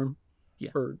Desert Storm. Yeah.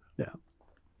 Or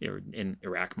in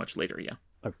Iraq much later. Yeah.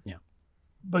 Yeah.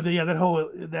 But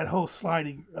that whole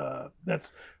sliding.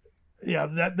 That's. Yeah,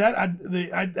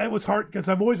 that was hard because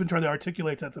I've always been trying to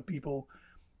articulate that to people,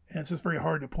 and it's just very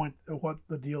hard to point what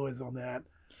the deal is on that.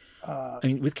 I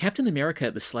mean, with Captain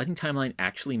America, the sliding timeline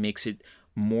actually makes it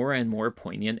more and more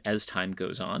poignant as time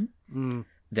goes on.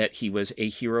 That he was a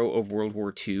hero of World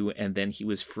War II, and then he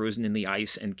was frozen in the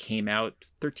ice and came out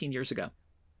 13 years ago.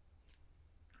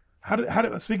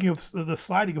 Speaking of the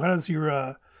sliding, how does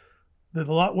your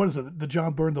what is it? The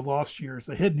John Byrne, the Lost Years,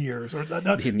 the Hidden Years, or the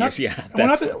Hidden Years? Yeah.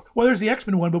 Well, there's the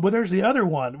X-Men one, but there's the other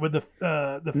one with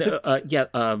right.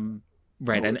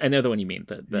 I know the one you mean.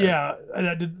 Yeah.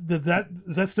 Does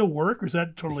that still work, or is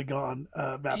that totally gone,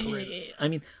 evaporated? I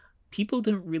mean, people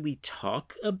don't really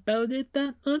talk about it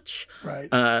that much.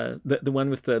 Right. The one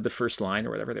with the first line or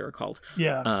whatever they were called.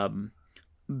 Yeah.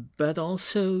 But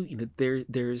also,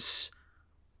 there's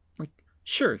like,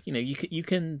 sure, you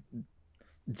can.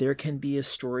 There can be a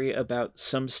story about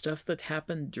some stuff that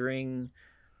happened during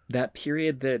that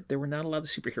period that there were not a lot of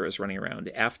superheroes running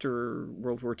around after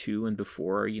World War II and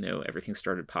before, everything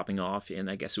started popping off in,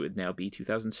 I guess it would now be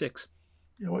 2006.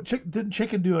 Didn't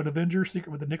Chicken do an Avengers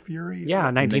Secret with the Nick Fury?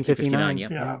 Yeah, 1959.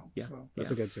 Yeah. So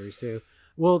that's a good series too.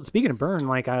 Well, speaking of Byrne,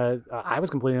 like I was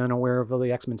completely unaware of all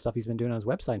the X-Men stuff he's been doing on his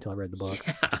website until I read the book.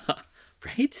 Yeah.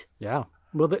 Right? Yeah.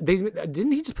 Well,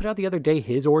 didn't he just put out the other day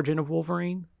his origin of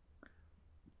Wolverine?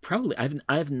 Probably.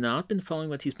 I've not been following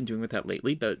what he's been doing with that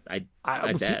lately, but I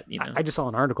bet, I just saw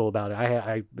an article about it.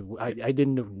 I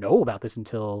didn't know about this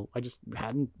until I just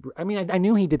hadn't. I mean, I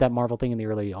knew he did that Marvel thing in the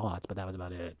early aughts, but that was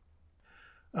about it.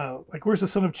 Where's the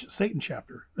Son of Satan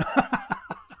chapter?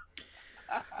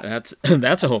 That's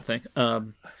a whole thing.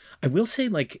 I will say,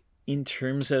 like, in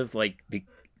terms of like the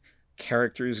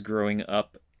characters growing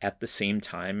up at the same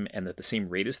time and at the same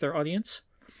rate as their audience,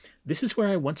 this is where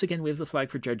I once again wave the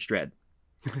flag for Judge Dredd.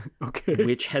 Okay.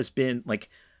 Which has been like,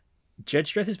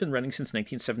 Judge Dredd has been running since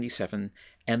 1977,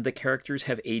 and the characters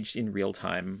have aged in real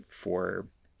time for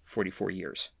 44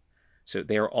 years. So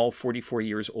they are all 44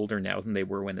 years older now than they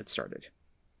were when it started.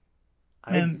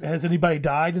 And has anybody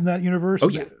died in that universe? Oh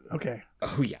yeah. Okay.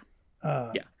 Oh yeah.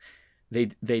 Yeah. They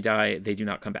die. They do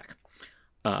not come back.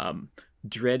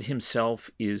 Dredd himself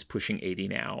is pushing 80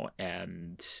 now,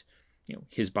 and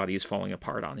his body is falling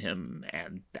apart on him,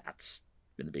 and that's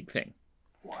been a big thing.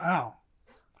 Wow.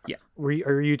 Yeah.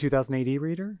 Are you a 2000 AD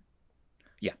reader?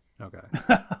 Yeah. Okay.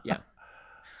 Yeah.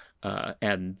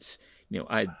 And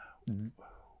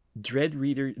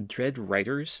Dredd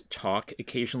writers talk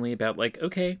occasionally about, like,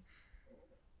 okay,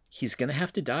 he's gonna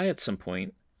have to die at some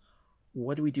point.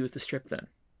 What do we do with the strip then?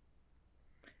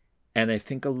 And I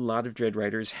think a lot of Dredd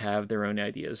writers have their own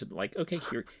ideas of, like, okay,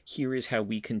 here is how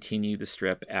we continue the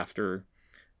strip after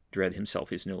Dredd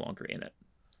himself is no longer in it.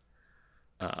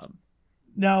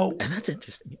 Now, and that's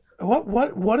interesting.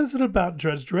 What is it about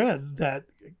Judge Dredd that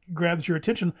grabs your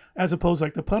attention as opposed to,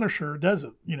 like, The Punisher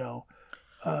doesn't?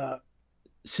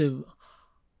 So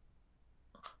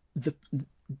the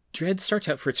Dredd starts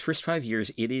out, for its first 5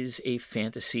 years, it is a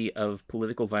fantasy of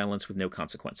political violence with no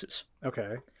consequences.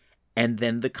 Okay. And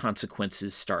then the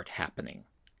consequences start happening,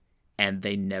 and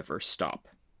they never stop.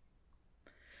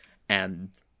 And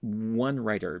one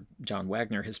writer, John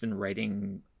Wagner, has been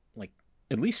writing like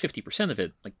at least 50% of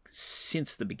it like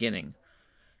since the beginning,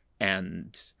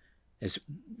 and has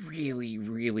really,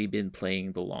 really been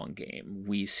playing the long game.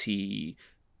 We see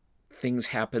things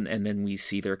happen, and then we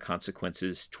see their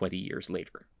consequences 20 years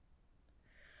later.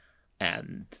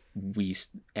 And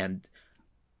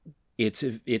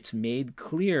it's made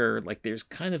clear, like, there's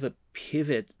kind of a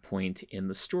pivot point in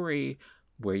the story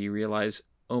where you realize,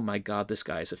 oh my God, this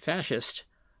guy is a fascist.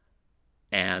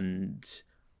 And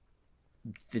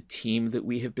the team that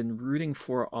we have been rooting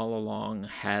for all along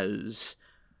has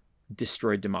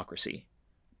destroyed democracy.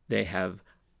 They have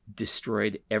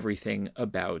destroyed everything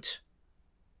about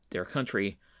their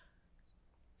country,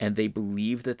 and they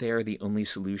believe that they are the only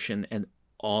solution, and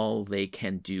all they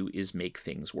can do is make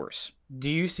things worse. Do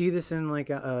you see this in like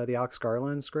the Alex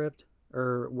Garland script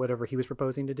or whatever he was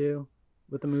proposing to do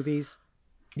with the movies?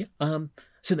 Yeah.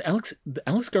 So the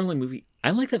Alex Garland movie,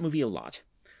 I like that movie a lot.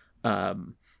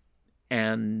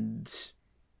 And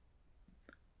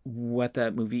what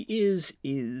that movie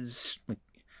is like,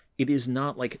 it is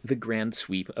not like the grand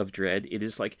sweep of Dredd. It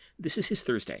is like, this is his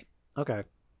Thursday. Okay.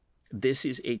 This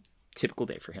is a typical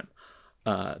day for him.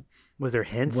 Was there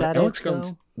hints at Alex it?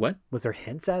 Garland's, what? Was there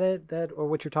hints at it that, or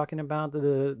what you're talking about?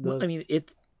 Well, I mean,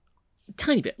 it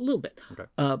tiny bit, a little bit.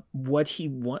 Okay.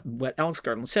 What Alex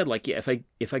Garland said, like, yeah,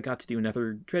 if I got to do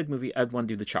another Dredd movie, I'd want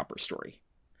to do the Chopper story.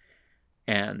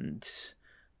 And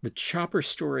the Chopper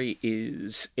story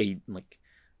is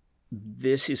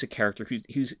this is a character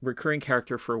who's a recurring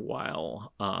character for a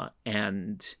while,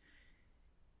 and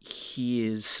he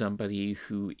is somebody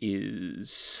who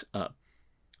is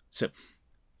So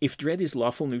if Dredd is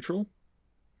lawful neutral,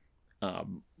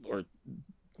 or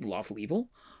lawful evil,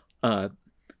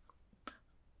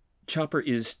 Chopper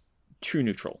is true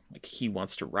neutral. Like, he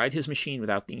wants to ride his machine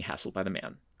without being hassled by the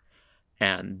man.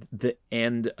 And the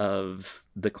end of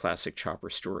the classic Chopper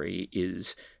story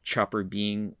is Chopper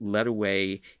being led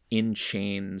away in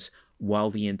chains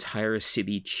while the entire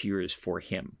city cheers for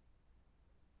him.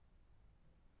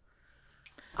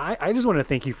 I just want to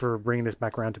thank you for bringing this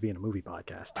back around to being a movie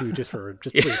podcast too, just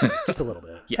a little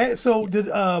bit. Yeah. Hey, so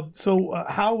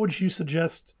how would you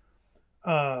suggest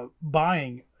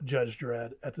buying Judge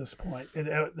Dredd at this point?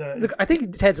 Look, I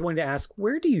think Ted's wanting to ask,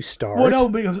 where do you start? Well, no,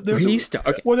 because they're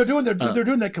doing they're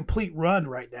doing that complete run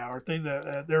right now. Or thing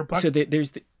that they're so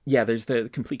there's the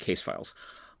complete case files.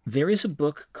 There is a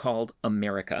book called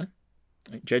America,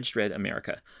 Judge Dredd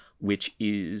America, which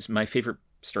is my favorite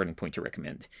starting point to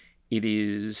recommend.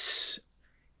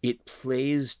 It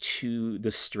plays to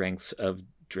the strengths of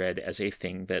Dredd as a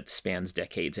thing that spans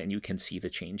decades, and you can see the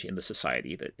change in the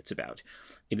society that it's about.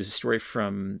 It is a story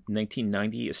from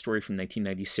 1990, a story from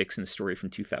 1996, and a story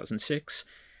from 2006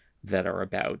 that are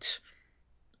about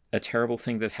a terrible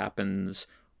thing that happens,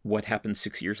 what happens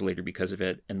 6 years later because of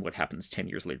it, and what happens 10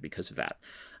 years later because of that.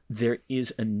 There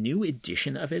is a new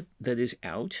edition of it that is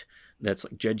out that's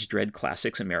like Judge Dredd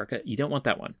Classics America. You don't want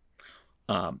that one.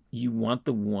 You want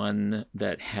the one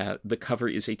that the cover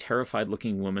is a terrified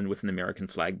looking woman with an American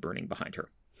flag burning behind her.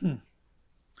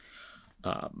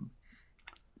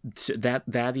 So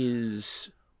that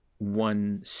is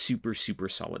one super, super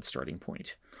solid starting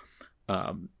point.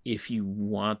 If you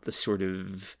want the sort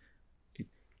of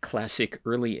classic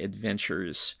early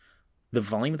adventures, the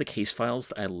volume of the case files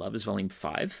that I love is volume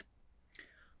 5.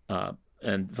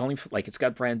 And volume, like, it's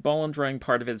got Brian Bolland drawing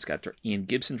part of it. It's got Ian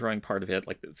Gibson drawing part of it.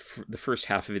 Like, the first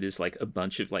half of it is like a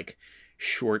bunch of like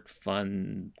short,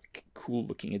 fun, cool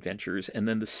looking adventures. And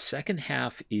then the second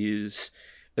half is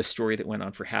a story that went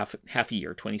on for half a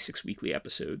year, 26 weekly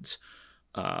episodes,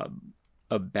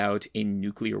 about a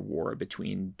nuclear war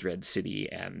between Dread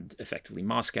City and effectively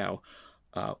Moscow,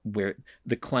 where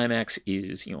the climax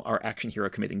is, our action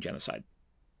hero committing genocide.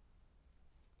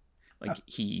 Like,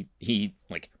 he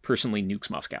like personally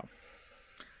nukes Moscow.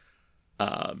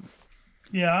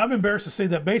 Yeah, I'm embarrassed to say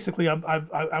that. Basically,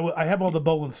 I have all the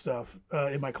Bolin stuff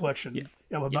in my collection,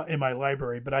 in my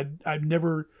library, but I've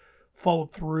never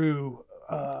followed through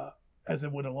as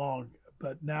it went along.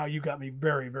 But now you got me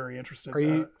very, very interested. Are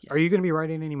you going to be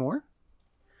writing any more?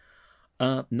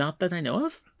 Not that I know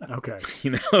of. Okay.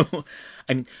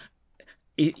 I mean,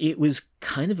 it was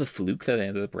kind of a fluke that I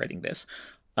ended up writing this.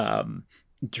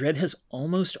 Dredd has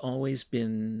almost always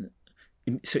been,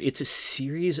 so it's a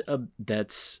series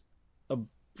that's a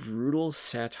brutal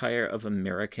satire of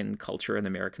American culture and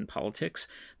American politics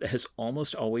that has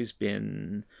almost always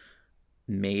been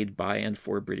made by and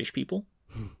for British people.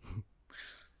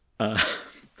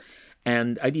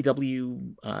 And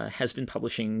IDW has been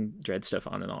publishing Dredd stuff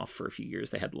on and off for a few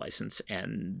years. They had the license,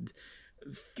 and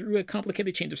through a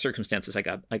complicated change of circumstances, I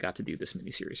got to do this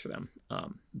miniseries for them.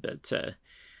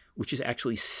 Which is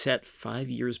actually set 5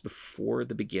 years before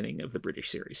the beginning of the British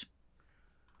series.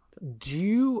 Do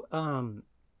you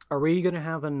are we going to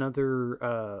have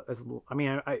another?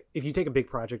 If you take a big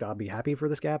project, I'll be happy for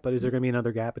this gap. But is there going to be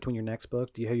another gap between your next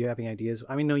book? Do you have any ideas?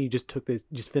 I mean, no, you just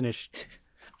finished.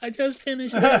 I just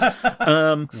finished this.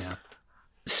 Yeah.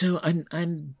 So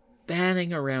I'm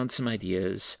batting around some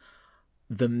ideas.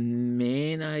 The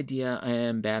main idea I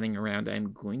am batting around,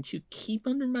 I'm going to keep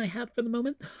under my hat for the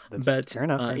moment, but fair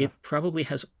enough. It probably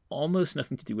has almost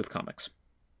nothing to do with comics.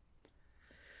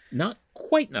 Not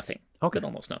quite nothing, but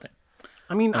almost nothing.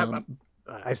 I mean,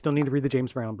 I still need to read the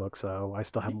James Brown book, so I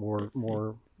still have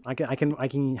more. I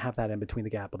can have that in between the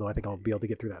gap, although I think I'll be able to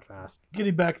get through that fast.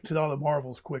 Getting back to all the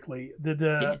Marvels quickly,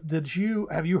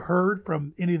 have you heard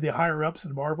from any of the higher ups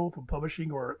in Marvel, from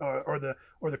publishing or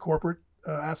the corporate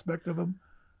aspect of them,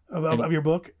 of your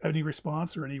book? Any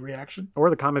response or any reaction, or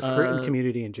the comics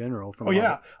community in general?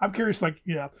 I'm curious.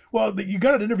 Well, you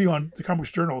got an interview on the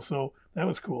Comics Journal, so that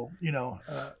was cool.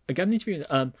 I got an interview.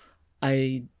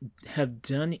 I have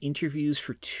done interviews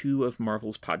for 2 of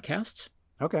Marvel's podcasts.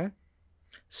 Okay.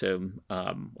 So,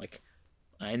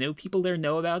 I know people there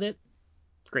know about it.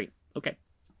 Great. Okay.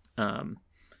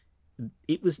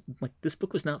 It was like, this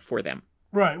book was not for them.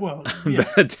 Right. Well,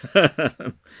 yeah.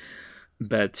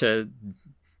 but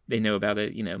they know about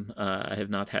it. I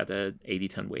have not had a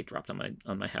 80-ton weight dropped on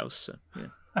my house. So,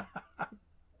 yeah.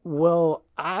 Well,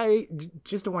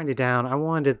 just to wind it down,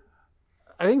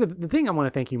 I think the thing I want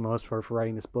to thank you most for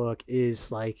writing this book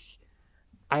is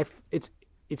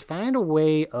it's found a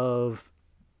way of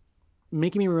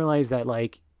making me realize that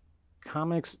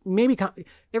comics, maybe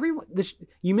everyone.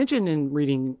 You mentioned in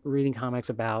reading comics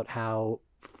about how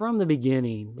from the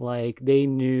beginning, like they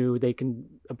knew they can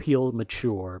appeal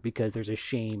mature because there's a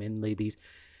shame in these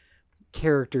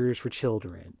characters for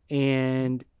children,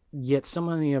 and yet so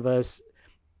many of us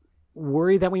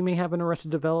worry that we may have an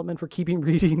Arrested Development for keeping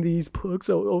reading these books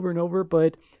over and over.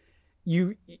 But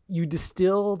you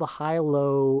distill the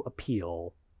high-low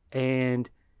appeal, and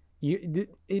it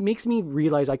makes me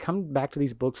realize I come back to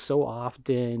these books so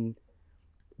often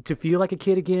to feel like a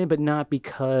kid again, but not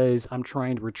because I'm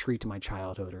trying to retreat to my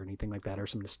childhood or anything like that, or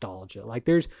some nostalgia. Like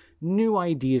there's new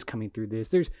ideas coming through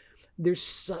this.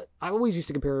 I always used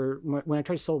to compare when I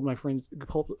try to sell my friends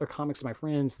or comics to my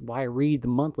friends why I read the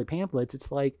monthly pamphlets.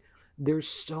 It's like there's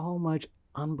so much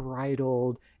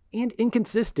unbridled and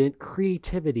inconsistent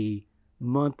creativity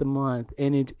month to month,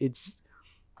 and it's.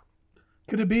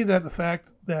 Could it be that the fact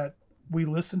that we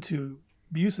listen to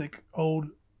music, old,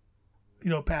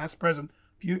 past, present,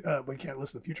 we can't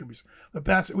listen to future music, but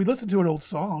past, we listen to an old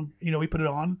song, we put it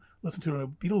on, listen to a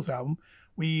Beatles album,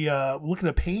 we look at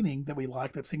a painting that we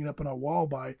like that's hanging up on our wall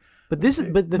by. But this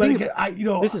is, but the thing,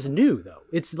 this is new though.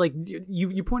 It's like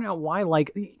you point out why,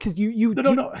 like, because you.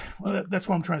 No. Well, that's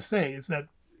what I'm trying to say is that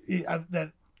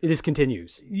this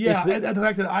continues. Yeah, and the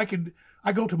fact that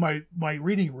I go to my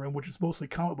reading room, which is mostly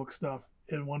comic book stuff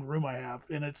in one room I have,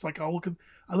 and it's like I look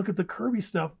at the Kirby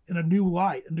stuff in a new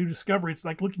light, a new discovery. It's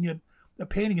like looking at a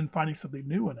painting and finding something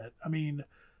new in it. I mean,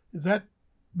 does that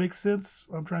make sense?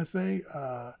 What I'm trying to say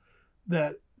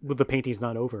that. Well, the painting's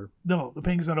not over. No, the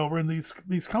painting's not over. And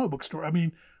these comic book stories. I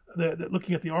mean,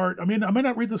 looking at the art. I mean, I may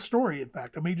not read the story. In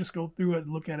fact, I may just go through it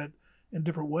and look at it in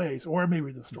different ways, or I may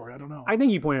read the story. I don't know. I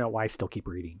think you pointed out why I still keep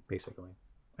reading, basically,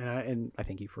 and I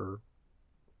thank you for.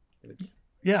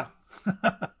 Yeah.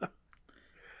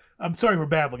 I'm sorry for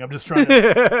babbling. I'm just trying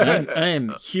to. I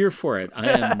am here for it. I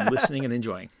am listening and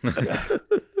enjoying.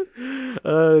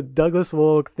 Douglas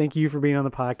Wolk, thank you for being on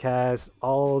the podcast.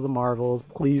 All of the Marvels,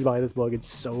 please buy this book.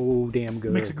 It's so damn good.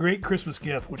 It makes a great Christmas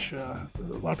gift, which a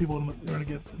lot of people are going to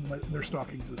get in their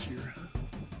stockings this year.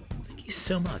 Thank you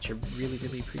so much. I really,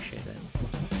 really appreciate it.